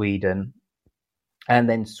from Sweden, and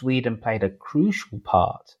then Sweden played a crucial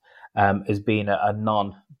part as being a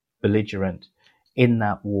non-belligerent in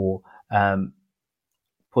that war.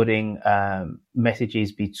 Putting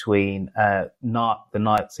messages between the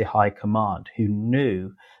Nazi high command, who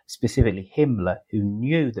knew, specifically Himmler, who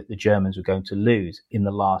knew that the Germans were going to lose in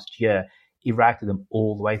the last year. He routed them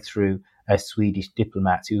all the way through Swedish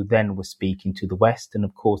diplomats who then were speaking to the West. And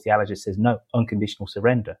of course, the Allies says, no, unconditional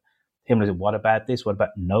surrender. Himmler said, what about this? What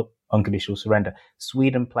about, nope, unconditional surrender.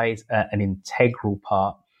 Sweden plays an integral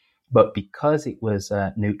part, but because it was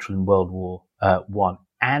neutral in World War I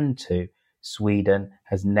and II, Sweden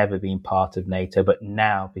has never been part of NATO, but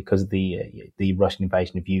now, because of the Russian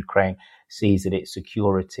invasion of Ukraine, sees that its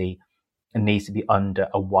security needs to be under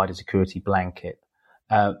a wider security blanket.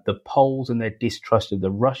 The Poles and their distrust of the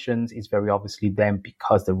Russians is very obviously then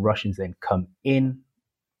because the Russians then come in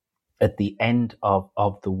at the end of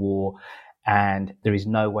the war, and there is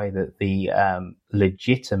no way that the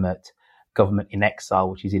legitimate government in exile,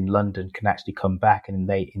 which is in London, can actually come back and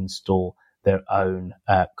they install their own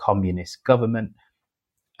communist government.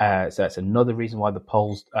 So that's another reason why the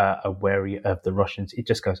Poles are wary of the Russians. It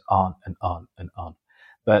just goes on and on and on.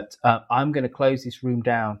 But I'm going to close this room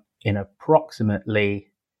down in approximately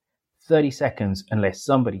 30 seconds unless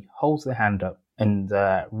somebody holds their hand up and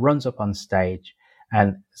runs up on stage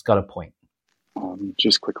and has got a point.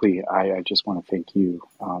 Just quickly, I just want to thank you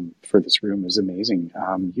for this room. It was amazing.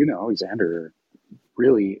 Alexander,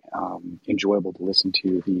 really enjoyable to listen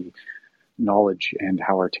to. The knowledge and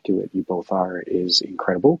how articulate you both are is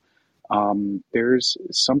incredible. There's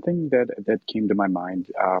something that came to my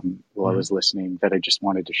mind while I was listening that I just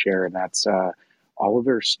wanted to share, and that's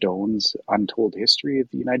Oliver Stone's Untold History of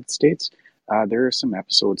the United States. There are some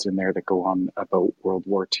episodes in there that go on about World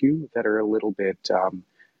War II that are a little bit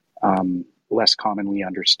less commonly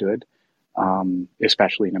understood,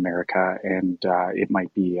 especially in America, and it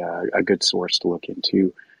might be a good source to look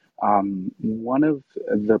into. One of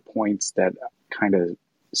the points that kind of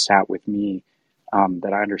sat with me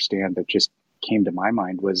that I understand that just came to my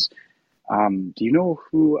mind was, do you know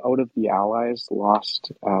who out of the Allies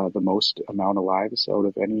lost the most amount of lives out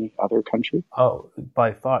of any other country? Oh,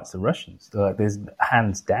 by far it's the Russians. There's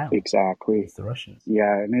hands down. Exactly. It's the Russians.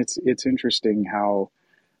 Yeah, and it's interesting how,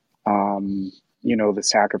 the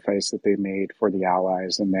sacrifice that they made for the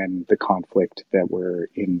Allies and then the conflict that we're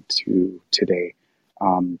into today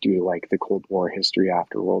due to like the Cold War history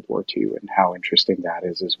after World War II and how interesting that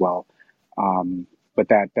is as well. But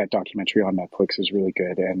that documentary on Netflix is really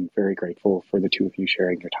good, and very grateful for the two of you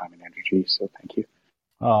sharing your time and energy. So thank you.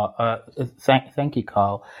 Thank you,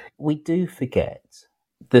 Carl. We do forget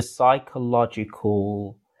the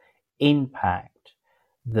psychological impact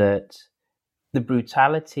that the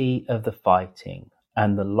brutality of the fighting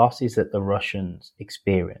and the losses that the Russians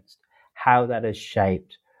experienced, how that has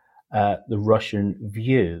shaped the Russian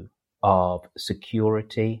view of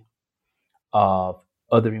security, of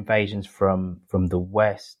other invasions from the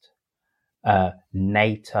West,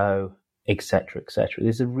 NATO, etc., etc.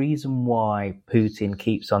 There's a reason why Putin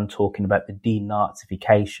keeps on talking about the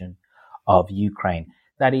denazification of Ukraine.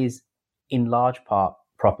 That is, in large part,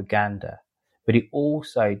 propaganda, but it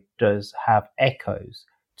also does have echoes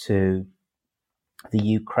to the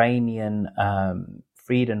Ukrainian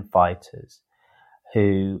freedom fighters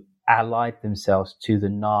who allied themselves to the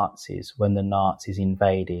Nazis when the Nazis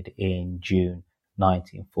invaded in June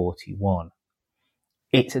 1941.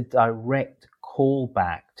 It's a direct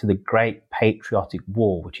callback to the Great Patriotic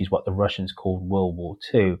War, which is what the Russians called World War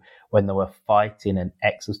II, when they were fighting an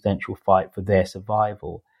existential fight for their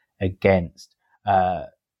survival against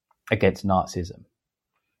Nazism.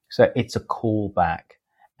 So it's a callback.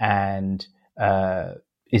 And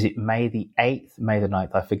is it May the 8th, May the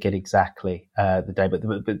 9th? I forget exactly the day, but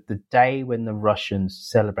the day when the Russians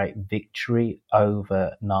celebrate victory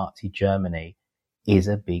over Nazi Germany is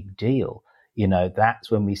a big deal.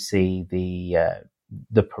 That's when we see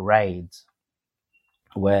the parades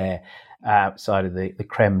where outside of the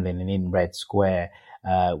Kremlin and in Red Square,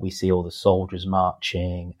 we see all the soldiers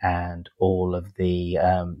marching and all of the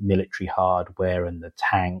military hardware and the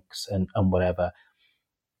tanks and whatever,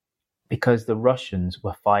 because the Russians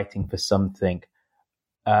were fighting for something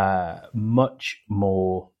much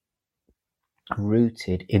more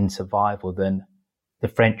rooted in survival than the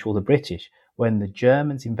French or the British. When the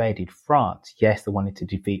Germans invaded France, yes, they wanted to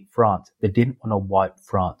defeat France. They didn't want to wipe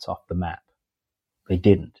France off the map. They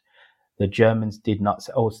didn't. The Germans did not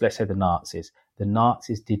say, let's say the Nazis. The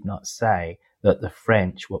Nazis did not say that the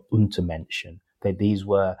French were Untermenschen, that these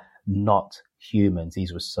were not humans,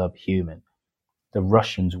 these were subhuman. The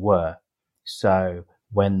Russians were. So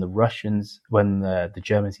when the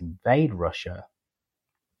Germans invade Russia,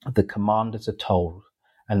 the commanders are told,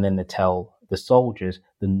 and then they tell the soldiers,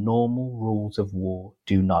 the normal rules of war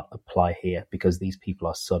do not apply here because these people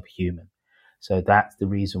are subhuman. So that's the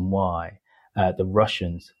reason why the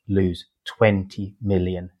Russians lose 20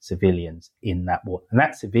 million civilians in that war. And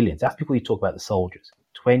that's civilians. That's before you talk about the soldiers.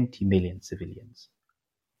 20 million civilians.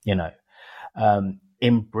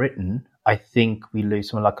 In Britain, I think we lose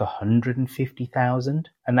something like 150,000,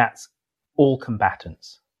 and that's all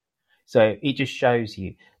combatants. So it just shows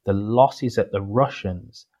you the losses that the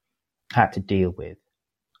Russians had to deal with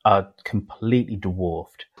are completely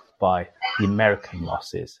dwarfed by the American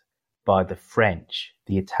losses, by the French,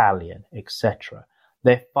 the Italian, etc.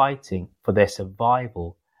 They're fighting for their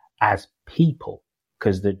survival as people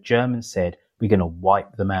because the Germans said, we're going to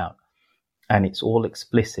wipe them out. And it's all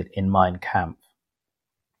explicit in Mein Kampf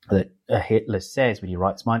that Hitler says when he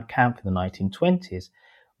writes Mein Kampf in the 1920s,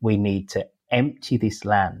 we need to empty this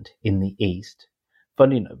land in the East.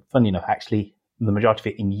 Funny enough, actually, the majority of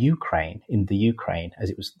it in the Ukraine, as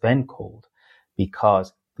it was then called,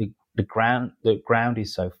 because the ground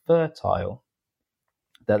is so fertile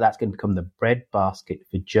that that's going to become the breadbasket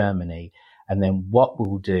for Germany. And then what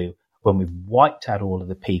we'll do when we've wiped out all of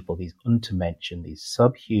the people, these Untermenschen, these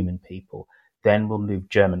subhuman people, then we'll move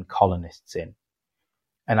German colonists in.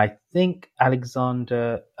 And I think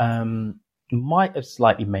Alexander might have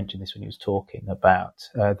slightly mentioned this when he was talking about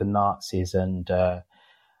the Nazis and the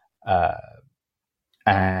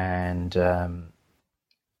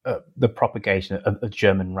propagation of the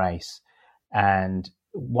German race. And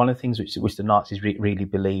one of the things which the Nazis really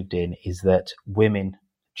believed in is that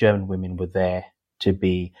German women were there to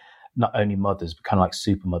be not only mothers, but kind of like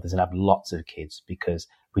super mothers and have lots of kids, because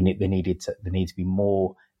there needed to be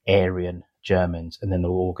more Aryan Germans, and then they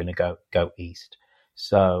were all going to go east.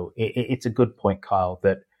 So it's a good point, Kyle,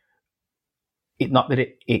 that not that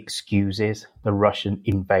it excuses the Russian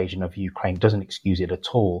invasion of Ukraine, doesn't excuse it at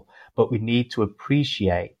all, but we need to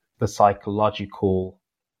appreciate the psychological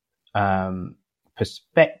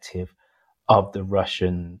perspective of the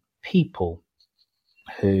Russian people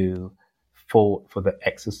who fought for the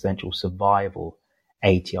existential survival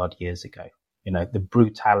 80 odd years ago. You know, the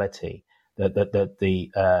brutality that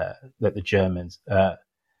the Germans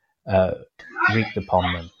wreaked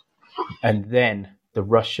upon them, and then the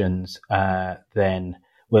Russians then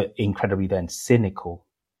were incredibly cynical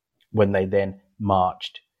when they then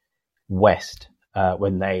marched west,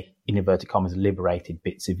 when they, in inverted commas, liberated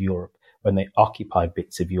bits of Europe, when they occupied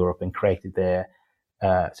bits of Europe and created their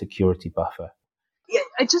security buffer. Yeah,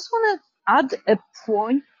 I just want to add a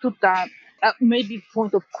point to that, maybe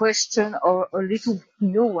point of question or a little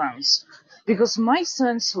nuance, because my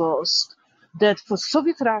sense was that for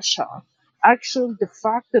Soviet Russia, actually the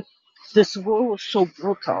fact that this war was so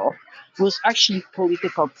brutal was actually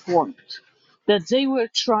political point, that they were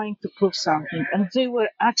trying to prove something, and they were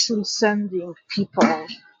actually sending people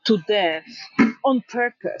to death on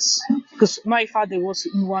purpose, because my father was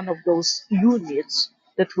in one of those units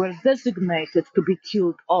that were designated to be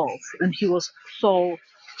killed off, and he was sole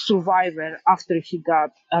survivor after he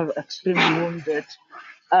got extremely wounded.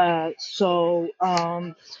 So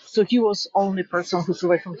he was only person who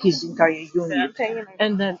survived from his entire unit.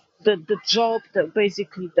 And then the job that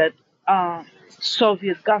basically that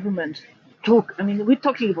Soviet government took, I mean, we're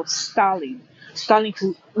talking about Stalin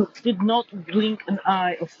who did not blink an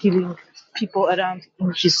eye of killing people around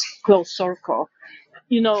in his close circle.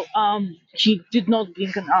 You know, he did not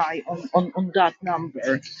blink an eye on that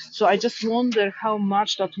number. So I just wonder how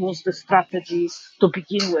much that was the strategy to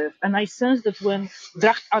begin with. And I sense that when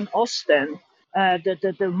Dracht an Osten,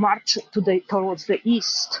 the march towards the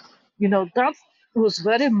east, you know, that was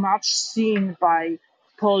very much seen by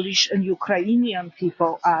Polish and Ukrainian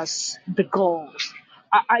people as the goal.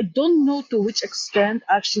 I don't know to which extent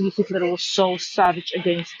actually Hitler was so savage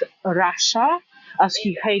against Russia as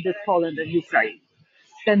he hated Poland and Ukraine.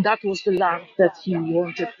 And that was the land that he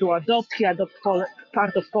wanted to adopt. He adopted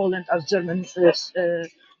part of Poland as German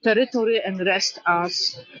territory and rest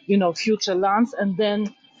as, you know, future lands, and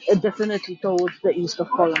then definitely towards the east of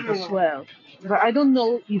Poland as well. But I don't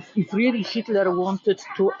know if really Hitler wanted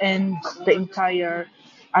to end the entire,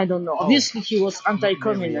 I don't know. Obviously, he was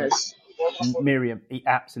anti-communist. Miriam, he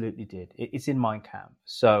absolutely did. It's in Mein Kampf.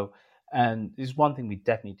 So, and there's one thing we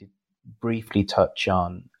definitely did briefly touch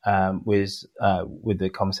on was with the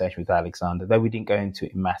conversation with Alexander, though we didn't go into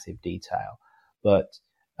it in massive detail, but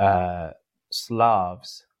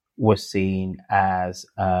Slavs were seen as,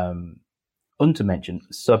 untermenschen,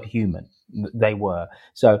 subhuman. They were.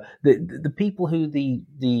 So the people who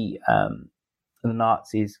the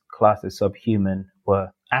Nazis classed as subhuman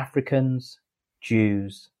were Africans,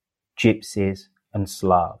 Jews, Gypsies, and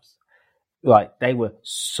Slavs. Like, they were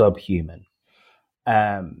subhuman.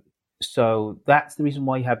 So that's the reason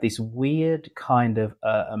why you have this weird kind of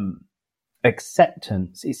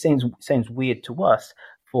acceptance. It seems weird to us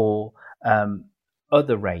for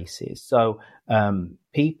other races. So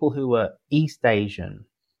people who were East Asian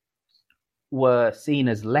were seen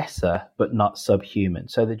as lesser but not subhuman.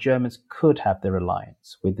 So the Germans could have their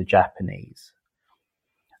alliance with the Japanese.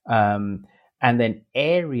 And then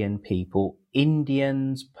Aryan people,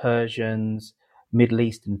 Indians, Persians, Middle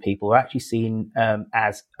Eastern people are actually seen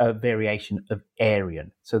as a variation of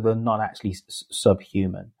Aryan. So they're not actually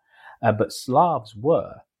subhuman. But Slavs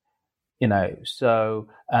were, you know, so,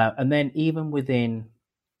 and then even within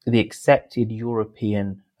the accepted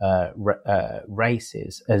European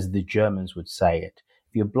races, as the Germans would say it,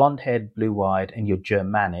 if you're blonde-haired, blue-eyed, and you're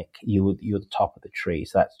Germanic, you're the top of the tree.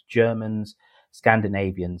 So that's Germans,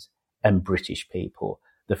 Scandinavians, and British people.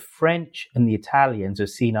 The French and the Italians are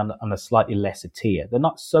seen on a slightly lesser tier. They're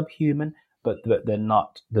not subhuman, but they're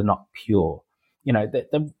not pure. You know,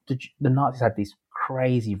 the Nazis had these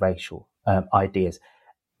crazy racial ideas,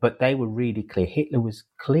 but they were really clear. Hitler was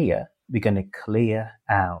clear. We're going to clear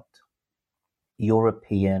out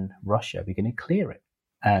European Russia. We're going to clear it,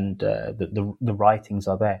 and the writings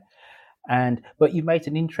are there. But you made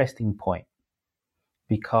an interesting point,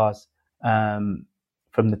 because from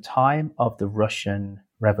the time of the Russian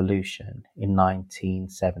Revolution in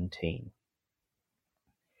 1917,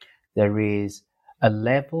 there is a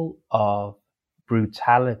level of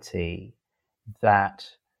brutality that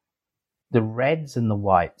the Reds and the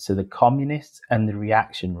Whites, so the communists and the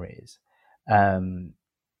reactionaries,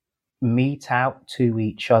 mete out to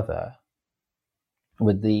each other.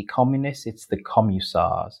 With the communists, it's the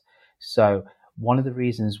Commissars. So one of the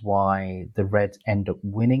reasons why the Reds end up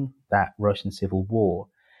winning that Russian Civil War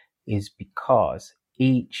is because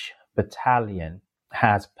each battalion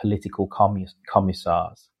has political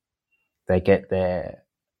commissars. They get their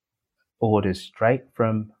orders straight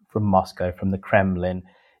from Moscow, from the Kremlin.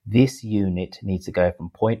 This unit needs to go from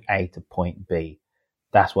point A to point B.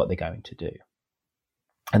 That's what they're going to do.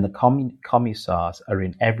 And the commissars are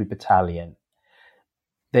in every battalion.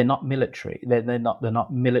 They're not military. They're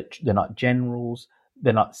not military. They're not generals.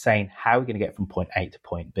 They're not saying how we're going to get from point A to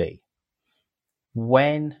point B.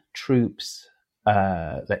 When troops,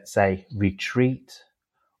 let's say, retreat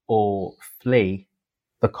or flee,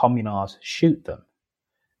 the communards shoot them.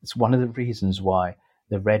 It's one of the reasons why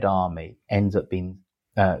the Red Army ends up being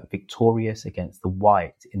victorious against the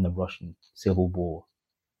White in the Russian Civil War.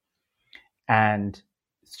 And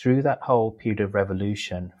through that whole period of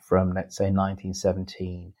revolution from, let's say,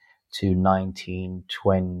 1917 to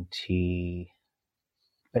 1920,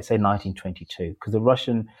 let's say 1922, because the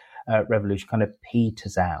Russian revolution kind of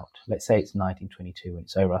peters out. Let's say it's 1922 and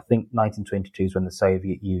it's over. I think 1922 is when the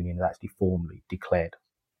Soviet Union is actually formally declared.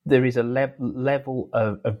 There is a level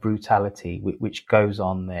of brutality which goes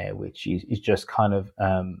on there, which is just kind of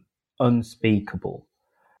unspeakable.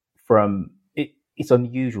 It's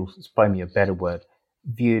unusual, it's probably a better word,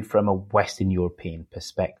 viewed from a Western European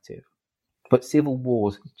perspective. But civil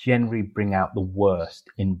wars generally bring out the worst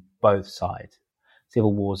in both sides.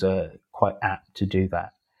 Civil wars are quite apt to do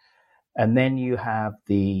that. And then you have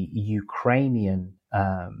the Ukrainian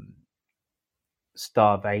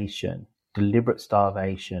starvation, deliberate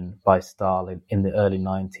starvation by Stalin in the early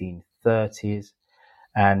 1930s.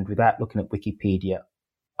 And without looking at Wikipedia,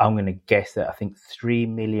 I'm going to guess that I think 3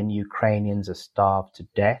 million Ukrainians are starved to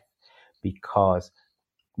death, because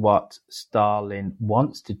what Stalin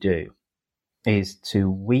wants to do is to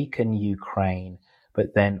weaken Ukraine,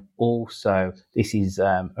 but then also this is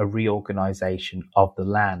a reorganization of the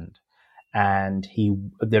land. And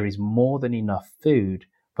there is more than enough food,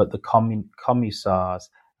 but the commissars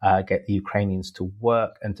get the Ukrainians to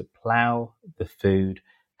work and to plow the food.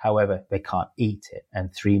 However, they can't eat it,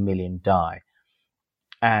 and 3 million die.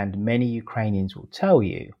 And many Ukrainians will tell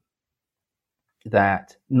you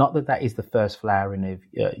that not that is the first flowering of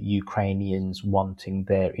Ukrainians wanting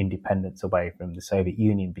their independence away from the Soviet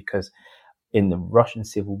Union, because in the Russian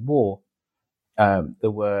Civil War,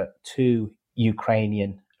 there were 2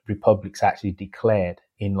 Ukrainian republics actually declared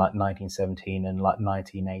in like 1917 and like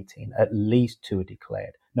 1918. At least 2 are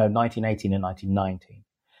declared. No, 1918 and 1919,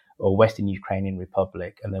 or Western Ukrainian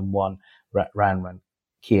Republic, and then one around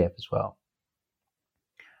Kiev as well.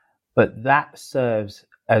 But that serves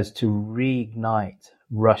as to reignite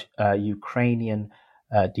Ukrainian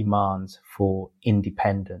demands for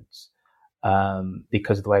independence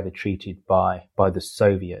because of the way they're treated by the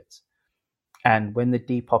Soviets. And when the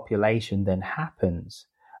depopulation then happens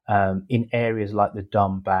in areas like the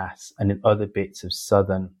Donbass and in other bits of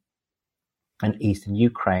southern and eastern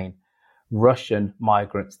Ukraine, Russian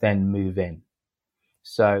migrants then move in.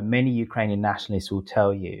 So many Ukrainian nationalists will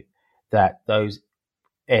tell you that those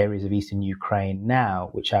areas of eastern Ukraine now,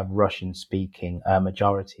 which have Russian-speaking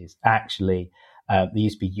majorities, actually, there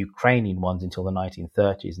used to be Ukrainian ones until the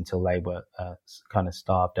 1930s, until they were kind of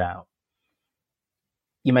starved out.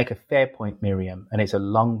 You make a fair point, Miriam, and it's a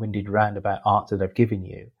long-winded roundabout answer that I've given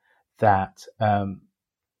you, that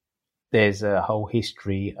there's a whole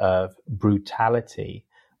history of brutality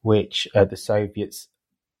which the Soviets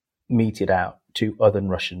meted out to other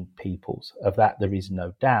Russian peoples. Of that, there is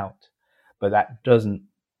no doubt, but that doesn't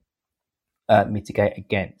mitigate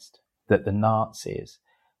against that the Nazis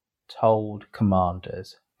told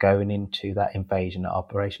commanders going into that invasion at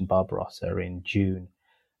Operation Barbarossa in June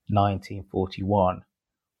 1941,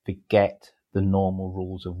 forget the normal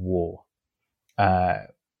rules of war.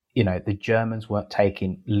 The Germans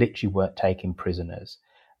literally weren't taking prisoners.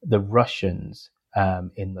 The Russians,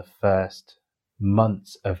 in the first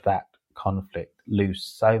months of that conflict, lose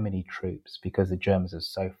so many troops because the Germans are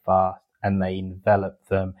so fast, and they envelop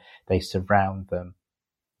them, they surround them.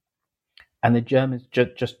 And the Germans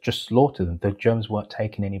just slaughter them. The Germans weren't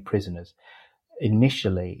taking any prisoners.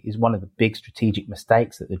 Initially, is one of the big strategic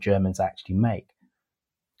mistakes that the Germans actually make.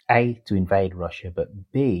 A, to invade Russia,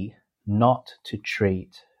 but B, not to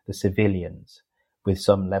treat the civilians with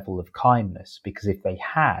some level of kindness, because if they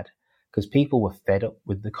had, because people were fed up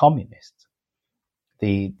with the communists,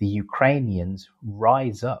 the Ukrainians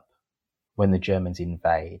rise up when the Germans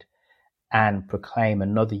invade and proclaim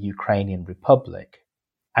another Ukrainian republic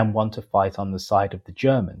and want to fight on the side of the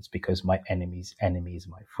Germans because my enemy's enemy is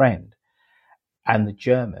my friend. And the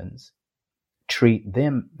Germans treat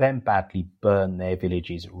them badly, burn their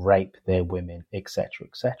villages, rape their women, etc.,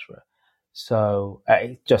 etc. So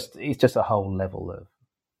it's just a whole level of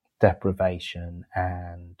deprivation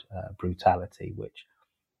and brutality, which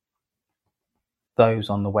those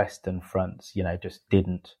on the Western fronts, just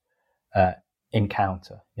didn't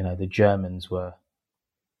encounter. The Germans were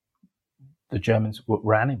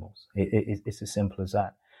animals. It's as simple as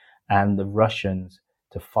that. And the Russians,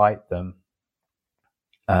 to fight them,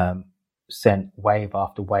 sent wave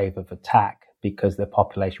after wave of attack because their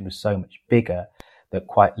population was so much bigger that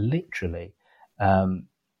quite literally,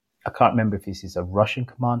 I can't remember if this is a Russian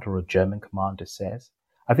commander or a German commander says.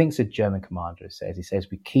 I think it's a German commander says. He says,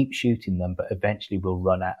 we keep shooting them, but eventually we'll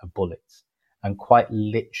run out of bullets. And quite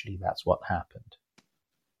literally, that's what happened.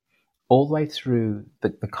 All the way through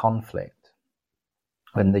the conflict,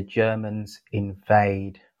 when the Germans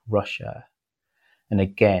invade Russia, and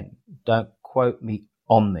again, don't quote me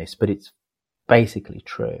on this, but it's basically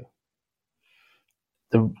true.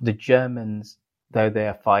 The Germans, though they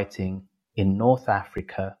are fighting in North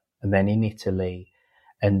Africa and then in Italy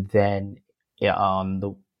and then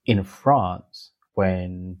in France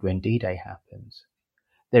when D-Day happens,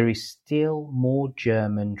 there is still more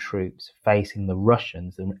German troops facing the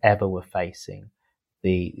Russians than ever were facing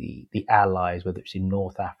the Allies, whether it's in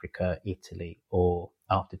North Africa, Italy, or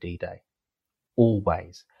after D-Day.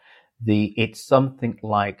 Always. It's something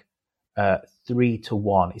like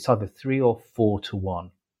 3-1. It's either 3 or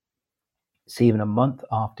 4-1. It's even a month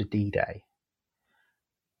after D-Day,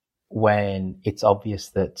 when it's obvious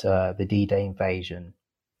that the D-Day invasion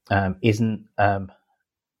isn't a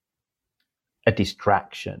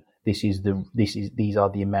distraction. These are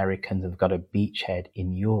the Americans who've got a beachhead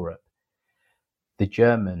in Europe. The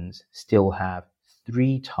Germans still have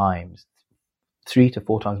 3 to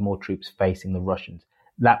 4 times more troops facing the Russians.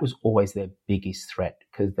 That was always their biggest threat,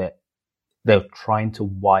 because they're trying to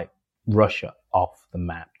wipe Russia off the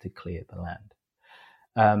map to clear the land.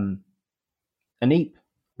 Aneep,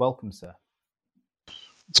 welcome, sir.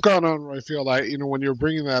 What's going on, Royfield? When you were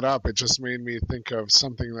bringing that up, it just made me think of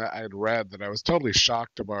something that I'd read that I was totally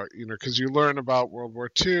shocked about, because you learn about World War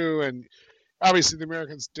II, and obviously the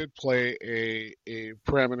Americans did play a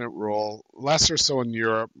preeminent role, lesser so in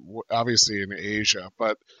Europe, obviously in Asia,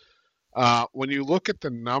 but when you look at the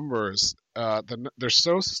numbers, they're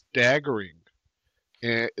so staggering.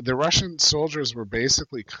 The Russian soldiers were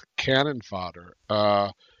basically cannon fodder.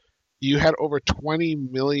 You had over 20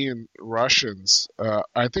 million Russians,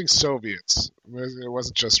 I think Soviets. It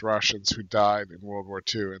wasn't just Russians who died in World War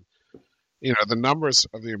II. And, the numbers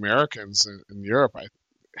of the Americans in Europe,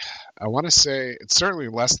 I want to say it's certainly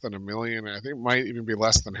less than 1 million. I think it might even be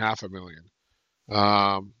less than 500,000.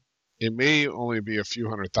 It may only be a few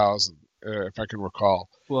 100,000, if I can recall.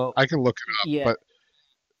 Well, I can look it up, yeah. But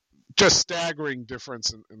just staggering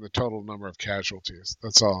difference in the total number of casualties.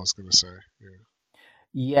 That's all I was going to say.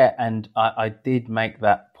 Yeah, and I did make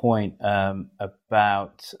that point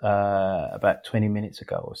about 20 minutes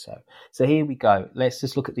ago or so. So here we go. Let's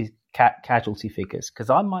just look at these casualty figures, because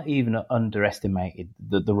I might even have underestimated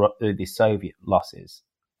the Soviet losses.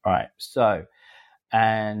 All right. So,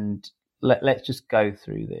 and let's just go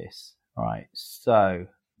through this. All right. So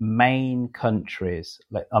main countries.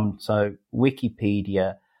 So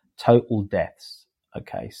Wikipedia, total deaths.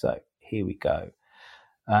 Okay. So here we go.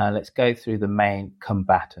 Let's go through the main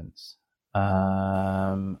combatants.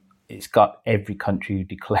 It's got every country who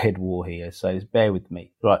declared war here, so just bear with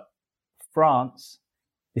me. Right, France,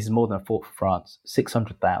 this is more than a fourth for France,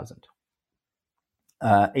 600,000.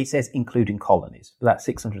 It says including colonies, but that's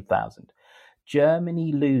 600,000.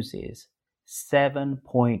 Germany loses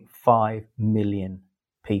 7.5 million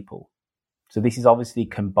people. So this is obviously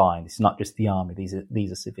combined. It's not just the army. These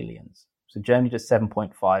are civilians. So Germany does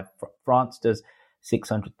 7.5. France does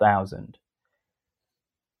 600,000.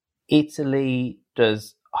 Italy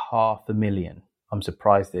does 500,000. I'm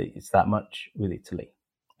surprised that it's that much with Italy.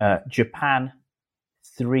 Japan,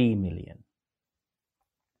 3 million.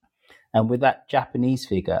 And with that Japanese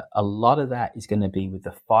figure, a lot of that is going to be with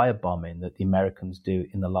the firebombing that the Americans do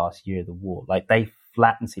in the last year of the war. Like, they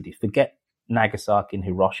flatten cities. Forget Nagasaki and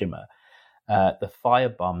Hiroshima. The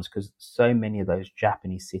firebombs, because so many of those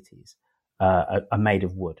Japanese cities are made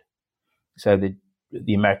of wood. So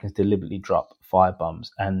the Americans deliberately drop firebombs,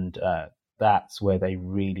 and that's where they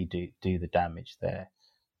really do the damage there.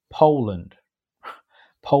 Poland,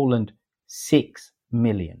 6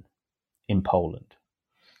 million in Poland,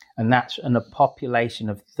 and that's in a population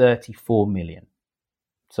of 34 million.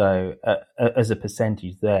 So as a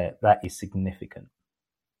percentage there, that is significant.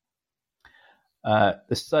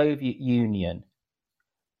 The Soviet Union,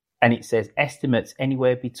 and it says estimates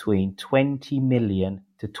anywhere between 20 million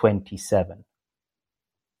to 27.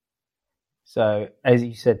 So as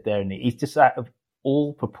you said there, it's just out of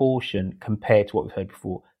all proportion compared to what we've heard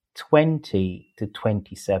before, 20 to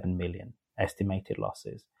 27 million estimated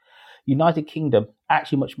losses. United Kingdom,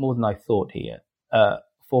 actually much more than I thought here,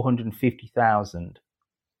 450,000.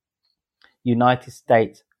 United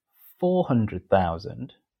States,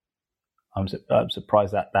 400,000. I'm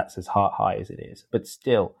surprised that that's as high as it is, but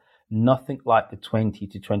still nothing like the 20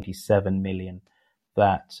 to 27 million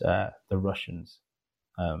that the Russians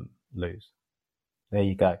lose. There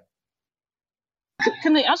you go.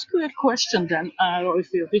 Can I ask you a question then, Roy?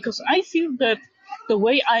 Because I feel that the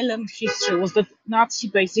way I learned history was that Nazi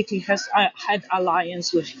basically had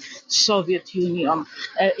alliance with Soviet Union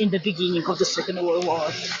in the beginning of the Second World War.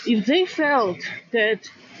 If they felt that,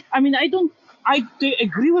 I do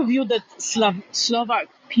agree with you that Slovak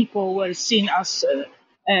people were seen as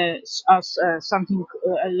something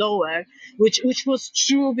lower, which was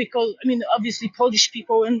true because obviously Polish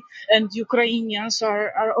people and Ukrainians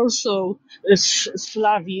are also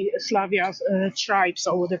Slavia tribes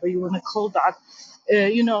or whatever you want to call that,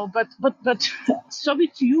 but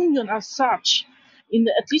Soviet Union as such,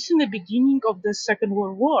 at least in the beginning of the Second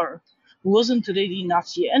World War, wasn't really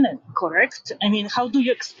Nazi enemy, correct? How do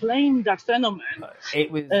you explain that phenomenon?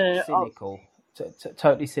 It was cynical,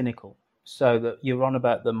 totally cynical. So that you're on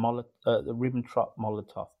about the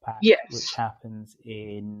Ribbentrop-Molotov Pact, yes, which happens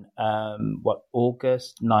in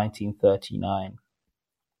August 1939.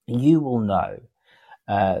 You will know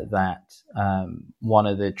that one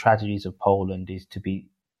of the tragedies of Poland is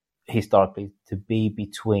historically to be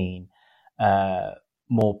between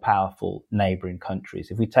more powerful neighbouring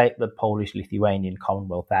countries. If we take the Polish-Lithuanian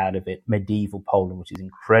Commonwealth out of it, medieval Poland, which is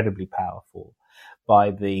incredibly powerful,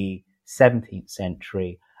 by the 17th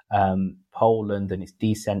century, Poland and its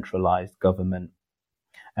decentralized government,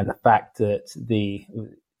 and the fact that the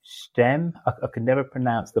Sejm, I can never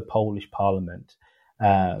pronounce the Polish parliament.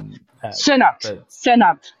 Senat.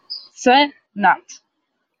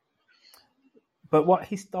 But what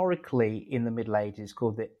historically in the Middle Ages is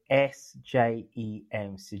called the SJEM,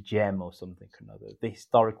 Sejm or something or another, the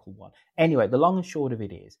historical one. Anyway, the long and short of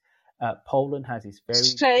it is, Poland has this very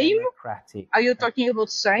democratic... Are you talking about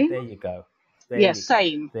Sejm? There you go.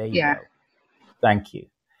 Same. There you go. Thank you.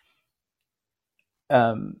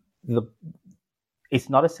 It's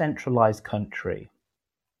not a centralized country,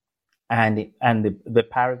 and the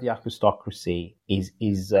power of the aristocracy is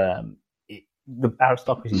the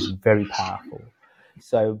aristocracy is very powerful.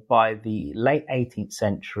 So by the late 18th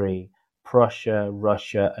century, Prussia,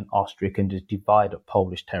 Russia, and Austria can just divide up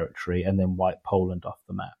Polish territory and then wipe Poland off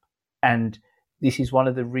the map. And this is one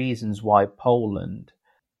of the reasons why Poland,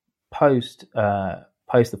 post the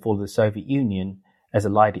fall of the Soviet Union, has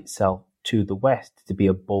allied itself to the West to be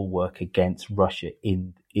a bulwark against Russia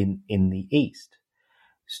in the East.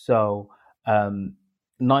 So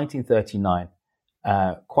 1939,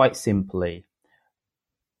 quite simply,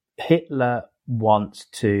 Hitler wants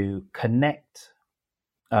to connect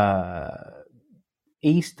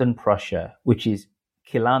Eastern Prussia, which is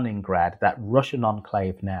Kaliningrad, that Russian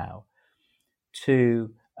enclave now,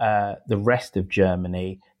 to the rest of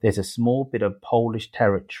Germany. There's a small bit of Polish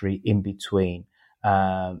territory in between,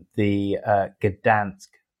 the Gdansk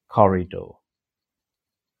corridor.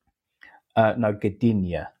 No,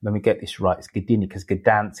 Gdynia. Let me get this right. It's Gdynia because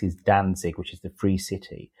Gdansk is Danzig, which is the free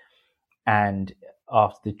city. And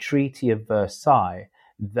after the Treaty of Versailles,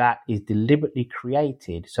 that is deliberately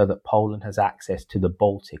created so that Poland has access to the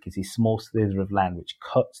Baltic. It's a small slither of land which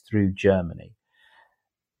cuts through Germany.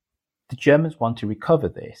 The Germans want to recover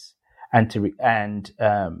this, and to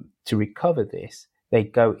recover this, they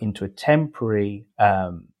go into a temporary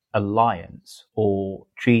alliance or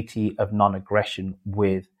treaty of non-aggression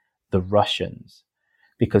with the Russians,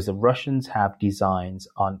 because the Russians have designs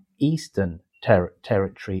on eastern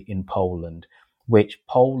territory in Poland, which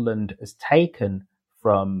Poland has taken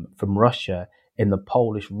from Russia in the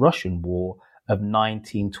Polish-Russian War of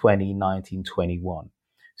 1920-1921.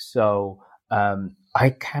 So I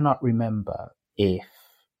cannot remember if,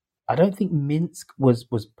 I don't think Minsk was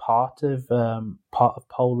part of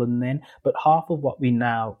Poland then, but half of what is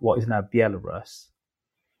now Belarus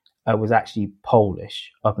was actually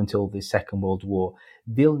Polish up until the Second World War.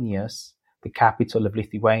 Vilnius, the capital of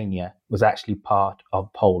Lithuania, was actually part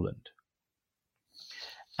of Poland.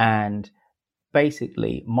 And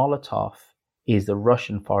basically, Molotov is the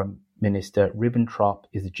Russian foreign minister, Ribbentrop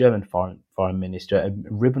is the German foreign minister, and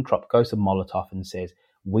Ribbentrop goes to Molotov and says,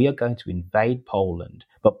 we are going to invade Poland.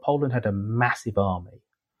 But Poland had a massive army.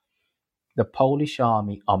 The Polish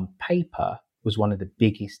army on paper was one of the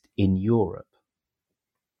biggest in Europe.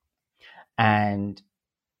 And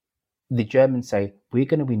the Germans say, we're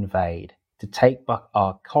going to invade to take back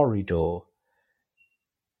our corridor.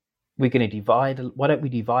 We're going to why don't we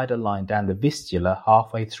divide a line down the Vistula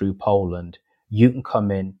halfway through Poland? You can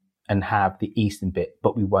come in and have the eastern bit,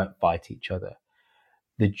 but we won't fight each other.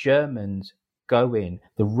 The Germans go in.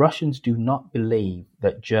 The Russians do not believe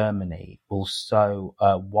that Germany will so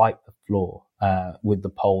wipe the floor with the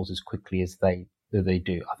Poles as quickly as they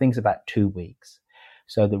do. I think it's about 2 weeks.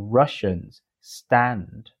 So the Russians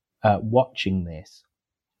stand watching this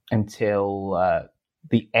until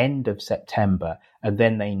the end of September, and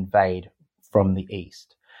then they invade from the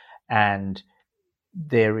east. And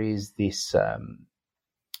there is this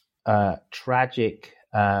tragic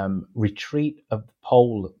retreat of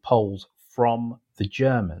the Poles from the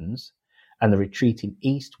Germans, and the retreating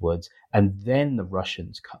eastwards, and then the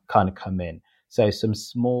Russians kind of come in. So some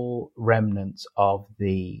small remnants of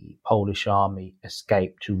the Polish army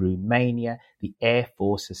escape to Romania. The Air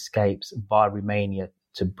Force escapes via Romania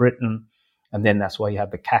to Britain. And then that's why you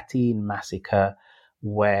have the Katyn massacre,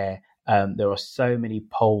 where there are so many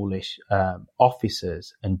Polish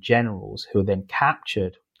officers and generals who are then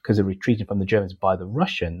captured because they're retreating from the Germans by the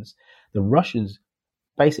Russians. The Russians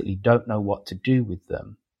basically don't know what to do with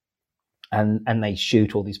them. And they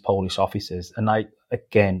shoot all these Polish officers. And I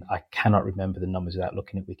cannot remember the numbers without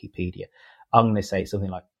looking at Wikipedia. I'm going to say it's something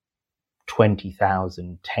like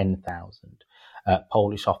 20,000, 10,000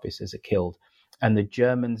 Polish officers are killed. And the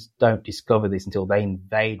Germans don't discover this until they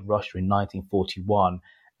invade Russia in 1941.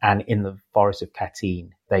 And in the forest of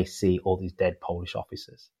Katyn, they see all these dead Polish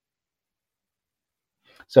officers.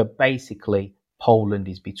 So basically, Poland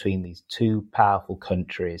is between these two powerful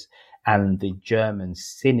countries, and the Germans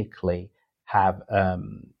cynically have a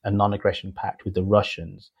non-aggression pact with the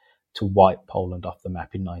Russians to wipe Poland off the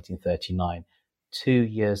map in 1939. 2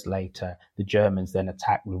 years later, the Germans then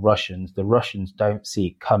attack the Russians. The Russians don't see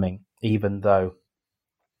it coming, even though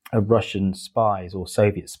Russian spies or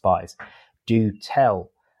Soviet spies do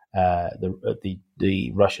tell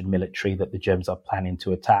the Russian military that the Germans are planning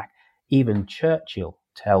to attack. Even Churchill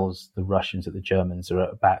tells the Russians that the Germans are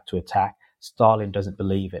about to attack. Stalin doesn't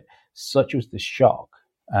believe it. Such was the shock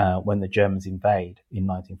when the Germans invade in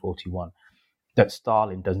 1941 that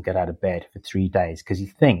Stalin doesn't get out of bed for 3 days because he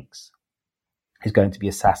thinks he's going to be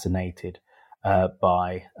assassinated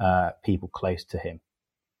by people close to him,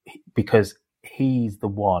 because he's the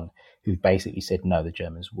one who basically said, no, the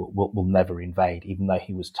Germans will never invade, even though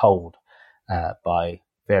he was told by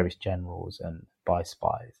various generals and by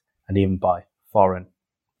spies and even by foreign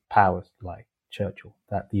powers like Churchill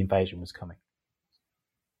that the invasion was coming.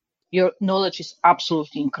 Your knowledge is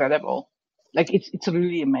absolutely incredible. Like it's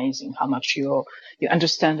really amazing how much you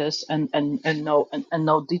understand this and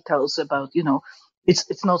know details about,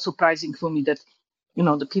 it's not surprising for me that,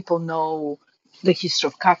 the people know the history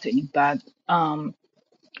of Katyn, but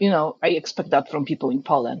I expect that from people in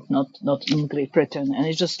Poland, not in Great Britain. And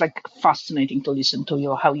it's just like fascinating to listen to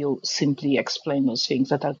you, how you simply explain those things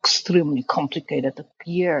that are extremely complicated, that take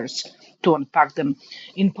years to unpack them.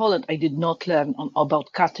 In Poland, I did not learn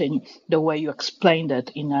about Katyn the way you explained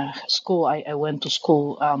it in a school. I went to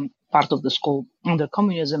school, part of the school under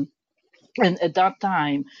communism. And at that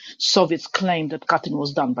time, Soviets claimed that Katyn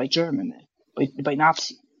was done by Germany, by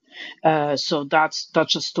Nazi. So that's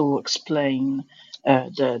just to explain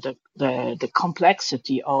the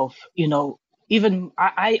complexity of, even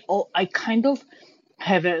I kind of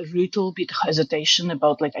have a little bit hesitation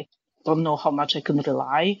about, like, I don't know how much I can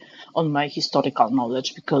rely on my historical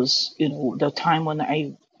knowledge, because, the time when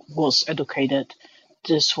I was educated,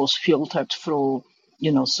 this was filtered through,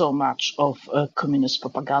 so much of communist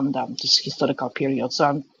propaganda, this historical period. So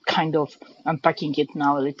I'm kind of unpacking it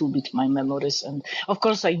now a little bit, my memories. And of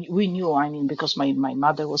course, we knew, because my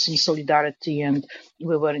mother was in Solidarity, and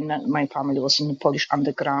we were my family was in the Polish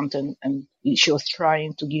underground, and she was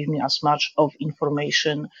trying to give me as much of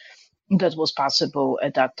information that was possible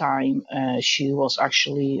at that time. She was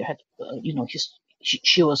actually had,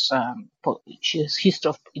 she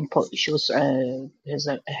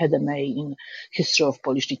had an MA in history of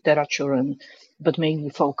Polish literature, but mainly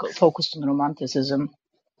focused on Romanticism.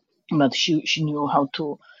 But she knew how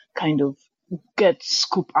to kind of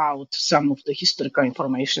scoop out some of the historical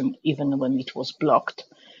information, even when it was blocked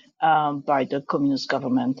by the communist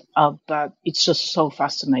government. But it's just so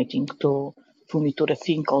fascinating for me to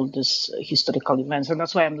rethink all these historical events. And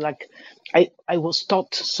that's why I'm like, I was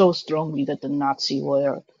taught so strongly that the Nazi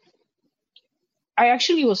were, I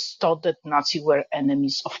actually was taught that Nazi were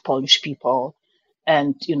enemies of Polish people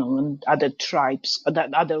and, and other tribes,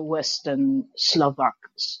 other Western Slovak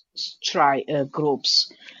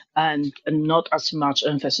groups. And not as much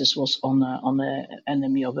emphasis was on the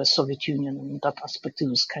enemy of the Soviet Union. And that aspect, it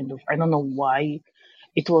was kind of, I don't know why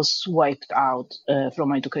it was wiped out from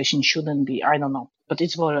my education. Shouldn't be, I don't know, but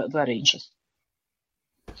it's very, very interesting.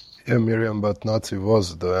 Yeah, Miriam, but Nazi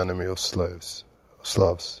was the enemy of Slavs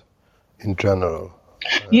in general.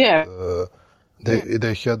 Yeah.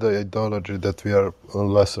 They had the ideology that we are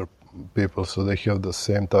lesser people, so they have the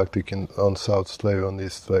same tactic on South Slavs, on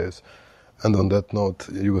East Slavs. And on that note,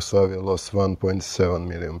 Yugoslavia lost 1.7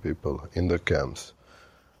 million people in the camps.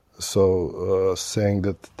 So saying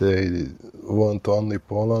that they want only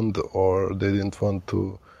Poland or they didn't want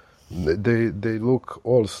to, they look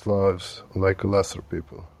all Slavs like lesser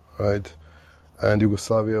people, right? And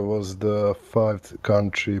Yugoslavia was the 5th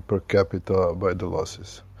country per capita by the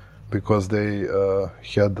losses, because they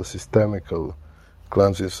had the systemical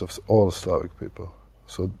cleanses of all Slavic people.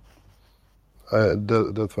 So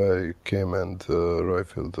that's why I came and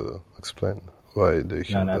Roifield explained why they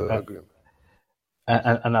had the agreement.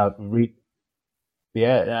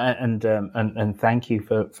 And thank you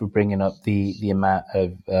for bringing up the amount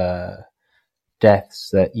of deaths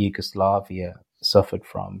that Yugoslavia suffered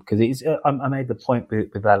from, because I made the point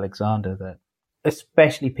with Alexander that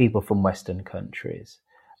especially people from Western countries,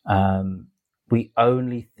 we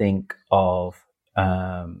only think of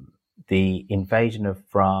the invasion of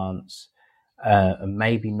France,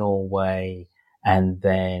 maybe Norway, and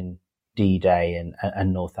then D-Day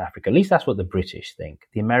and North Africa. At least that's what the British think.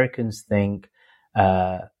 The Americans think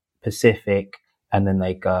Pacific, and then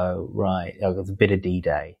they go, right, there's a bit of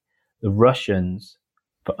D-Day. The Russians,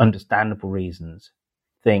 for understandable reasons,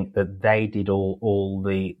 think that they did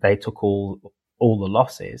they took all the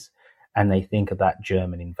losses, and they think of that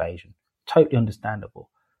German invasion. Totally understandable.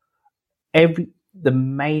 The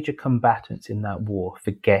major combatants in that war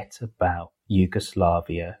forget about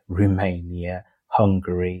Yugoslavia, Romania,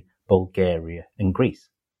 Hungary, Bulgaria, and Greece.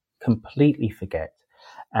 Completely forget.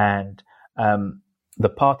 And the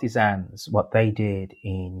partisans, what they did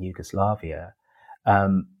in Yugoslavia,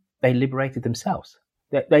 they liberated themselves.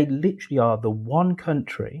 They literally are the one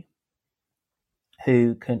country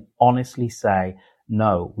who can honestly say,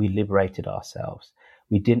 no, we liberated ourselves.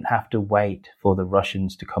 We didn't have to wait for the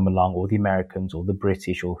Russians to come along, or the Americans, or the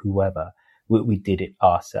British, or whoever. We did it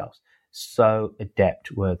ourselves. So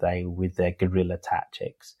adept were they with their guerrilla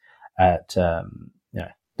tactics at,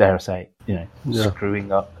 dare I say,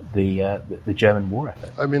 screwing up the German war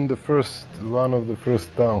effort. I mean, one of the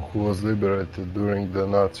first towns who was liberated during the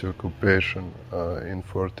Nazi occupation in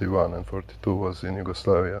 41 and 42 was in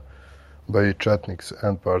Yugoslavia by Chetniks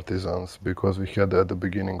and partisans, because we had at the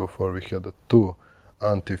beginning of war, we had two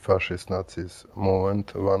anti-fascist Nazis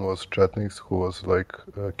movement. One was Chetniks, who was like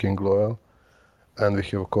king loyal, and we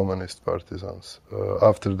have communist partisans.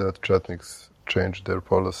 After that, Chetniks changed their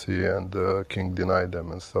policy and the king denied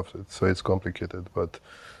them and stuff. So it's complicated, but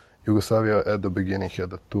Yugoslavia at the beginning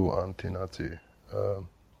had two anti-Nazi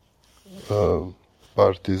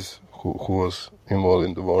parties who was involved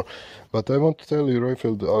in the war. But I want to tell you,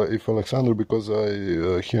 Roifield, if Alexander, because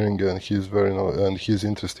I hearing and he's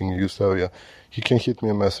interested in Yugoslavia, he can hit me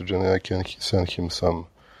a message and I can send him some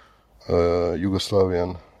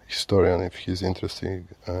Yugoslavian historian if he's interested,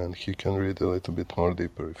 and he can read a little bit more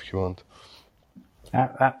deeper if he want.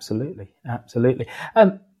 Absolutely.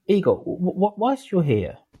 Igor, whilst you're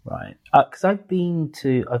here, right? Because I've been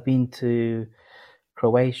to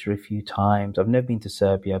Croatia a few times. I've never been to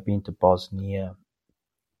Serbia. I've been to Bosnia,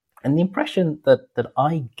 and the impression that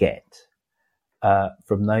I get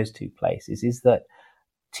from those two places is that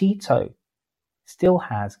Tito still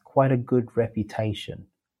has quite a good reputation.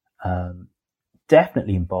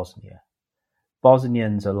 Definitely in Bosnia.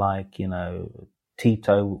 Bosnians are like,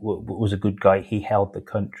 Tito was a good guy. He held the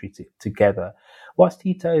country together. What's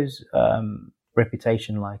Tito's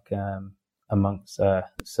reputation like amongst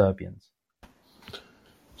Serbians?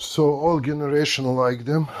 So all generation like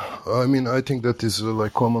them. I mean, I think that is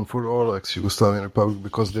like common for all ex-Yugoslavian republic,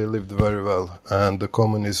 because they lived very well, and the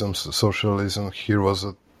communism, socialism here was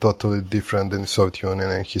totally different than the Soviet Union,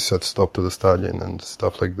 and he said stop to the Stalin and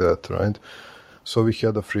stuff like that, right? So we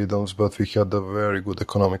had the freedoms, but we had a very good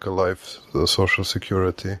economical life, the social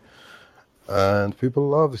security. And people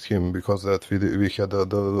loved him because that we had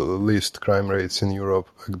the least crime rates in Europe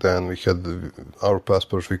back then. We had our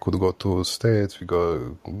passports. We could go to states. We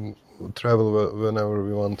go travel whenever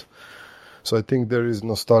we want. So I think there is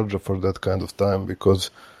nostalgia for that kind of time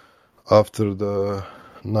because after the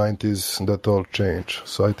 90s that all changed.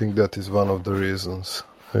 So I think that is one of the reasons,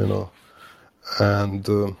 And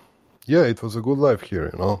it was a good life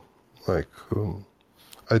here,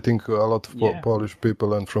 I think a lot of Polish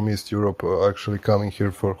people and from East Europe are actually coming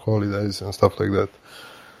here for holidays and stuff like that.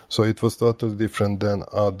 So it was totally different than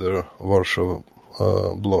other Warsaw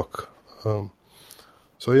bloc.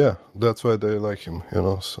 That's why they like him,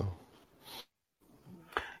 So.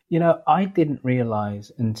 I didn't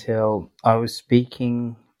realize until I was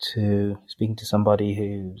speaking to somebody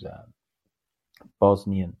who's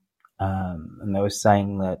Bosnian, and they were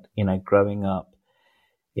saying that, growing up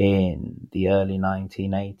in the early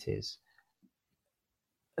 1980s,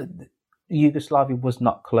 Yugoslavia was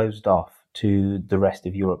not closed off to the rest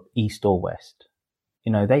of Europe, east or west.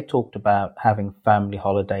 They talked about having family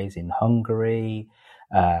holidays in Hungary,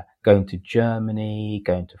 going to Germany,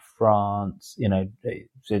 going to France,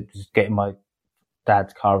 just getting my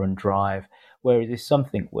dad's car and drive. Whereas it's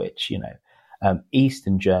something which,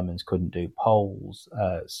 Eastern Germans couldn't do, Poles,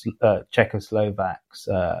 Czechoslovaks,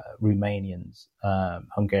 Romanians,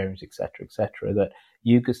 Hungarians, etc., that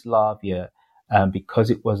Yugoslavia,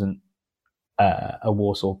 because it wasn't a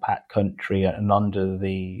Warsaw Pact country and under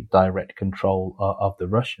the direct control of the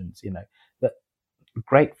Russians, that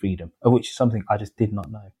great freedom, which is something I just did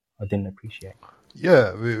not know. I didn't appreciate.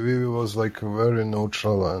 Yeah, we was very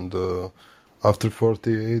neutral, and after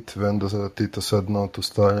 1948, when Tito said no to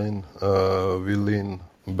Stalin, we leaned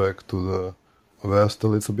back to the West a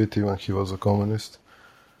little bit, even he was a communist.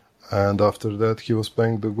 And after that, he was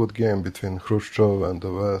playing the good game between Khrushchev and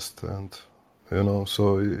the West, and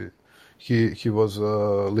so he was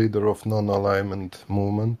a leader of non-alignment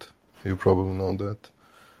movement. You probably know that.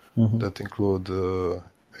 Mm-hmm. That include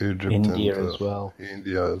Egypt, India and as well.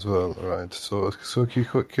 India as well, right? So he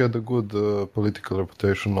had a good political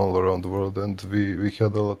reputation all around the world, and we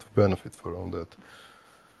had a lot of benefit from that.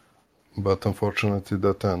 But unfortunately,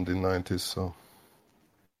 that ended in the 90s. So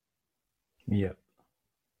yeah,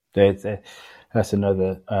 that's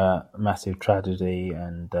another massive tragedy.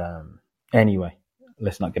 And anyway,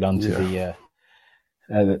 let's not get on to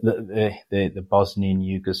the Bosnian,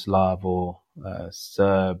 Yugoslav, or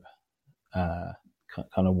Serb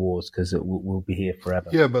kind of wars, because we'll be here forever.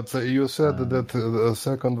 Yeah, but you said that the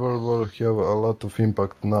Second World War have a lot of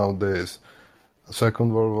impact nowadays.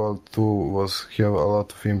 Second World War II have a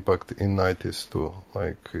lot of impact in 90s too.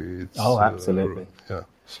 It's absolutely.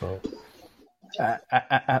 So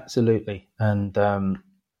absolutely, and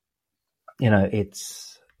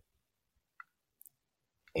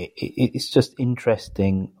it's just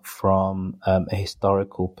interesting from a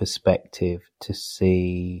historical perspective to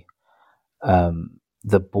see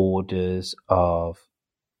the borders of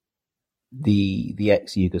the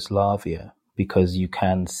ex-Yugoslavia, because you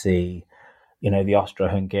can see, the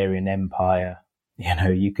Austro-Hungarian Empire.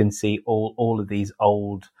 You can see all of these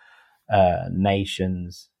old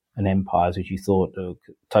nations and empires which you thought were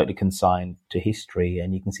totally consigned to history,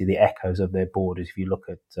 and you can see the echoes of their borders. If you look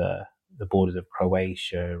at the borders of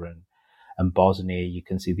Croatia and Bosnia, you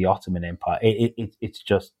can see the Ottoman Empire. It's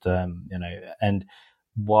just and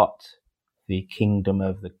what the kingdom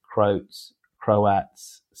of the Croats,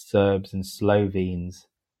 Serbs, and Slovenes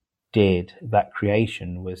did, that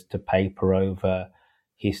creation, was to paper over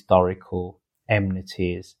historical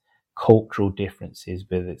enmities, cultural differences,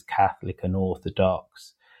 whether it's Catholic and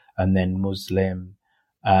Orthodox, and then Muslim,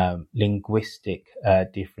 linguistic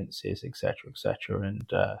differences, etc.,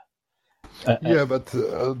 and but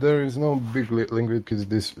there is no big linguistic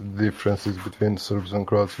differences between Serbs and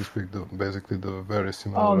Croats who speak basically the very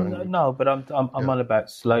similar language. No, but I'm on about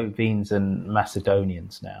Slovenes and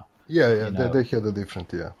Macedonians now. Yeah, they had a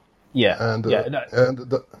different,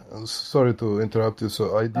 sorry to interrupt you.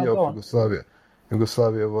 So idea of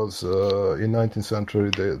Yugoslavia was in 19th century.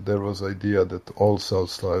 There was idea that all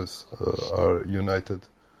South Slavs are united.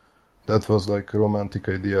 That was a romantic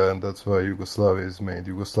idea, and that's why Yugoslavia is made.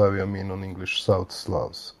 Yugoslavia mean on English South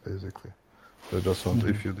Slavs, basically. So I just want,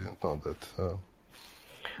 if you didn't know that.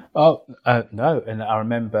 No, and I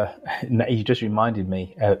remember, you just reminded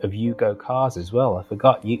me of Yugo cars as well. I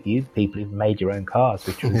forgot, you people even made your own cars,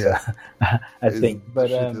 which was a thing. But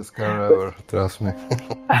the shittest car ever, trust me.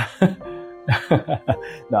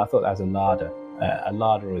 No, I thought that was a Lada. A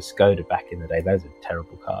Lada or a Skoda back in the day. Those are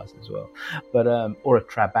terrible cars as well. But or a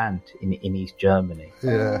Trabant in East Germany.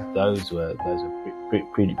 Yeah, those were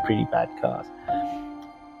pretty bad cars.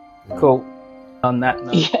 Cool. On that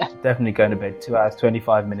note, definitely going to bed. 2 hours,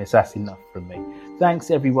 25 minutes. That's enough for me. Thanks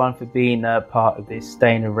everyone for being part of this,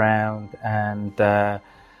 staying around, and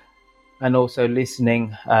also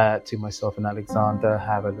listening to myself and Alexander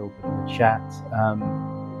have a little bit of a chat.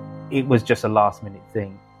 It was just a last minute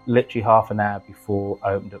thing. Literally half an hour before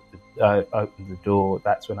I opened the door,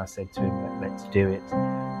 that's when I said to him, let's do it.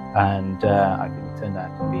 And I think it turned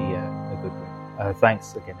out to be a good one.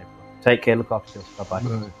 Thanks again, everyone. Take care, look after yourself.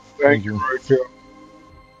 Bye-bye. Thank you, Royfield.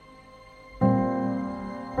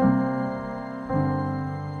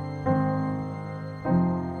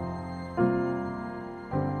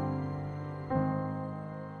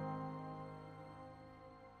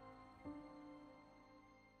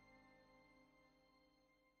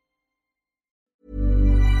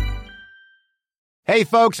 Hey,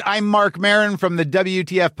 folks, I'm Mark Maron from the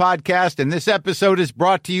WTF Podcast, and this episode is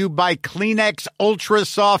brought to you by Kleenex Ultra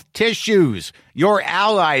Soft Tissues, your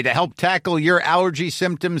ally to help tackle your allergy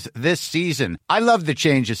symptoms this season. I love the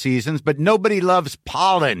change of seasons, but nobody loves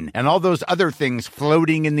pollen and all those other things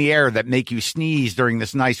floating in the air that make you sneeze during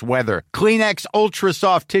this nice weather. Kleenex Ultra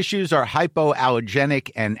Soft Tissues are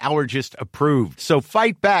hypoallergenic and allergist approved, so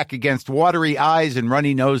fight back against watery eyes and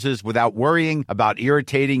runny noses without worrying about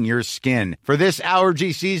irritating your skin. For this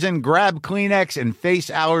allergy season, grab Kleenex and face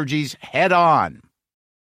allergies head on.